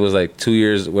think it was like 2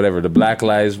 years, whatever. The Black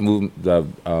Lives movement,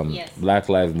 Black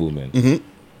Lives movement.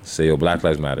 Say, yo, Black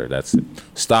Lives Matter. That's it.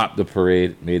 Stop the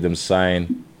parade. Made them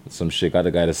sign some shit. Got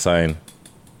the guy to sign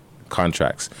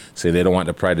contracts. Say they don't want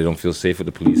the pride. They don't feel safe with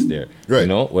the police there. Right. You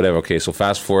know, whatever. Okay, so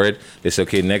fast forward. They say,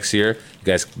 okay, next year,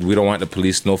 guys, we don't want the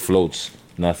police. No floats.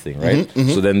 Nothing, right?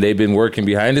 So then they've been working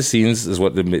behind the scenes, is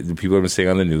what the people have been saying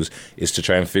on the news, is to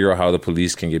try and figure out how the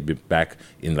police can get back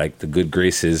in like the good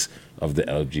graces of the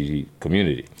LGBT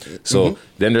community. So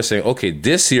then they're saying, okay,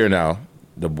 this year now,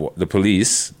 the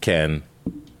police can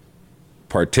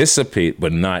participate,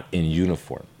 but not in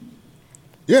uniform.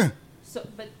 Yeah. So,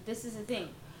 but this is the thing.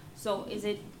 So is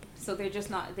it? So they're just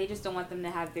not. They just don't want them to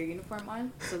have their uniform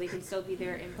on, so they can still be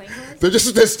there in plain clothes. They're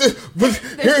still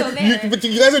there. But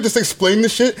you guys are just explaining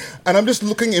this shit, and I'm just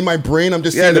looking in my brain. I'm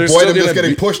just seeing the boy. I'm just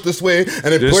getting pushed this way and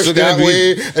then pushed that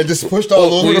way, and just pushed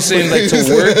all over the place. Saying like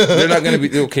to work, they're not going to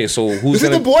be okay. So who's this?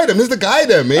 Is the boy? Them? This is the guy?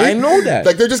 Them, man. I know that.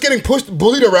 Like they're just getting pushed,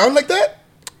 bullied around like that,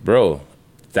 bro.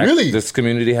 Really? This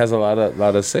community has a lot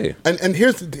of say. And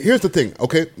here's the thing,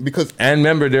 okay? Because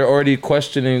remember, they're already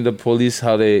questioning the police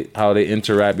how they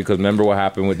interact because remember what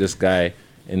happened with this guy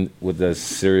with the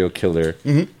serial killer.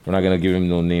 We're not gonna give him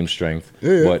no name strength,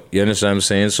 but you understand what I'm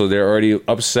saying? So they're already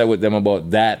upset with them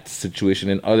about that situation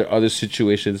and other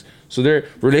situations. So their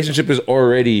relationship is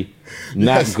already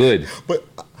not good. But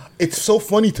it's so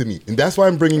funny to me, and that's why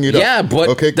I'm bringing it up. Yeah, but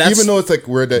okay, even though it's like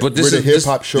we're the hip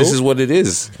hop show, this is what it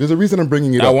is. There's a reason I'm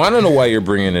bringing it up. I want to know why you're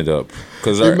bringing it up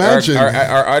because our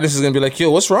audience is gonna be like, "Yo,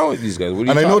 what's wrong with these guys?" What are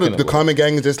you and I know that the about? comment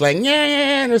gang is just like,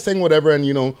 yeah, and they're saying whatever,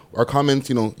 and our comments,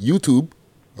 YouTube,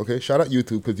 okay, shout out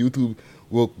YouTube because YouTube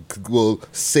will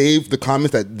save the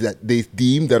comments that they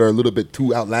deem that are a little bit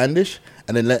too outlandish,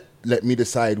 and then let me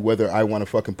decide whether I want to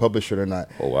fucking publish it or not.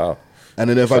 Oh wow. And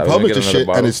then if I publish the shit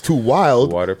and it's too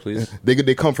wild, water, please. They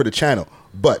come for the channel.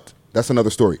 But that's another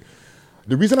story.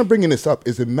 The reason I'm bringing this up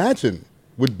is imagine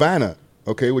with Banna,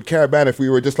 okay, with Caravana, if we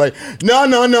were just like, no,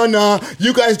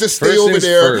 you guys just stay over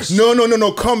there.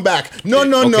 No, come back. No,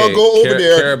 go over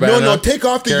there. No, take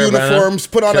off the uniforms,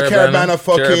 put on a Caravana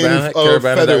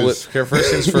feathers.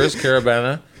 First things first,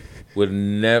 Caravana would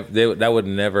never. That would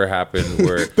never happen.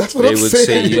 Where that's what they I'm would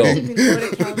saying. say,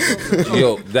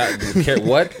 "Yo,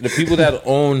 what the people that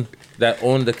own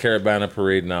the Caravana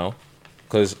parade now,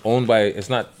 because owned by it's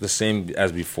not the same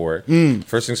as before.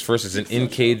 First things first, it's an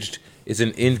in-caged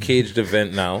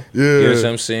event now. Yeah. You know what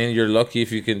I'm saying? You're lucky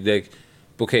if you can.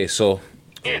 Okay, so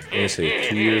let me say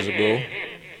 2 years ago,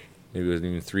 maybe it was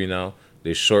even 3 now.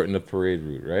 They shortened the parade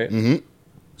route, right?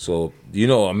 So,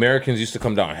 Americans used to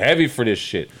come down heavy for this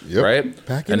shit, right?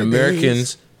 Back in and the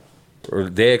Americans,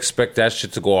 they expect that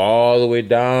shit to go all the way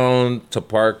down to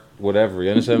Park, whatever. You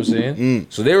understand what I'm saying?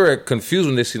 So they were confused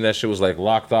when they seen that shit was like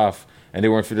locked off, and they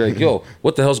weren't figuring like, yo,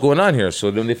 what the hell's going on here? So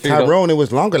then they figured Tyrone, it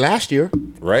was longer last year.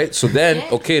 Right? So then,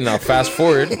 okay, now fast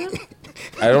forward.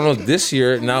 I don't know, this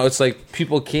year, now it's like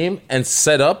people came and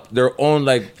set up their own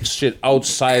like shit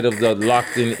outside of the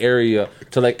locked in area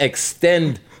to like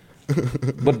extend.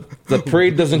 But the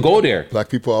parade doesn't go there. Black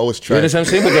people always try. You understand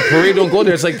what I'm saying? But the parade don't go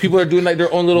there. It's like people are doing like their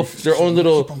own little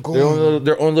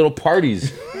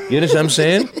parties. You understand what I'm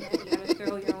saying?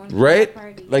 Right?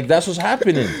 Like that's what's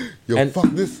happening. Yo, and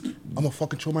fuck this. I'm gonna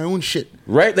fucking control my own shit.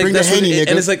 Right? Like Bring that's the Henny, and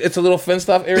nigga. it's like it's a little fenced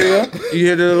off area. You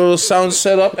hear the little sound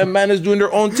set up, and man is doing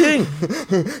their own thing.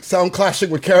 Sound clashing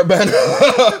with Caravana.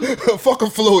 Fucking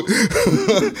float.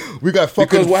 We got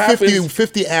fucking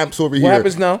 50 amps over here. What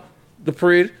happens now? The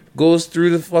parade goes through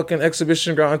the fucking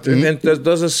exhibition ground and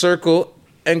does a circle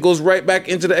and goes right back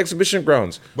into the exhibition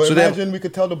grounds. But so imagine we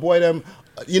could tell the boy them,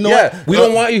 what? We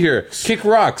don't want you here. Kick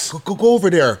rocks. Go over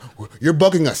there. You're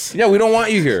bugging us. Yeah, we don't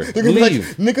want you here. They're gonna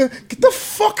Leave. be like, nigga, get the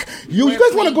fuck. You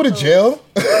guys want to go to jail?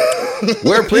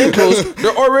 Wear plain clothes.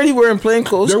 They're already wearing plain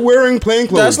clothes. They're wearing plain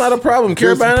clothes. That's not a problem.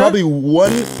 There's Caravana? probably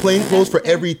one plain clothes for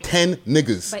every 10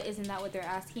 niggas. But isn't that what they're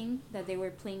asking? That they wear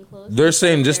plain clothes? They're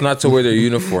saying just not to wear their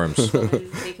uniforms. So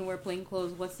then they can wear plain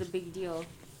clothes. What's the big deal?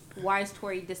 Why is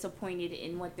Tory disappointed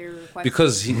in what they're requesting?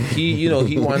 Because he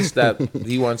wants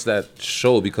that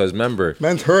show. Because remember,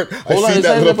 man's hurt. Hold I on, seen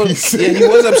that little piece. Yeah, he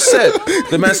was upset.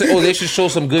 The man said, "Oh, they should show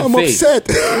some good I'm faith." upset.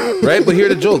 Right? But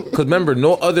here's the joke. Because remember,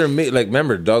 no other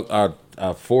remember Doug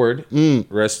Ford,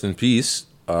 rest in peace,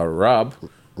 Rob,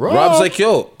 Rob's like,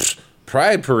 yo,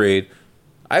 Pride Parade.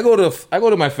 I go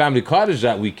to my family cottage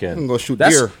that weekend. I'm gonna go shoot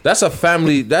that's, deer. That's a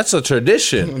family. That's a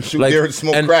tradition. Shoot deer and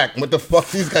smoke crack. What the fuck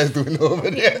these guys doing over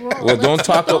there? Well, don't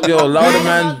talk up, yo, louder,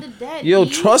 man. Yo,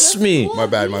 trust me. My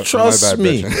bad. Trust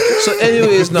me. So,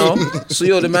 anyways, now, so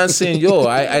yo, the man's saying, yo,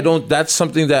 I don't. That's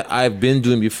something that I've been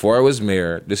doing before I was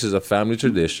mayor. This is a family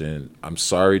tradition. I'm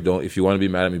sorry. Don't. If you want to be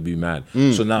mad at me, be mad.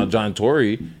 So now, John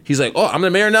Tory, he's like, oh, I'm the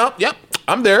mayor now. Yep,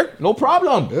 I'm there. No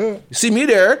problem. Yeah. You see me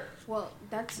there. Well,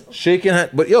 that's shaking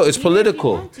hand, but yo, it's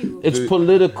political. It's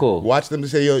political. Watch them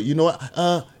say, yo, you know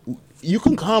what? You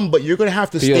can come, but you're gonna have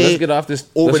to stay. Let's get off this.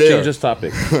 Over let's there. change this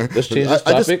topic. Let's change this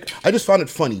topic. I just found it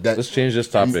funny that. Let's change this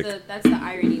topic. That's the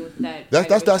irony with that.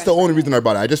 That's the only reason I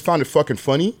brought it. I just found it fucking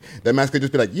funny that man could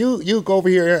just be like, you go over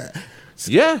here.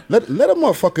 Yeah. Let a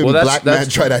motherfucking black man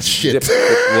try that shit.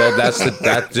 Well,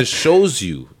 that just shows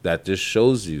you. That just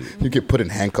shows you. You get put in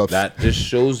handcuffs. That just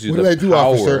shows you what the did I do,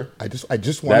 power. Officer? I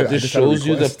just wanted. That just shows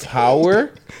you the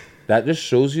power. That just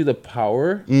shows you the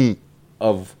power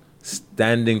of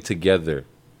standing together,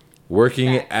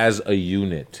 working as a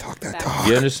unit. Talk that talk.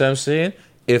 You understand what I'm saying?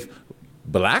 If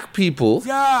black people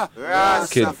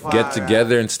could get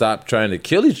together and stop trying to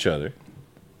kill each other,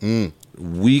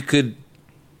 we could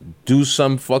do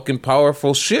some fucking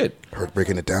powerful shit. Hurt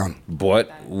breaking it down.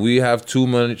 But we have too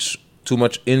much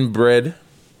inbred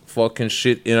fucking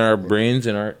shit in our brains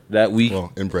that we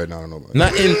inbred. I don't know about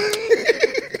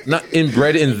not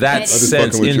inbred in that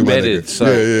sense. Embedded.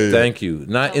 Sorry, yeah. Thank you.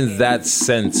 Not in that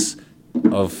sense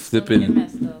of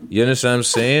flipping. You understand what I'm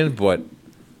saying? But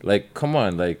like, come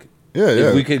on, like,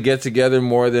 if we could get together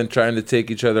more than trying to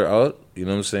take each other out, you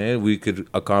know what I'm saying? We could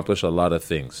accomplish a lot of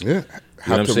things. Yeah.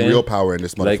 Have some real power in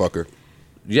this motherfucker.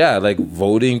 Like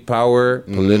voting power,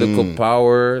 political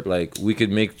power. Like, we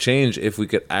could make change if we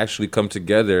could actually come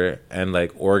together and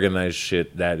like organize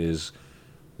shit that is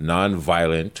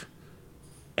non-violent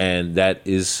and that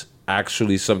is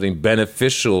actually something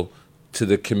beneficial to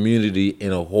the community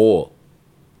in a whole.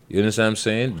 You understand what I'm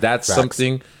saying? That's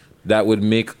something that would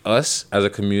make us as a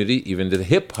community, even the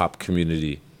hip hop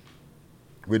community,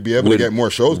 we'd be able to get more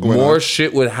shows going on. More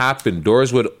shit would happen.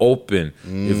 Doors would open.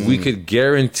 If we could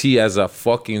guarantee as a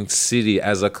fucking city,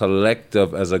 as a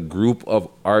collective, as a group of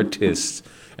artists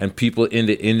and people in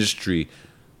the industry,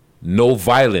 no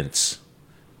violence.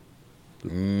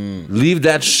 Leave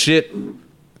that shit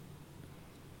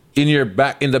in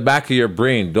the back of your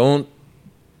brain. Don't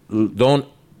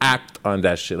act on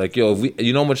that shit. Like, yo,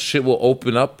 you know how much shit will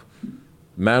open up?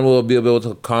 Man will be able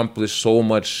to accomplish so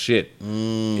much shit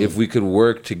if we could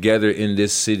work together in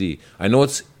this city. I know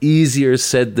it's easier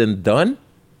said than done,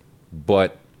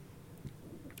 but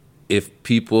if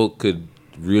people could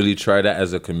really try that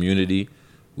as a community,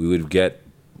 we would get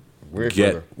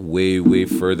way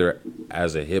further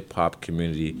as a hip hop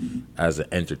community, as an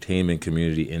entertainment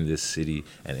community in this city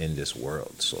and in this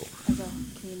world. So, as a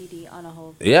community on a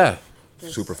whole. Yeah.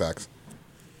 Super facts.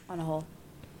 On a whole.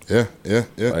 Yeah.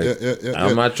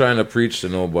 I'm not trying to preach to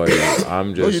nobody.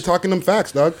 I'm just. No, you're talking them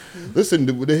facts, dog. Listen,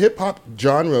 the hip hop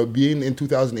genre being in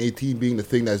 2018 being the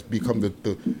thing that's become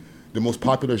the most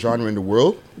popular genre in the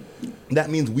world, that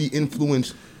means we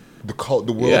influence the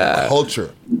world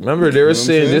culture. Remember, they were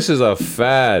saying this is a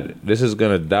fad. This is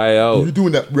gonna die out. You're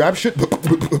doing that rap shit.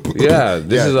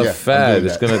 This is a fad.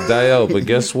 It's gonna die out. But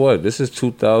guess what? This is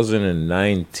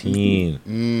 2019.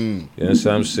 You understand what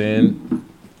I'm saying?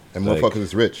 And motherfuckers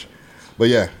is rich. But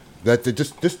yeah, that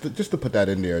just to put that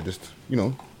in there, just, you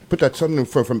know, put that something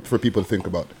for people to think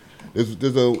about.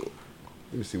 There's a let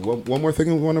me see one more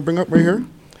thing we want to bring up right here.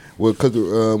 Well, because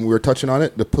we were touching on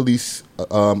it, the police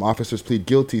officers plead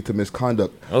guilty to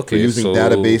misconduct for using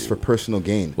database for personal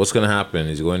gain. What's gonna happen?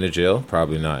 Is he going to jail?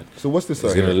 Probably not. So what's this?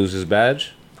 He's gonna lose his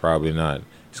badge? Probably not.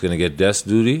 He's gonna get desk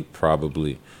duty?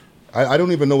 Probably. I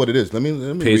don't even know what it is. Let me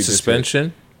paid read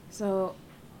suspension. So.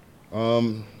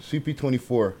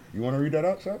 CP24. You want to read that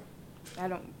out, sir? I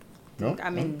don't think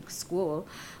I'm in school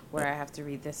where I have to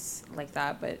read this like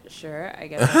that, but sure, I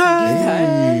guess I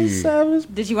can do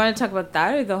that. Did you want to talk about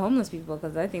that or the homeless people?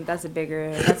 Because I think that's a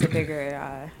bigger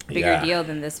deal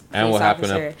than this police and what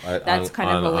officer. That's kind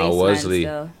of a wasteland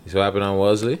still. So what happened on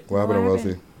Wellesley? What happened on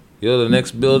Wellesley? Yo, the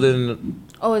next building.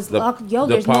 Oh, it's locked. Yo,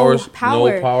 there's no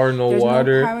power, no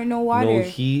water, no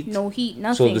heat,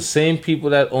 nothing. So the same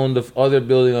people that owned the other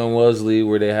building on Wellesley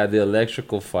where they had the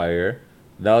electrical fire,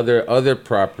 now their other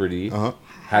property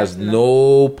has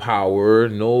no power,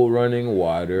 no running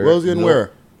water. Wellesley and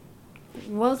where?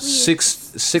 Wellesley.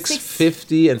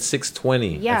 650 and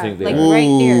 620. Yeah, I think like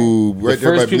right there. Right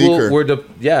there by Bleecker.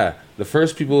 The the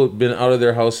first people had been out of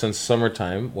their house since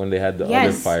summertime when they had the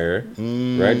other fire,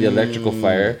 right? The electrical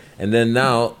fire. And then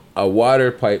now a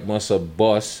water pipe must have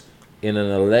bust in an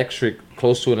electric,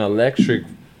 close to an electric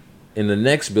in the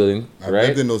next building, I've right?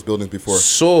 lived in those buildings before.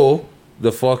 So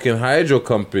the fucking hydro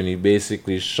company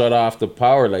basically shut off the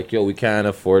power. Like, yo, we can't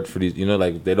afford for these, you know,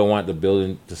 like they don't want the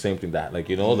building, the same thing that, like,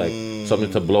 you know, like something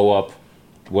to blow up,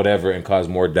 whatever, and cause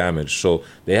more damage. So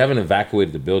they haven't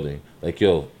evacuated the building. Like,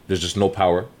 yo, there's just no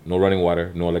power, no running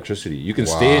water, no electricity. You can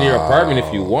stay in your apartment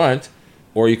if you want,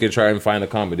 or you can try and find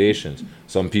accommodations.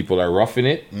 Some people are roughing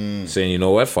it, saying, you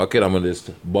know what, fuck it, I'm gonna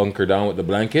just bunker down with the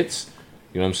blankets.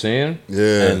 You know what I'm saying?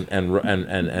 Yeah.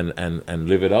 And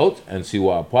live it out and see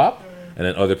what pop. And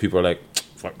then other people are like,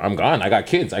 fuck, I'm gone. I got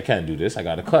kids. I can't do this. I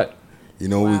gotta cut. You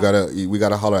know, we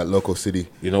gotta holler at Local City.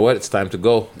 You know what? It's time to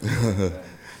go.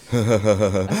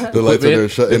 The lights are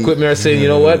shutting. The equipment are saying, you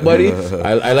know what, buddy?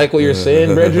 I like what you're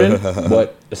saying, brethren,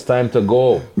 but it's time to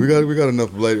go. We got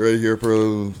enough light right here for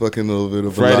a fucking little bit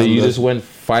of Friday. You just went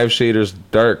 5 shaders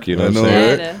dark. You know what I'm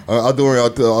saying? Right? I'll do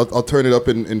it. I'll turn it up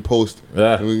in post.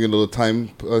 Yeah. And we get a little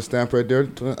time stamp right there.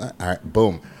 All right,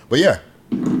 boom. But yeah,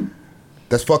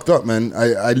 that's fucked up, man.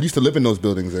 I used to live in those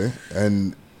buildings,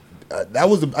 and that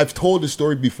was. I've told this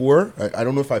story before. I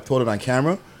don't know if I've told it on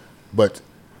camera, but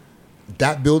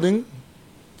that building.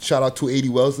 Shout out to 280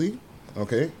 Wellesley,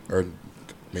 okay, or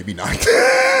maybe not.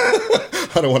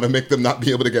 I don't want to make them not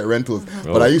be able to get rentals,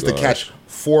 but I used to catch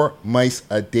 4 mice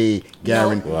a day,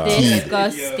 guaranteed.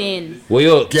 Disgusting. Well,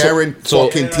 yo, guaranteed.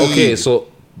 Okay, so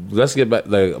let's get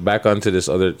back onto this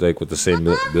other, like, with the same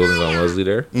buildings on Wesley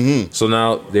there. Mm-hmm. So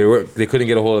now they couldn't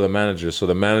get a hold of the manager, so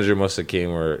the manager must have came,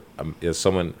 or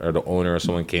someone, or the owner or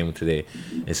someone came today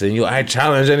and said, yo, I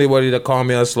challenge anybody to call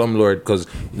me a slumlord because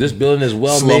this building is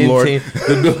well maintained.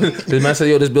 The man said,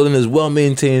 yo, this building is well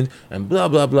maintained and blah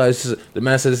blah blah. The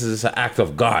man said this is an act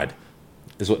of God.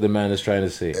 Is what the man is trying to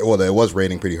say. Well, it was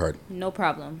raining pretty hard. No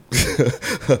problem.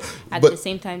 At the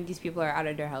same time, these people are out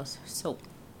of their house. So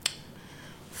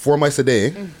 4 mice a day.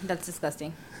 That's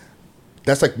disgusting.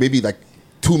 That's like maybe like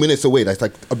 2 minutes away. That's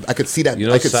like I could see that. You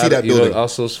know, I could see that you building. know what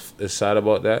also is sad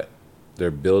about that? They're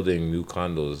building new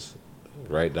condos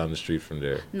right down the street from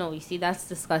there. No, you see, that's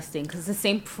disgusting because the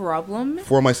same problem.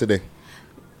 4 mice a day.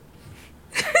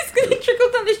 It's gonna trickle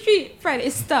down the street. Friday,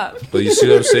 stop. But you see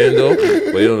what I'm saying, though?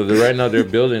 But you know, right now they're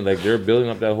building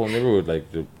up that whole neighborhood. Like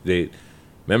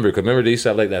remember they used to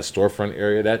have like that storefront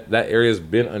area. That area's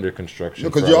been under construction.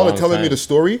 Because y'all are telling me the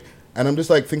story, and I'm just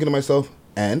like thinking to myself,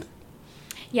 and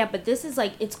yeah, but this is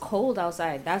like it's cold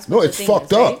outside. That's what it's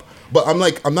fucked up. Right? But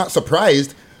I'm not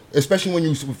surprised, especially when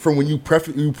you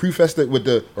prefaced it with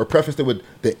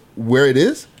the where it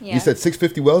is. Yeah. You said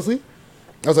 650 Wellesley.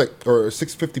 I was like, or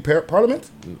 650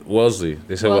 Parliament? Wellesley.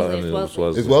 They said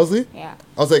Wellesley. Is Wellesley? Yeah.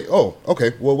 I was like, oh,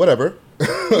 okay, well, whatever.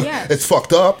 Yeah. It's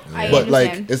fucked up, I but understand.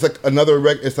 like it's like another.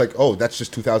 It's like, oh, that's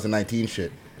just 2019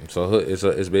 shit. So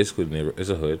it's basically it's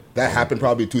a hood. That happened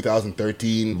probably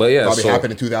 2013. But yeah, probably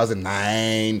happened in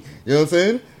 2009. You know what I'm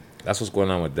saying? That's what's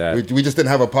going on with that. We just didn't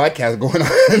have a podcast going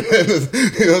on.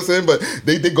 You know what I'm saying? But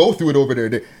they go through it over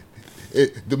there.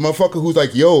 The motherfucker who's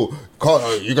like, yo,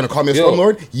 you're gonna call me a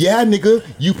slumlord? Yeah, nigga.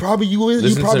 You probably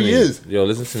is. Yo,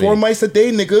 listen to me. 4 mice a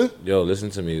day, nigga. Yo, listen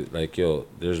to me. Like, yo,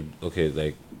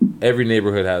 like every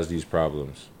neighborhood has these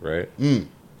problems, right?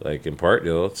 Like in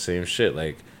Parkdale, same shit.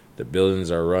 Like the buildings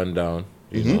are run down.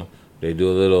 You know, they do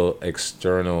a little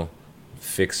external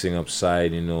fixing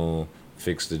upside. You know,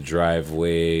 fix the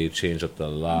driveway, change up the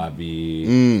lobby.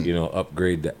 You know,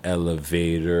 upgrade the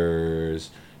elevators.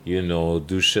 You know,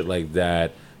 do shit like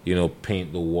that. You know,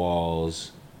 paint the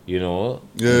walls. You know,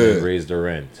 and then raise the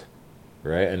rent,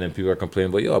 right? And then people are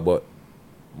complaining, but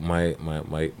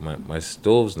my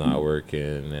stove's not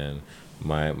working, and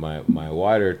my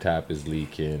water tap is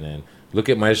leaking, and look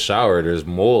at my shower, there's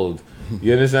mold.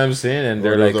 You understand what I'm saying? And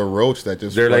they're like a roach that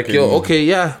just. They're like, yo, okay,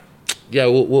 yeah,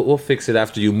 we'll fix it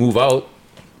after you move out.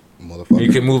 Motherfucker.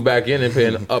 You can move back in and pay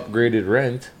an upgraded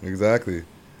rent. Exactly.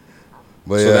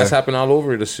 But so that's happened all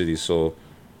over the city. So,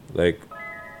 like,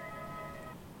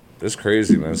 it's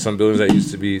crazy, man. Some buildings that used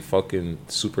to be fucking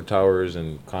super towers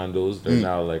and condos, they're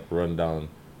now like run down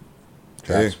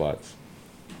trap spots.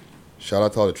 Shout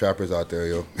out to all the trappers out there,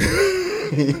 yo.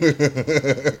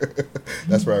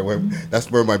 That's where I went. That's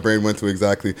where my brain went to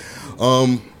exactly.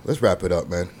 Let's wrap it up,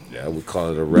 man. Yeah, we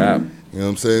call it a wrap. You know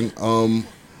what I'm saying?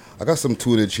 I got some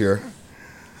tunage here.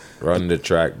 Run the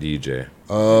track, DJ.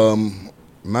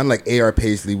 Man like A.R.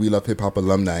 Paisley, We Love Hip Hop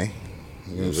alumni.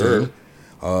 You know what I'm saying?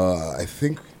 I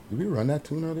think, did we run that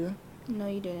tune earlier? No,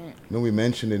 you didn't. No, we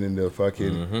mentioned it in the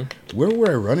fucking. Where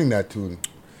were I running that tune?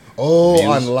 Oh,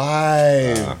 on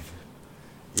live.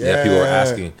 Yeah, people were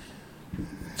asking.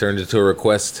 Turned into a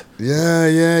request. Yeah.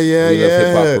 We love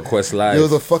hip hop request live. There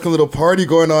was a fucking little party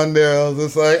going on there. I was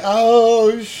just like,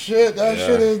 oh shit, that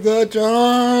shit is the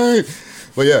joint.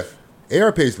 But yeah,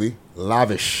 A.R. Paisley,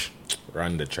 Lavish.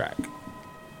 Run the track.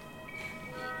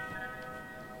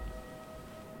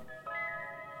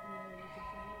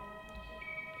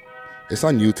 It's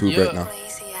on YouTube right now.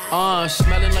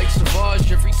 Smelling like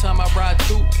Sauvage every time I ride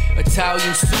through.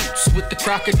 Italian suits with the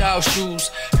crocodile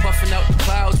shoes. Puffing out the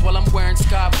clouds while I'm wearing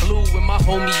sky blue. And my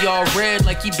homie all red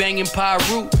like he banging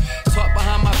Pyru. Talk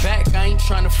behind my back, I ain't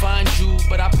trying to find you.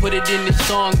 But I put it in this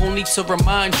song only to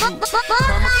remind you.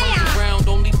 Karma comes around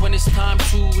only when it's time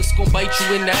to. It's gonna bite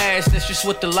you in the ass, that's just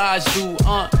what the lies do.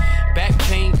 Back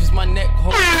pain cause my neck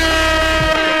holds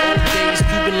old days,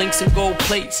 Cuban links and gold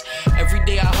plates. Every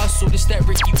day I hustle, this that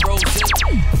Ricky Rose.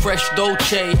 Fresh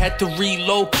Dolce, had to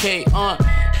relocate.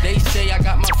 They say I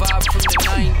got my vibe from the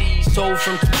 90s, sold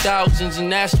from 2000s,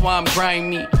 and that's why I'm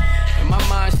grimy. And my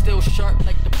mind still sharp like